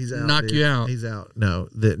 wham! He's out. knock dude. you out. He's out. No,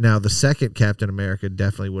 now the second Captain America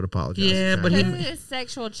definitely would apologize. Yeah, to but China. Who is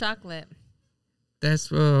sexual chocolate?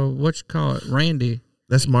 That's what you call it, Randy.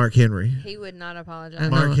 That's Mark Henry. He would not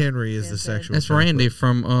apologize. Mark Henry is the Yes, sir. sexual. That's chocolate. Randy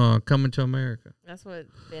from Coming to America. That's what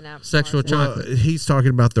Ben Affleck Sexual said. chocolate. Well, he's talking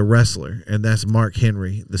about the wrestler, and that's Mark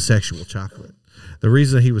Henry, the sexual chocolate. The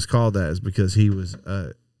reason he was called that is because he was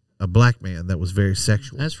a black man that was very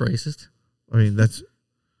sexual. That's racist. I mean, that's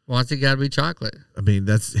Why's it got to be chocolate?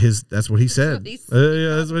 that's his. That's what he said. what he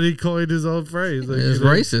Yeah, that's what he coined his own phrase. Like, It's you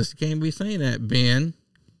know. racist. You can't be saying that, Ben.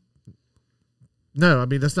 No, I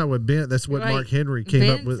mean that's not what Ben. That's what Right. Mark Henry came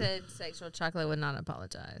Ben up with. said sexual chocolate would not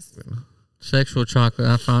apologize. Sexual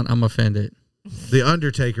chocolate. I'm offended. The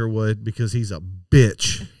Undertaker would because he's a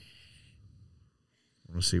bitch.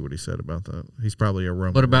 I want to see what he said about that. He's probably a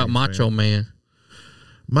Roman. What about Reigns Macho fan. Man?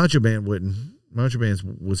 Macho Man wouldn't. Macho Man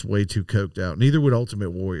was way too coked out. Neither would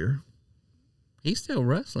Ultimate Warrior. He's still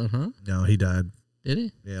wrestling, huh? No, he died. Did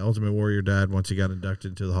he? Yeah, Ultimate Warrior died once he got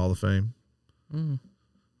inducted into the Hall of Fame.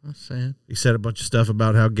 That's sad. He said a bunch of stuff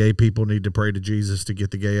about how gay people need to pray to Jesus to get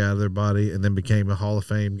the gay out of their body, and then became a Hall of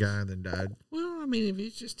Fame guy and then died. Well, I mean, if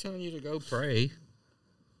he's just telling you to go pray.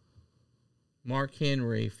 Mark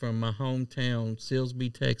Henry from my hometown,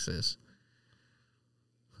 Silsbee, Texas.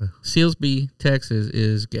 Silsbee, Texas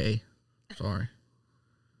is gay. Sorry.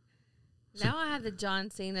 Now I have the John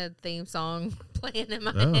Cena theme song playing in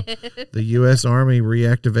my head. The U.S. Army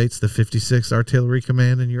reactivates the 56th Artillery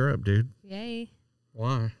Command in Europe, dude. Yay.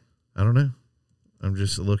 Why? I don't know. I'm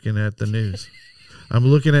just looking at the news. I'm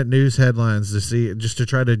looking at news headlines to see, just to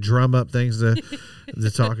try to drum up things to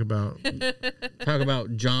talk about. Talk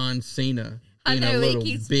about John Cena being a he little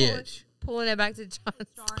keeps bitch. Pulling it back to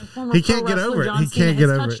John. He can't get over it. He can't get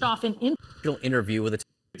over it. off an interview with a.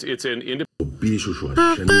 It's an independent. 必须说，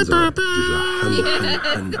现在就是很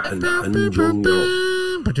重要。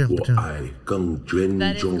我爱更尊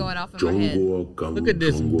重中国，更 Look at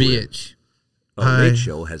this 中国人。 bitch. A late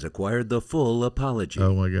show has acquired the full apology.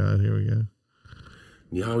 Oh my God! Here we go.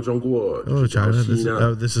 你好，中国。 Oh, China.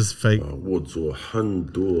 This is fake. 我做很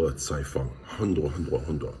多采访，很多。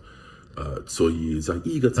所以在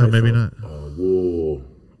一个采访， maybe not. 我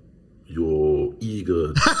有一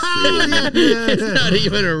个 It's not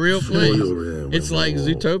even a real place. It's like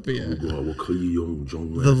Zootopia. 我可以用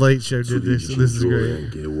中文。 The Late Show did this. This is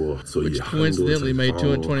great. 给我，所以 Which coincidentally made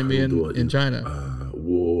 $220 million in China.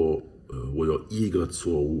 我有一个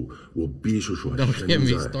错误，我必须说， Don't 现 get me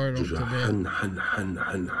在 started 就是 on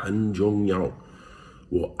Tibet. 很重要。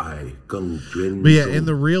我爱更尊重。 But yeah, in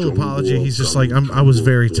the real apology, he's just like, I was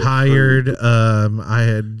very tired.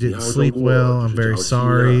 I didn't sleep well. I'm very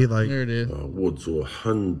sorry. Like, There it is. I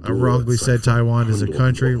wrongly said Taiwan is a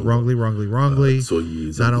country. Wrongly.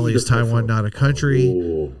 Not only is Taiwan not a country,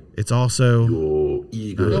 it's also. Oh,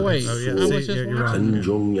 wait. Oh, yeah. I See, was just you're wrong. 很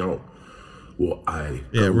重要。我爱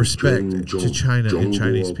Yeah, 更 respect 尊重 to China and 中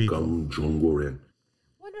Chinese 国 people. 更中国人。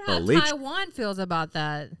 Wonder how Taiwan feels about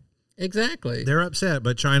that. Exactly. They're upset,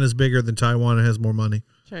 but China's bigger than Taiwan and has more money.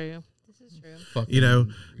 True. This is true. You know,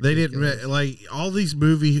 they didn't like all these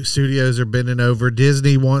movie studios are bending over.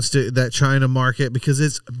 Disney wants to that China market because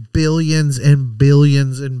it's billions and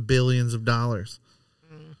billions and billions of dollars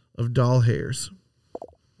of doll hairs.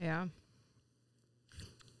 Yeah.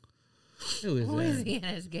 Who is that?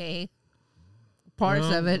 Louisiana's gay. Parts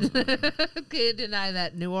Well, of it. Can't deny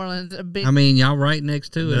that. New Orleans, a big. I mean, y'all right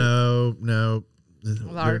next to it. No. They're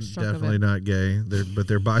Large chunk of definitely it. not gay. But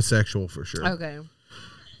they're bisexual for sure. Okay.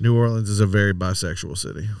 New Orleans is a very bisexual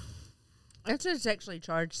city. It's a sexually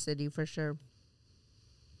charged city for sure.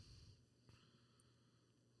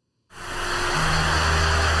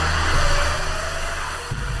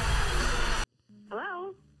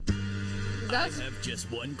 Hello? I have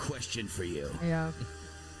just one question for you. Yeah.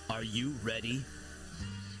 Are you ready?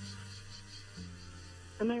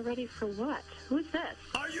 Am I ready for what? Who's this?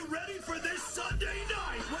 Are you ready for this Sunday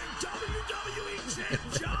night when WWE champ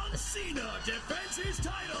John Cena defends his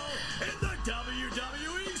title in the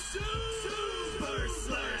WWE Super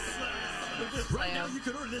Slam? Right now, you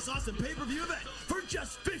can order this awesome pay-per-view event for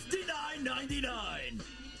just $59.99.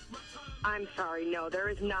 I'm sorry, no, there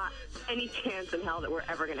is not any chance in hell that we're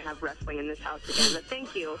ever going to have wrestling in this house again. But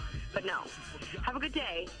thank you, but no. Have a good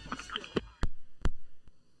day.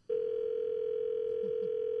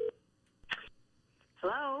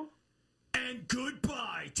 Hello? And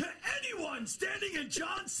goodbye to anyone standing in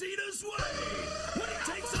John Cena's way when he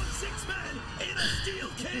takes on 6 men in a steel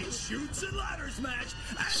cage shoots and ladders match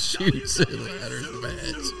at Shoots and WWE ladders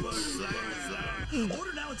match. Super Slam.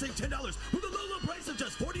 Order now and save $10 with a low price of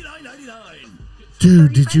just $49.99.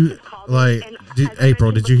 Dude, did you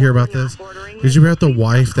April? Did you hear about this? Did you hear about the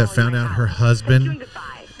wife that found out her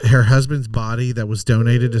husband's body that was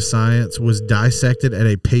donated to science was dissected at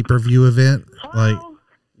a pay-per-view event? Like,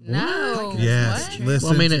 no. yes. What? Listen.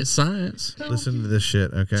 Well, I mean, it's science. Listen to this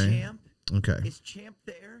shit. Okay. Champ? Okay. Is Champ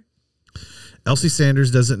there? Elsie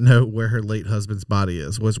Sanders doesn't know where her late husband's body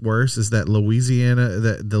is. What's worse is that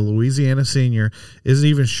the Louisiana senior isn't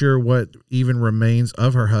even sure what even remains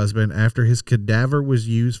of her husband after his cadaver was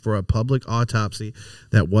used for a public autopsy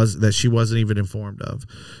that she wasn't even informed of.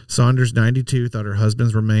 Saunders, 92, thought her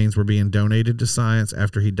husband's remains were being donated to science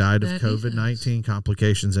after he died of COVID-19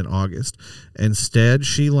 complications in August. Instead,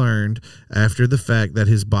 she learned after the fact that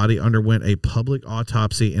his body underwent a public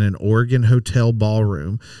autopsy in an Oregon hotel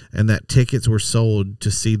ballroom and that tickets were sold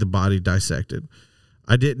to see the body dissected.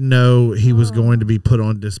 I didn't know he was going to be put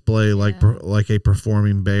on display like a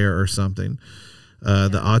performing bear or something.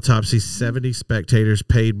 The autopsy, 70 spectators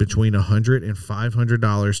paid between $100 and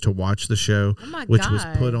 $500 to watch the show, which was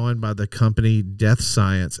put on by the company Death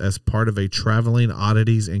Science as part of a traveling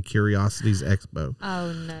oddities and curiosities expo.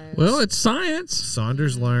 Oh, no. Well, it's science.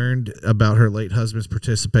 Saunders learned about her late husband's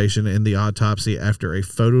participation in the autopsy after a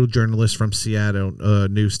photojournalist from Seattle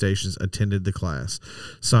news stations attended the class.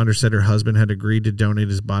 Saunders said her husband had agreed to donate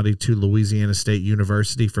his body to Louisiana State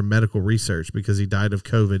University for medical research because he died of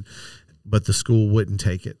COVID, but the school wouldn't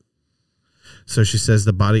take it. So she says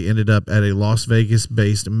the body ended up at a Las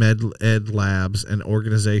Vegas-based MedEd Labs, an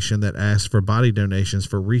organization that asked for body donations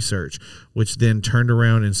for research, which then turned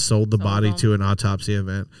around and sold the body to an autopsy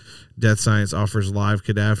event. Death Science offers live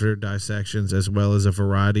cadaver dissections as well as a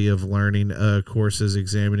variety of learning courses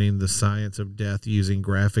examining the science of death using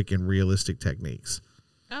graphic and realistic techniques.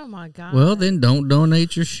 Oh my God. Well, then don't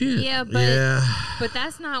donate your shit. Yeah, but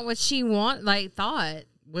that's not what she thought.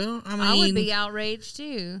 Well, I mean, I would be outraged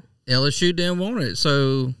too. LSU didn't want it,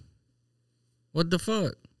 so what the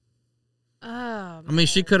fuck? Oh, man. I mean,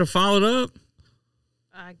 she could have followed up.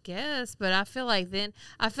 I guess, but I feel like at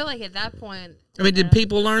that point. I mean, did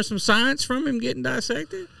people learn some science from him getting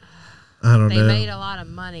dissected? I don't know. They made a lot of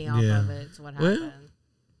money off of it. It's what happened. Well,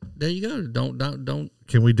 there you go. Don't.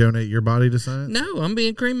 Can we donate your body to science? No, I'm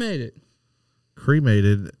being cremated.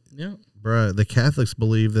 Cremated? Yeah. Bruh, the Catholics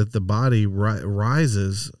believe that the body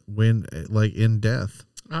rises when, like, in death.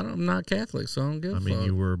 I'm not Catholic, so I don't give a fuck. I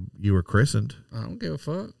mean, you were christened. I don't give a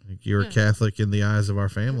fuck. You're a Catholic in the eyes of our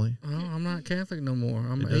family. Oh, I'm not Catholic no more.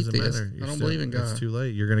 I'm it an doesn't atheist. matter. I don't believe in God. It's too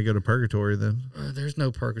late. You're going to go to purgatory then. There's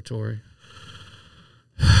no purgatory.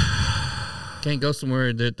 Can't go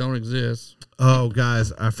somewhere that don't exist. Oh,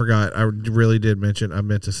 guys, I forgot. I really did mention. I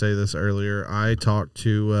meant to say this earlier. I talked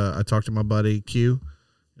to my buddy Q.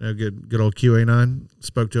 Good old QA9.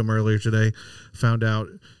 Spoke to him earlier today. Found out,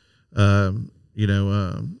 oh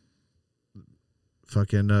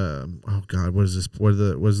God, what is this?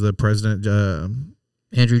 Was the president?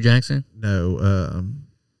 Andrew Jackson? No.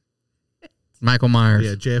 Michael Myers.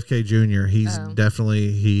 Yeah, JFK Jr. He's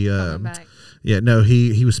definitely coming back. Yeah, no,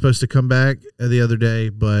 he was supposed to come back the other day,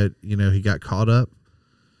 but he got caught up.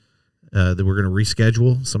 That we're going to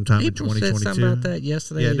reschedule sometime in 2022. Said something about that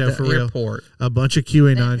yesterday. Yeah, no, at the for airport. Real. A bunch of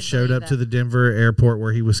QAnon showed up to the Denver airport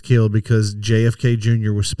where he was killed because JFK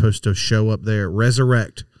Jr. was supposed to show up there,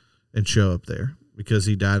 resurrect, and show up there because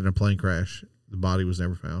he died in a plane crash. The body was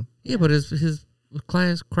never found. Yeah, but his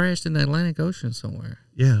class crashed in the Atlantic Ocean somewhere.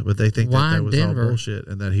 Yeah, but they think that was Denver? all bullshit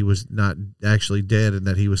and that he was not actually dead and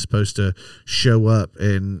that he was supposed to show up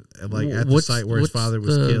and at the site where his father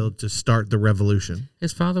was killed to start the revolution.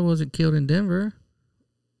 His father wasn't killed in Denver.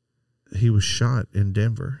 He was shot in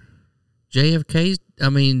Denver.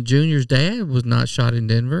 Junior's dad was not shot in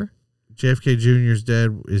Denver. JFK Jr.'s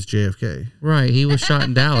dad is JFK. Right, he was shot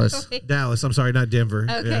in Dallas. Dallas, I'm sorry, not Denver.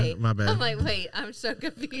 Okay. Yeah, my bad. I'm like, wait, I'm so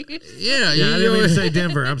confused. Yeah, I didn't mean to say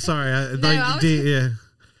Denver. I'm sorry.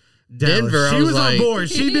 Denver. She was on board.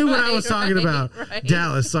 She knew what I was talking about. Right.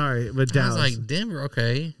 Dallas, sorry, but Dallas. I was like, Denver,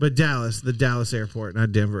 okay. But Dallas, the Dallas airport,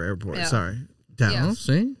 not Denver airport. Yeah. Sorry. Dallas.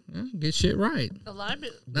 Oh, see? Yeah, get shit right. A lot of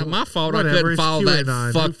Not my fault. Whatever, I couldn't it's follow that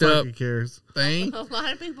QAnon. fucked Who up fucking cares? thing. A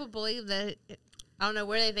lot of people believe that. I don't know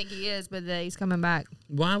where they think he is, but that he's coming back.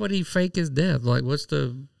 Why would he fake his death? Like, what's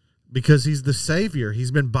the... Because he's the savior.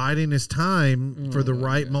 He's been biding his time for the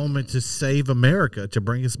right moment to save America, to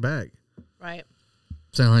bring us back. Right.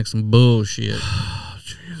 Sound like some bullshit. Oh,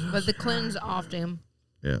 Jesus. But the Clintons offed him.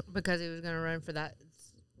 Yeah. Because he was going to run for that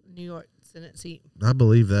New York Senate seat. I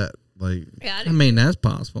believe that. Yeah, I mean, that's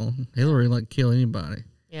possible. Hillary kill anybody.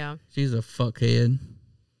 Yeah. She's a fuckhead.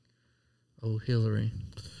 Oh, Hillary.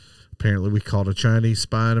 Apparently, we caught a Chinese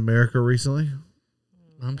spy in America recently.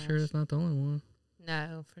 I'm sure that's not the only one.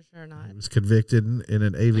 No, for sure not. He was convicted in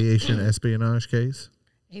an aviation espionage case.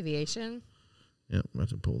 Aviation? Yep, I'm about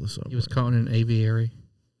to pull this up. He was caught in an aviary.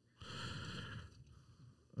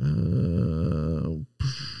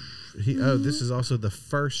 This is also the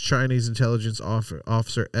first Chinese intelligence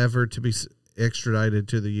officer ever to be extradited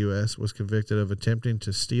to the U.S., was convicted of attempting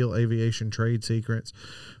to steal aviation trade secrets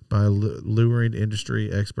by luring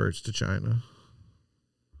industry experts to China.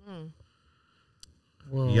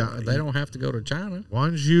 Well, Yeah, they don't have to go to China.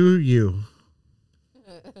 Wang Zhu.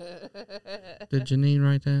 Did Janine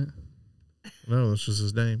write that? No, that's just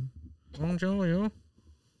his name. Wang Zhu.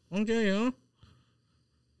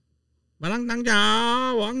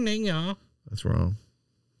 That's wrong.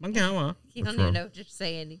 You don't What's even wrong? know what you're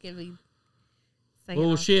saying. You could be saying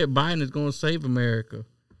Bullshit. Biden is going to save America.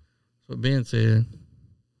 That's what Ben said.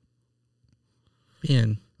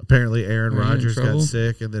 Ben. Apparently, Aaron Are you in Rodgers got trouble?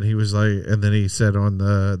 sick, and then he was like, and then he said on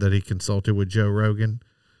the that he consulted with Joe Rogan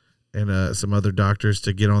and some other doctors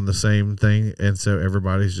to get on the same thing, and so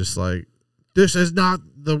everybody's just like, "This is not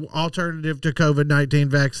the alternative to COVID-19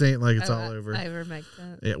 vaccine." Like it's all over.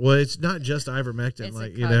 Ivermectin. Yeah, well, it's not just ivermectin. It's a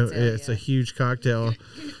like cocktail, cocktail, it's a huge cocktail.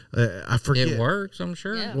 I forget. It works, I'm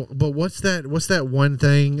sure. Yeah. Well, but what's that? What's that one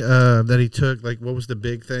thing that he took? Like, what was the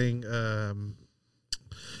big thing?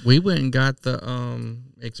 We went and got the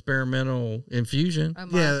experimental infusion.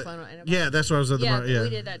 Yeah, that's what I was at the Yeah, yeah, we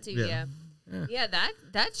did that too. Yeah.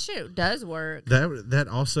 That shit does work. That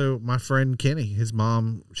also, my friend Kenny, his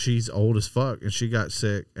mom, she's old as fuck, and she got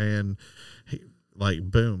sick, and he, like,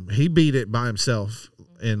 boom, he beat it by himself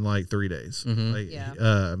in like 3 days. Mhm. Like,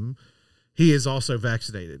 Yeah. he is also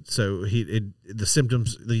vaccinated, so the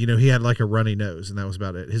symptoms, he had like a runny nose, and that was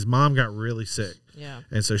about it. His mom got really sick, Yeah.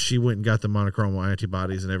 and so she went and got the monoclonal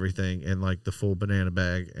antibodies and everything, and like the full banana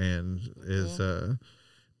bag, and is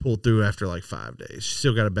pulled through after like 5 days. She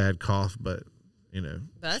still got a bad cough, but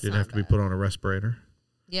That's she didn't not have to be put on a respirator.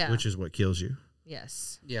 Yeah. Which is what kills you.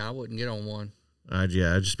 Yes. Yeah, I wouldn't get on one. I'd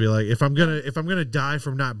just be like, if I'm gonna die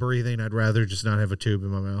from not breathing, I'd rather just not have a tube in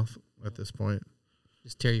my mouth at this point.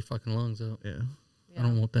 Just tear your fucking lungs up. Yeah. I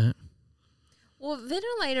don't want that. Well,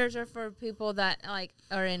 ventilators are for people that like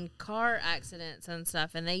are in car accidents and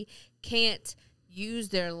stuff, and they can't use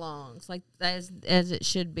their lungs like as it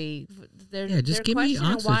should be. They're just give me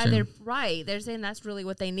questioning why oxygen. they're right. They're saying that's really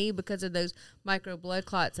what they need because of those micro blood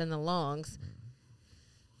clots in the lungs.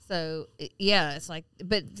 So yeah, it's like,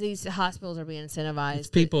 but these hospitals are being incentivized. It's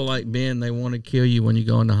people like Ben, they want to kill you when you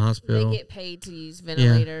go in the hospital. They get paid to use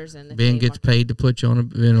ventilators, and Ben gets paid to put you on a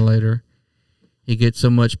ventilator. He gets so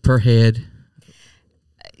much per head.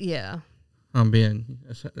 Yeah. I'm Ben.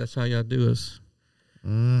 That's how y'all do us.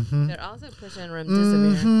 Mm-hmm. They're also pushing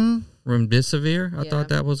remdesivir. Remdesivir? I Yeah. thought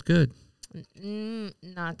that was good.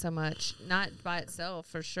 Not so much. Not by itself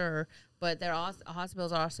for sure, but they're also,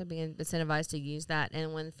 hospitals are also being incentivized to use that.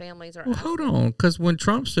 And when families are Well, hold on, because when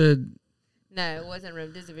Trump said no, it wasn't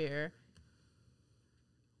remdesivir.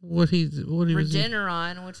 what he was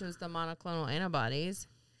Regeneron, which was the monoclonal antibodies.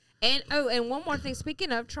 And one more thing.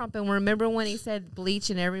 Speaking of Trump, and remember when he said bleach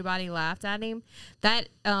and everybody laughed at him? There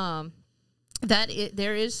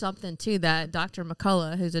is something to that. Dr.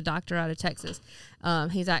 McCullough, who's a doctor out of Texas,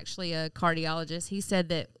 he's actually a cardiologist. He said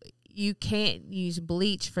that you can't use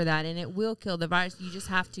bleach for that, and it will kill the virus. You just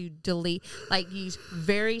have to use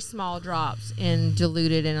very small drops and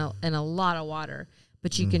dilute it in a lot of water.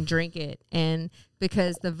 But you can drink it, and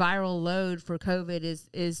because the viral load for COVID is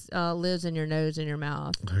lives in your nose and your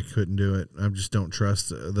mouth. I couldn't do it. I just don't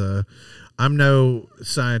trust I'm no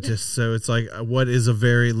scientist, so it's like, what is a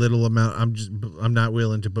very little amount? I'm not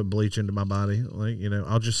willing to put bleach into my body. Like,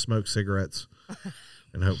 I'll just smoke cigarettes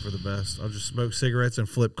and hope for the best. I'll just smoke cigarettes and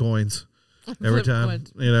flip coins every Flip time.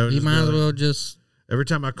 coins. You You might as well just every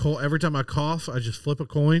time I cough, I just flip a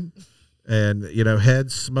coin, and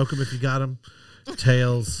heads, smoke them if you got them.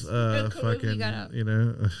 Tails, fucking,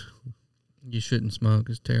 you shouldn't smoke.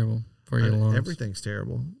 It's terrible for your lungs. Everything's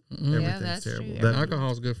terrible. Mm-mm. Everything's terrible.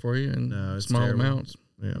 Alcohol's good for you in it's small terrible. amounts.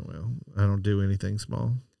 Yeah, well, I don't do anything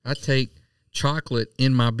small. I take chocolate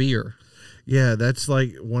in my beer. Yeah, that's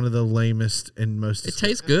like one of the lamest and most. It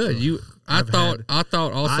tastes good. I thought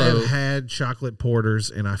also I've had chocolate porters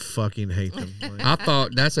and I fucking hate them. Like, I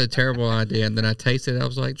thought that's a terrible idea, and then I tasted it. I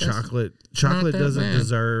was like, chocolate not that doesn't bad.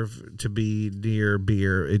 deserve to be near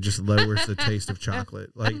beer. It just lowers the taste of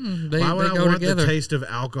chocolate. Like, They why would I go want together. the taste of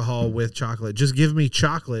alcohol with chocolate? Just give me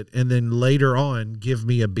chocolate, and then later on, give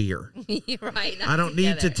me a beer. You're right. I don't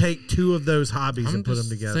need to take two of those hobbies and put them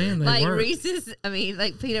together. Like Reese's,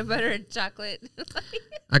 like peanut butter and chocolate.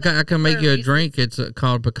 I can make you a drink. It's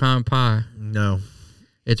called pecan pie. No,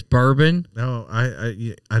 it's bourbon. No,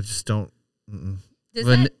 I just don't. Do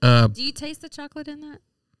you taste the chocolate in that?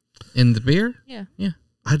 In the beer? Yeah. Yeah.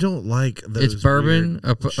 I don't like those. It's bourbon,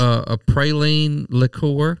 a praline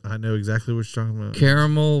liqueur. I know exactly what you're talking about.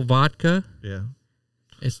 Caramel vodka. Yeah.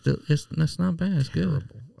 That's not bad. It's good.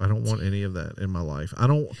 Terrible. I don't want any of that in my life. I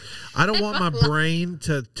don't want my brain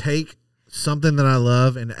to take something that I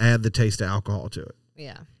love and add the taste of alcohol to it.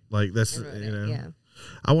 Yeah. Like that's Yeah.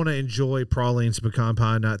 I want to enjoy pralines pecan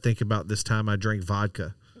pie, not think about this time I drank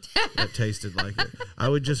vodka that tasted like it. I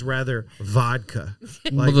would just rather vodka.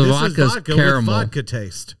 Like the this vodka's is vodka caramel. with vodka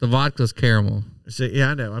taste. The vodka's caramel. So, yeah,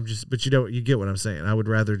 I know. But you get what I'm saying. I would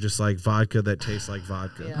rather just like vodka that tastes like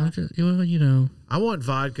vodka. Yeah. I want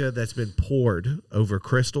vodka that's been poured over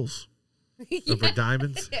crystals, over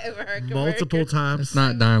diamonds, multiple times. It's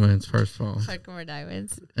not diamonds, first of all. Herkimer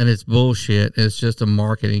diamonds. And it's bullshit. It's just a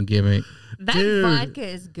marketing gimmick. That Dude, vodka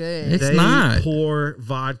is good. It's they not. pour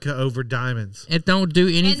vodka over diamonds. It don't do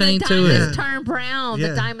anything and the to diamonds it. turn brown. Yeah.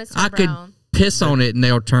 The diamonds turn I could brown. piss on it and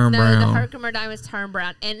they'll turn No, brown. the Herkimer diamonds turn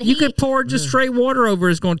brown. And You could pour just straight water over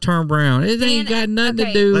it. It's going to turn brown. It ain't got nothing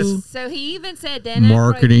to do. So he even said Dan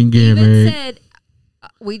Marketing Aykroyd even gimmick. said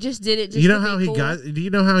we just did it. Just You know to how be he cool. got? Do you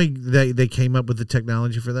know how they came up with the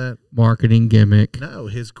technology for that? Marketing gimmick. No,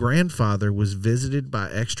 his grandfather was visited by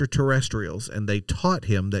extraterrestrials, and they taught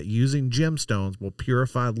him that using gemstones will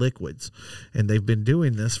purify liquids, and they've been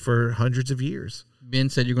doing this for hundreds of years. Ben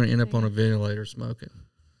said you're going to end up on a ventilator smoking.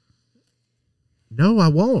 No, I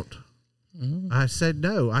won't. Mm-hmm. I said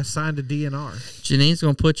no. I signed a DNR. Janine's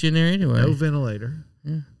going to put you in there anyway. No ventilator.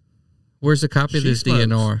 Yeah. Where's the copy of She this smokes.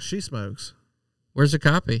 DNR? She smokes. Where's the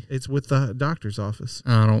copy? It's with the doctor's office.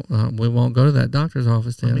 I don't. We won't go to that doctor's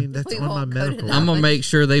office then. I mean, that's on my medical. I'm gonna make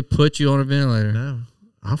sure they put you on a ventilator. No,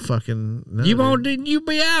 I'll fucking. No, You won't. dude. You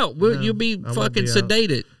be out. You'll be I won't fucking be out.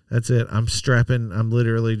 sedated. That's it. I'm strapping. I'm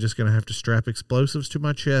literally just gonna have to strap explosives to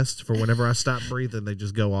my chest for whenever I stop breathing, they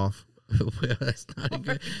just go off. Well, that's not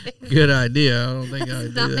a good idea. I don't think I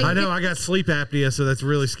would do that. I know I got sleep apnea, so that's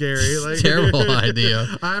really scary. Like, Terrible idea.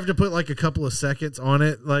 I have to put like a couple of seconds on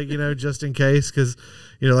it, like just in case, because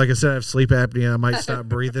like I said, I have sleep apnea. I might stop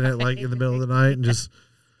breathing it like in the middle of the night and just.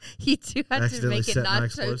 You do have to accidentally make it set my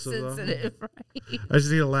not so explosives off. sensitive, right? I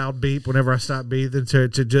just need a loud beep whenever I stop breathing to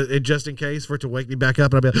just in case for it to wake me back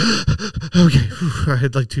up, and I'll be like, okay, whew, I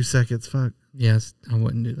had like 2 seconds. Fuck. Yes, I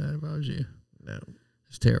wouldn't do that if I was you. No.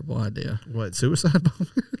 It's a terrible idea. What, suicide bomb?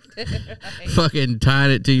 Fucking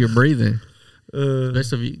tying it to your breathing.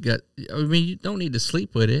 Especially if you got. I mean, you don't need to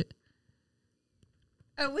sleep with it.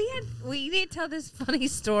 Oh, we didn't tell this funny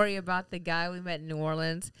story about the guy we met in New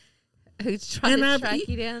Orleans who's trying to track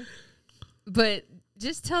you down. But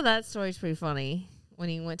just tell that story. It's pretty funny when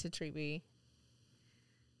he went to Tree B.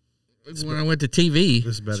 When I went to TV.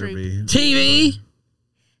 This better be TV.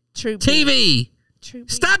 Troop TV. B. Troop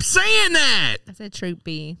B. Stop saying that. I said Troop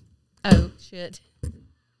B. Oh, shit.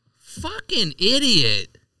 Fucking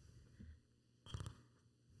idiot.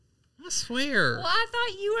 I swear. Well, I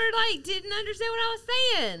thought you were like, didn't understand what I was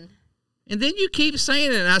saying. And then you keep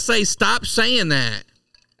saying it, and I say, stop saying that.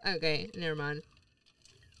 Okay, never mind.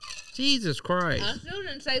 Jesus Christ. I still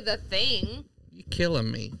didn't say the thing. You're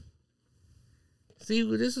killing me. See,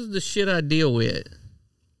 this is the shit I deal with.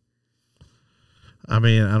 I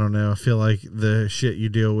mean, I don't know. I feel like the shit you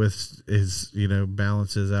deal with is,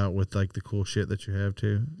 balances out with like the cool shit that you have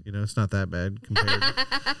too. It's not that bad compared.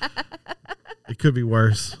 It could be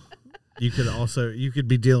worse. You could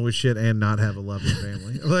be dealing with shit and not have a loving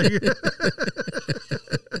family. Like,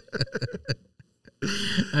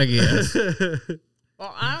 I guess.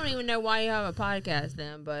 Well, I don't even know why you have a podcast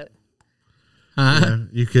then, but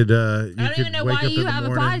you could. I don't even know why you have a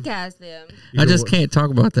podcast then. I just can't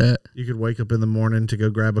talk about that. You could wake up in the morning to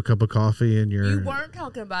go grab a cup of coffee, and You weren't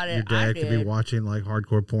talking about it. your dad I could be did. watching like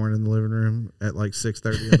hardcore porn in the living room at like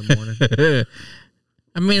 6:30 in the morning.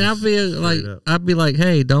 I mean, I'd be like,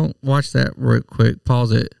 hey, don't watch that real quick.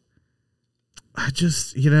 Pause it. I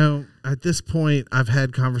just, at this point, I've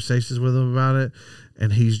had conversations with him about it,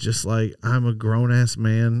 and he's just like, I'm a grown ass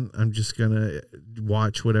man. I'm just gonna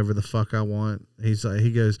watch whatever the fuck I want. He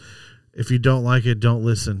goes, if you don't like it, don't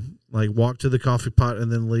listen. Like, walk to the coffee pot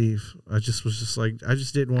and then leave. I just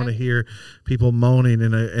didn't want to hear people moaning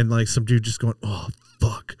and like some dude just going, oh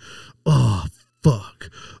fuck, oh fuck,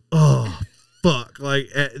 oh fuck. Like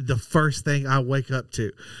the first thing I wake up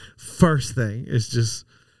to, is just.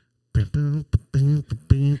 Like,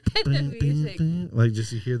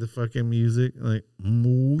 just you hear the fucking music, like,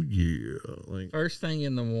 oh yeah, like First thing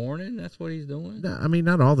in the morning, that's what he's doing? no, I mean,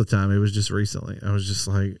 not all the time. It was just recently. I was just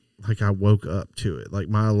like I woke up to it. Like,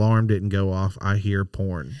 my alarm didn't go off. I hear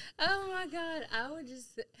porn. Oh my God. I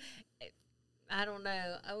don't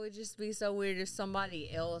know. I would just be so weird if somebody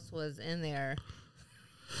else was in there.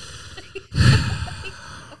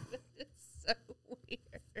 It's so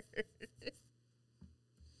weird.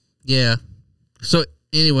 Yeah. So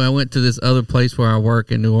anyway, I went to this other place where I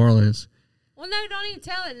work in New Orleans. Well, no, don't even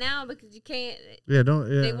tell it now because you can't. Yeah,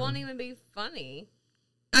 don't. Yeah. They won't even be funny.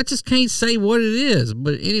 I just can't say what it is.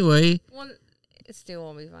 But anyway. Well, it still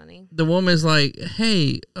won't be funny. The woman's like,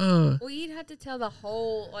 hey, Well, you'd have to tell the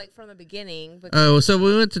whole, like, from the beginning. Oh, so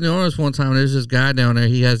we went to New Orleans one time. There's this guy down there.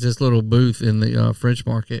 He has this little booth in the French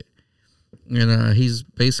Market. And he's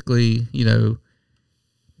basically,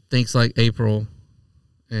 thinks like April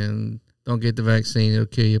and don't get the vaccine, it'll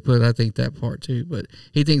kill you. But I think that part too. But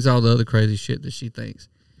he thinks all the other crazy shit that she thinks.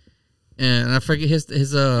 And I forget his big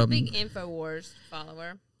InfoWars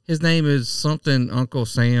follower. His name is something Uncle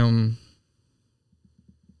Sam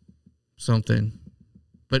something.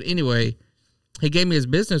 But anyway, he gave me his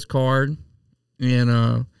business card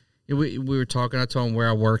and we were talking. I told him where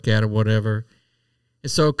I work at or whatever.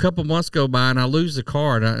 And so a couple months go by, and I lose the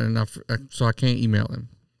card, so I can't email him.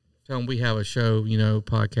 Tell him we have a show,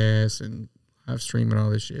 podcast, and live stream and all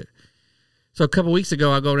this shit. So a couple weeks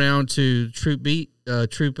ago, I go down to Troop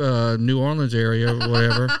New Orleans area or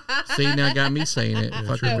whatever. See, now got me saying it.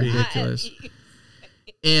 Fucking ridiculous.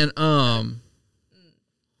 And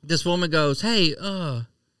this woman goes, "Hey,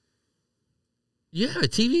 you have a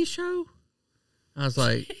TV show?" I was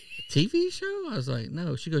like, "A TV show?" I was like,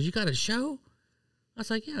 "No." She goes, "You got a show?" I was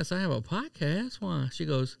like, "Yes, I have a podcast." Why? She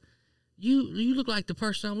goes, you look like the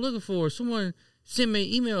person I'm looking for. Someone sent me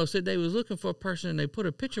an email, said they was looking for a person, and they put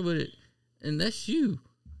a picture with it, and that's you.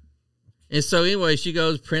 And so anyway, she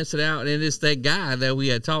goes, prints it out, and it's that guy that we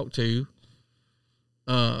had talked to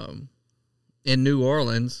in New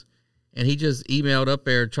Orleans, and he just emailed up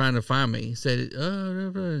there trying to find me. He said,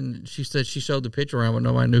 and she said she showed the picture around, but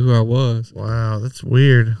nobody knew who I was. Wow, that's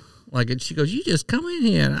weird. Like, and she goes, "You just come in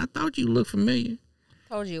here, and I thought you looked familiar."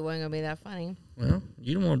 Told you it wasn't going to be that funny. Well,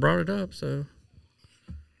 you the one brought it up, so.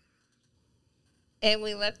 And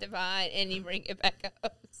we left it behind, and you bring it back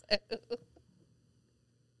up. So.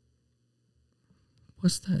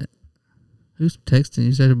 What's that? Who's texting?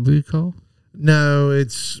 Is that a booty call? No,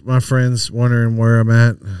 it's my friends wondering where I'm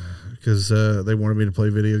at because they wanted me to play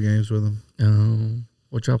video games with them.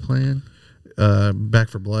 What y'all playing? Back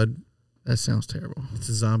 4 Blood. That sounds terrible. It's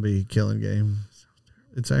a zombie killing game.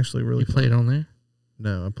 It's actually really fun. You play it on there?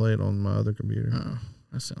 No, I play it on my other computer. Oh,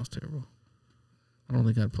 that sounds terrible. I don't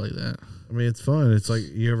think I'd play that. I mean, it's fun. It's like,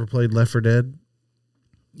 you ever played Left 4 Dead?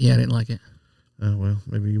 Yeah, I didn't like it. Oh, well,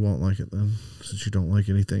 maybe you won't like it then, since you don't like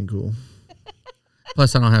anything cool.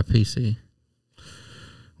 Plus, I don't have PC.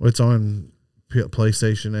 Well, it's on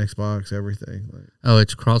PlayStation, Xbox, everything. Oh,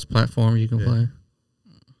 it's cross-platform you can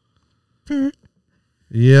play?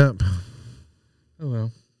 Yep. Oh,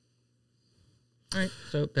 well. All right,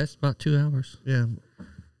 so that's about 2 hours. Yeah.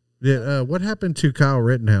 Yeah. What happened to Kyle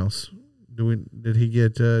Rittenhouse? Was he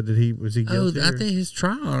guilty? Oh, I think his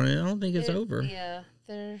trial. I don't think it's over. Yeah,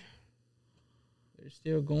 they're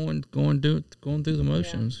still going through the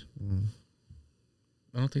motions. Yeah.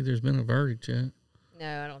 I don't think there's been a verdict yet.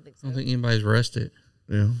 No, I don't think so. I don't think anybody's arrested.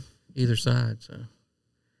 Yeah. Either side. So,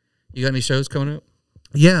 you got any shows coming up?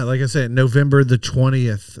 Yeah, like I said, November the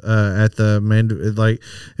 20th at the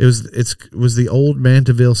it was the old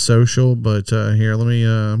Mandeville Social, but here let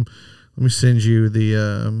me send you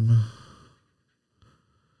the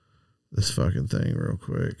this fucking thing real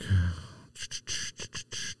quick. I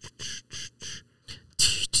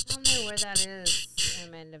don't know where that is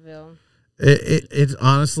in Mandeville. It's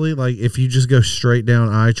honestly like if you just go straight down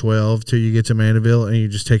I-12 till you get to Mandeville and you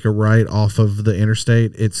just take a right off of the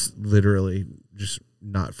interstate, it's literally just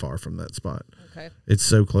not far from that spot. Okay. It's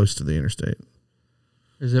so close to the interstate.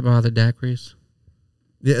 Is it by the daiquiris?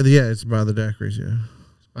 Yeah, it's by the daiquiris, yeah.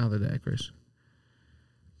 It's by the daiquiris.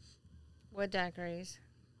 What daiquiris?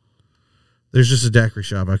 There's just a daiquiri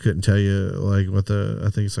shop. I couldn't tell you I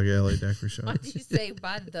think it's like a LA daiquiri shop. Why did you say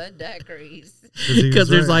by the daiquiris? Because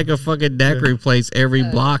there's like a fucking daiquiri place every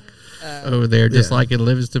block over there, just like in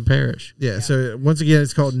Livingston Parish. Yeah, so once again,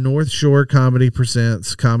 it's called North Shore Comedy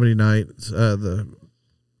Presents Comedy Night.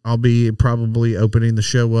 I'll be probably opening the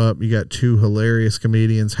show up. You got 2 hilarious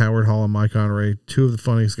comedians, Howard Hall and Mike Honoré, 2 of the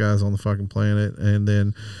funniest guys on the fucking planet. And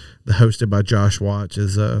then the hosted by Josh Watts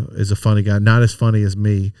is a funny guy. Not as funny as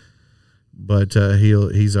me, but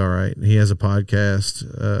he's all right. He has a podcast,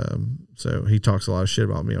 so he talks a lot of shit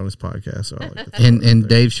about me on his podcast. So I like to and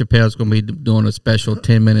Dave Chappelle's going to be doing a special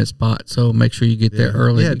 10-minute spot, so make sure you get there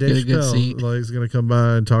early. Yeah, to Dave get a good Chappelle, seat. he's going to come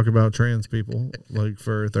by and talk about trans people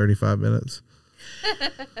for 35 minutes.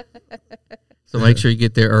 So make sure you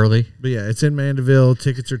get there early. But yeah, it's in Mandeville.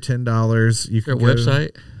 Tickets are $10. You can Their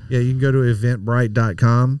website? Yeah, you can go to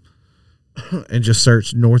eventbrite.com and just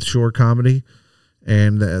search North Shore Comedy,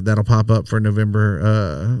 and that'll pop up for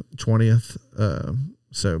November 20th.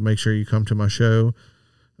 So make sure you come to my show.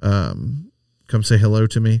 Come say hello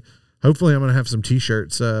to me. Hopefully, I'm going to have some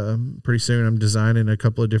T-shirts pretty soon. I'm designing a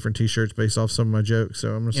couple of different T-shirts based off some of my jokes.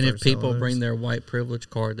 So I'm going to start. And if people selling bring those. their white privilege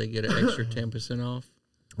card, they get an extra 10% off.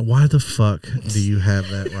 Why the fuck do you have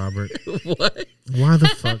that, Robert? What? Why the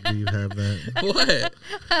fuck do you have that? What?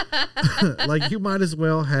 Like, you might as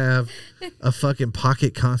well have a fucking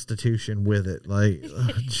pocket constitution with it. Like,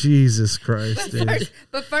 Jesus Christ, dude.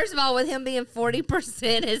 But first of all, with him being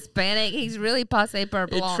 40% Hispanic, he's really passe per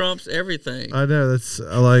It blanc. trumps everything. I know, that's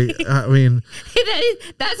like, I mean,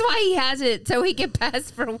 That's why he has it, so he can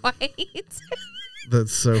pass for white.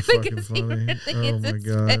 that's so fucking Because he funny. really Oh is my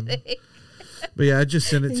God. Hispanic. But yeah, I just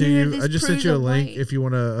sent it to Yeah, you. this I just sent proves you a I'm link white. if you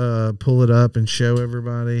want to pull it up and show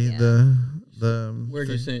everybody the Where'd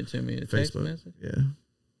you thing. send it to me? A text Facebook. message? Yeah.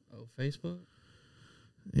 Oh, Facebook?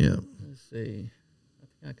 Yeah. Let's see. I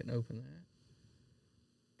think I can open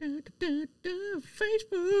that.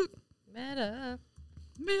 Facebook. Meta.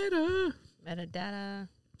 Metadata.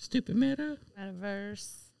 Stupid Meta.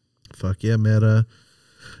 Metaverse. Fuck yeah, Meta.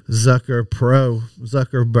 Zuckerberg,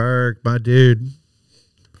 my dude.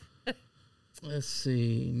 Let's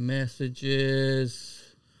see.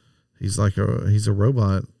 Messages. He's a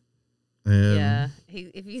robot. And Yeah.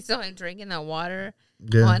 If you saw him drinking that water,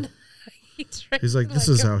 Yeah. he's like, this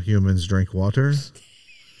is how humans drink water.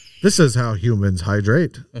 This is how humans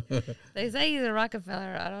hydrate. They say he's a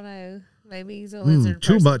Rockefeller. I don't know. Maybe he's a lizard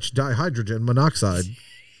Too person. much dihydrogen monoxide.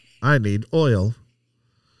 I need oil.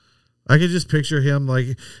 I could just picture him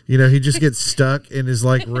like, he just gets stuck in his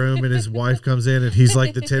like room and his wife comes in and he's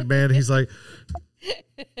like the Tin Man. He's like,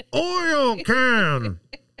 oil can.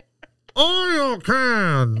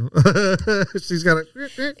 She's got a.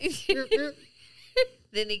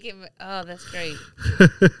 Then he can. Oh, that's great.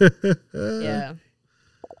 Yeah.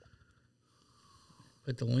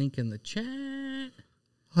 Put the link in the chat.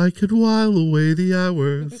 I could while away the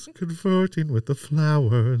hours, converting with the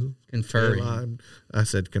flowers. Conferring. I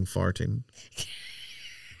said confarting.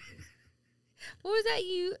 What was that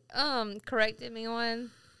you corrected me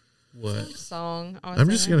on? What? Some song. I was I'm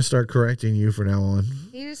just singing. going to start correcting you from now on.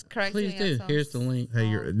 You just corrected Please me. do. On some Here's the link. Hey,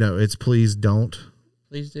 it's please don't.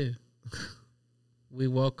 Please do. We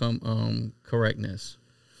welcome correctness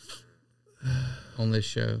on this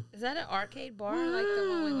show. Is that an arcade bar like the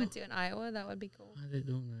one we went to in Iowa? That would be cool. Why are they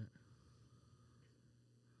doing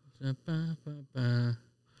that?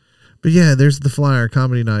 But yeah, there's the flyer,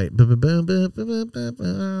 comedy night.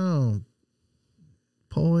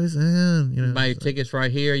 Poison. Buy your tickets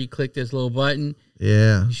right here. You click this little button.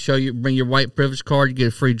 Yeah. You bring your white privilege card. You get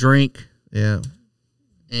a free drink. Yeah.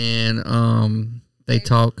 And they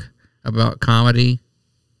talk about comedy.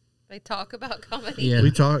 They talk about comedy. Yeah.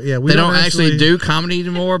 We talk. Yeah. They don't actually do comedy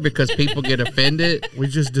anymore because people get offended. We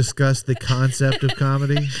just discuss the concept of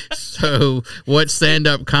comedy. So what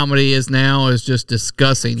stand-up comedy is now is just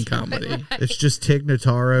discussing comedy. It's just Tig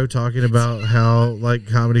Notaro talking about how like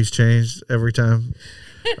comedy's changed every time.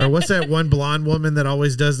 Or what's that one blonde woman that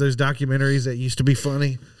always does those documentaries that used to be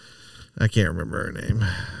funny? I can't remember her name.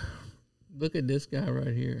 Look at this guy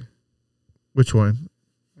right here. Which one?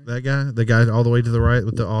 That guy? The guy all the way to the right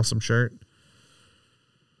with the awesome shirt?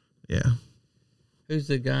 Yeah. Who's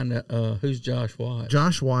the guy that, who's Josh Watts?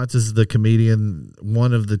 Josh Watts is the comedian,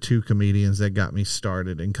 one of the two comedians that got me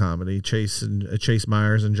started in comedy. Chase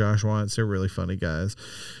Myers and Josh Watts, they're really funny guys.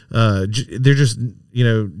 They're just,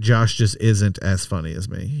 Josh just isn't as funny as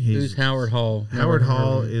me. Who's Howard Hall? Howard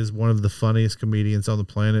Hall is one of the funniest comedians on the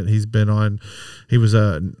planet. He was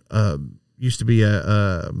used to be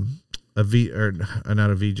not a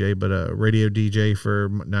VJ, but a radio DJ for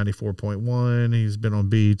 94.1. He's been on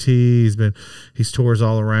BET. He's tours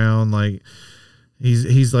all around. Like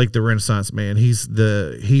he's like the Renaissance man. He's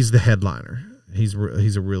the headliner. He's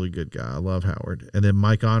a really good guy. I love Howard. And then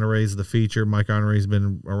Mike Honore's the feature. Mike Honore's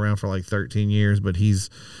been around for like 13 years, but he's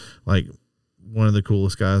like one of the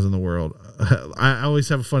coolest guys in the world. I always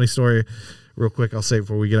have a funny story. Real quick, I'll say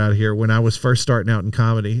before we get out of here. When I was first starting out in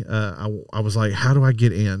comedy, I was like, how do I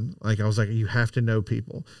get in? Like, I was like, you have to know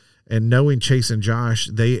people. And knowing Chase and Josh,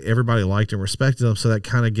 everybody liked and respected them. So that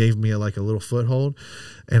kind of gave me a little foothold.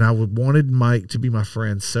 And I wanted Mike to be my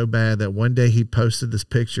friend so bad that one day he posted this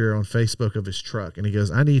picture on Facebook of his truck. And he goes,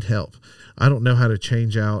 I need help. I don't know how to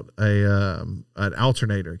change out an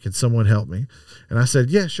alternator. Can someone help me? And I said,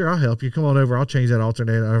 yeah, sure, I'll help you. Come on over. I'll change that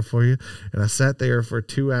alternator for you. And I sat there for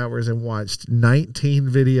 2 hours and watched 19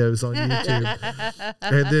 videos on YouTube.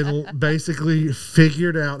 And then basically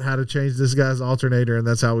figured out how to change this guy's alternator. And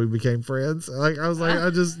that's how we became became friends. Like I was like, I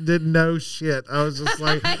just didn't know shit. I was just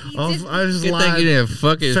like, I just Good lied. thing you didn't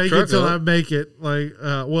fucking Fake it till struggle. I make it. Like,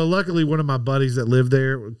 well, luckily one of my buddies that lived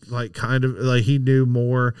there, like, kind of like he knew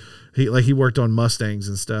more. He worked on Mustangs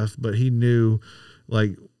and stuff, but he knew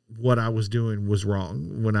like what I was doing was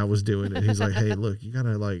wrong when I was doing it. He's like, hey, look, you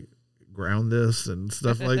gotta like ground this and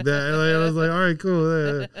stuff like that. And I was like, all right,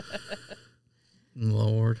 cool.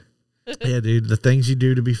 Lord. Yeah, dude, the things you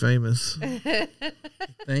do to be famous.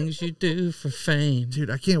 Things you do for fame. Dude,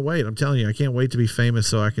 I can't wait. I'm telling you, I can't wait to be famous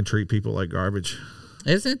so I can treat people like garbage.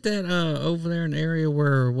 Isn't that over there an area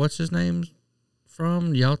where, what's his name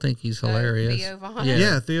from? Y'all think he's hilarious. Theo Vaughn.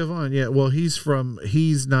 Yeah, Theo Vaughn. Yeah, well,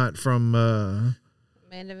 he's not from...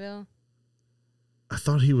 Mandeville? I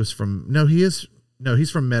thought he was from... No,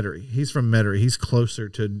 he's from Metairie. He's from Metairie. He's closer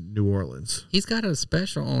to New Orleans. He's got a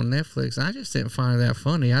special on Netflix. I just didn't find it that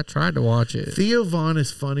funny. I tried to watch it. Theo Vaughn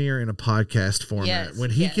is funnier in a podcast format. Yes,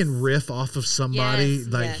 when he can riff off of somebody,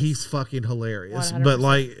 he's fucking hilarious. 100%. But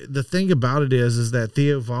like the thing about it is that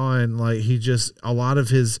Theo Vaughn, like he just, a lot of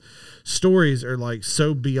his stories are like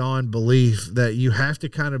so beyond belief that you have to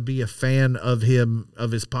kind of be a fan of him,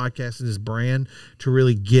 of his podcast and his brand to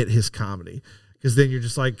really get his comedy. Because then you're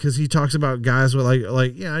just like, because he talks about guys with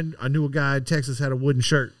I knew a guy in Texas had a wooden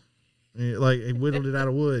shirt. Like he whittled it out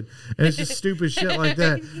of wood, and it's just stupid shit like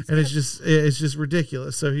that, and it's just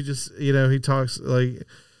ridiculous. So he just, he talks like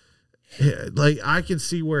I can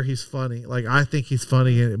see where he's funny. Like I think he's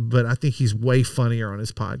funny, but I think he's way funnier on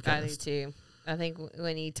his podcast. I do too. I think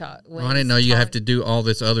when he talk, I didn't know you have to do all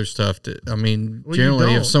this other stuff. Generally, don't.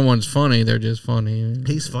 if someone's funny, they're just funny.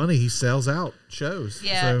 He's funny. He sells out shows.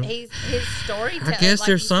 Yeah, so. his storytelling. I guess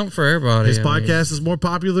there's something for everybody. His podcast is more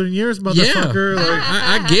popular than yours, motherfucker. Yeah, Like,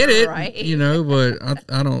 I get it, Right.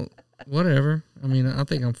 but I don't. Whatever. I mean, I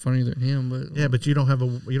think I'm funnier than him, but yeah, but you don't have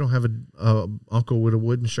a uncle with a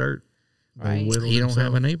wooden shirt. Right. He don't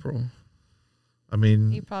have an April. I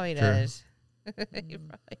mean, He probably sure. does. He probably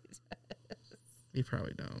does. He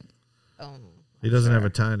probably don't. Oh, He doesn't have a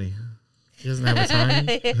tiny. He doesn't have a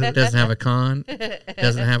tiny. Doesn't have a con.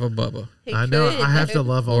 Doesn't have a Bubba. I know. I have to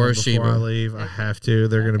love all Or them a before Sheba. I leave. I have to.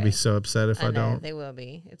 They're going to be so upset if I know, don't. They will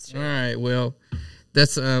be. It's true. All right. Well,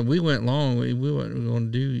 that's we went long. We weren't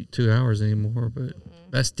going to do 2 hours anymore, but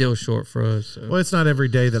that's still short for us. So. Well, it's not every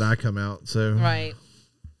day that I come out, so Right.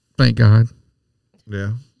 Thank God.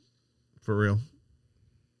 yeah, for real.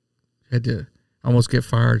 Had to almost get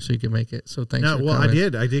fired so you can make it. So thanks. No, for well,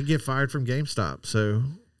 coming. I did get fired from GameStop, so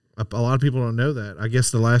a lot of people don't know that. I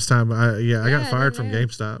guess the last time I got fired from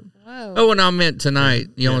GameStop. Whoa. Oh, and I meant tonight.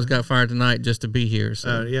 You almost got fired tonight just to be here.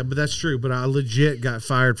 So Yeah, but that's true. But I legit got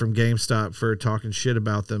fired from GameStop for talking shit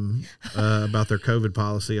about them, about their COVID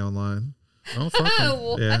policy online. oh, fuck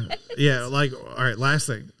 'em. Yeah. Like, all right. Last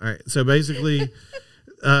thing. All right. So basically,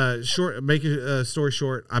 make a story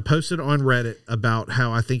short. I posted on Reddit about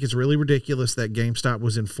how I think it's really ridiculous that GameStop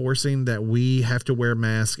was enforcing that we have to wear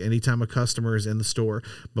masks anytime a customer is in the store,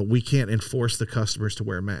 but we can't enforce the customers to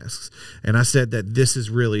wear masks. And I said that this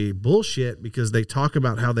is really bullshit because they talk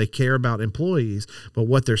about how they care about employees, but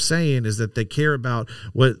what they're saying is that they care about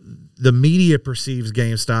what the media perceives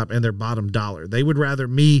GameStop and their bottom dollar. They would rather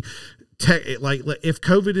me like if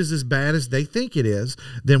COVID is as bad as they think it is,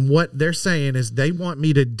 then what they're saying is they want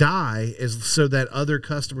me to die so that other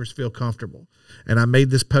customers feel comfortable. And I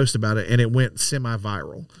made this post about it, and it went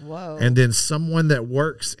semi-viral. Whoa. And then someone that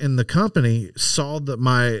works in the company saw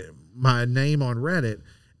my name on Reddit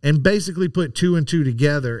and basically put 2 and 2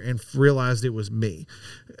 together and realized it was me.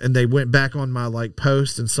 And they went back on my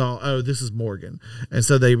post and saw, oh, this is Morgan. And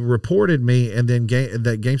so they reported me, and then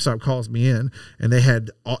that GameStop calls me in, and they had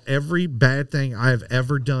every bad thing I have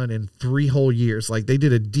ever done in 3 whole years. Like they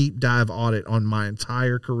did a deep dive audit on my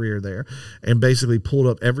entire career there and basically pulled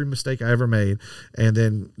up every mistake I ever made and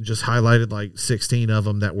then just highlighted like 16 of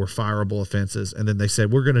them that were fireable offenses. And then they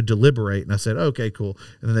said, we're going to deliberate. And I said, okay, cool.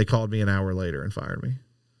 And then they called me an hour later and fired me.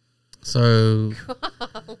 So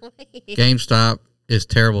GameStop is a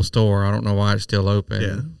terrible store. I don't know why it's still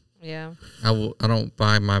open. Yeah. I don't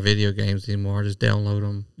buy my video games anymore. I just download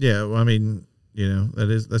them. Yeah, well, I mean,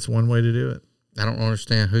 that's one way to do it. I don't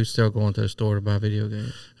understand who's still going to the store to buy video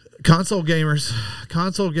games. Console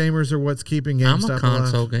gamers are what's keeping GameStop I'm a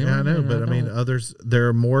console alive. gamer. Yeah, I know, but I mean, there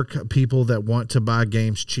are more people that want to buy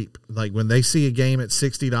games cheap. Like when they see a game at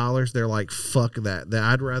 $60, they're like, "Fuck that!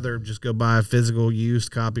 I'd rather just go buy a physical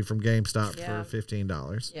used copy from GameStop for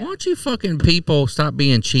 $15." Why don't you fucking people stop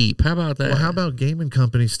being cheap? How about that? Well, how about gaming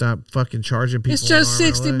companies stop fucking charging people? It's just an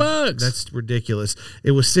arm and a $60. leg? That's ridiculous.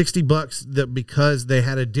 It was $60 because they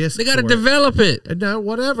had a disc. They got to for it. develop it. No,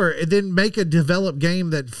 whatever. And then make a developed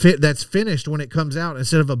game that fits that's finished when it comes out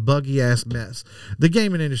instead of a buggy ass mess. The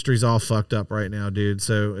gaming industry's all fucked up right now, dude.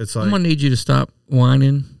 So it's like I'm gonna need you to stop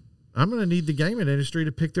whining. I'm gonna need the gaming industry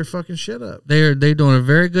to pick their fucking shit up. They're doing a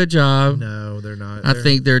very good job. No, they're not. I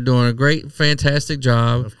think they're doing a great, fantastic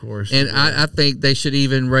job. Of course. And I think they should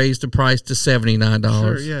even raise the price to $79.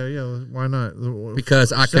 Sure, yeah. Why not?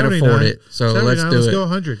 Because I can afford it. So let's do it. Let's go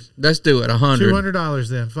 100. Let's do it. $100. $200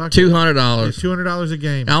 then. Fuck $200. $200 a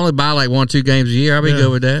game. I only buy like 1-2 games a year. I'll be good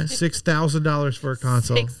with that. $6,000 for a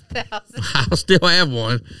console. I'll still have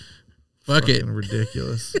one. Fuck it.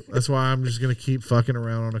 Ridiculous. That's why I'm just going to keep fucking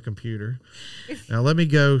around on a computer. Now let me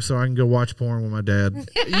go so I can go watch porn with my dad.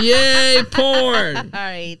 Yay, porn. All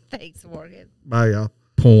right. Thanks, Morgan. Bye, y'all.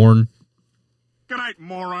 Porn. Good night,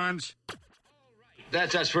 morons.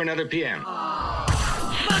 That's us for another PM.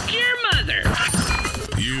 Fuck your mother.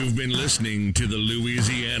 You've been listening to the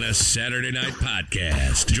Louisiana Saturday Night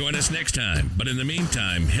Podcast. Join us next time. But in the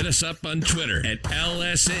meantime, hit us up on Twitter at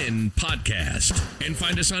LSN Podcast. And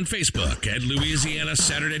find us on Facebook at Louisiana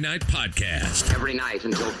Saturday Night Podcast. Every night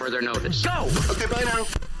until further notice. Go! Okay, bye now.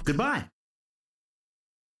 Goodbye.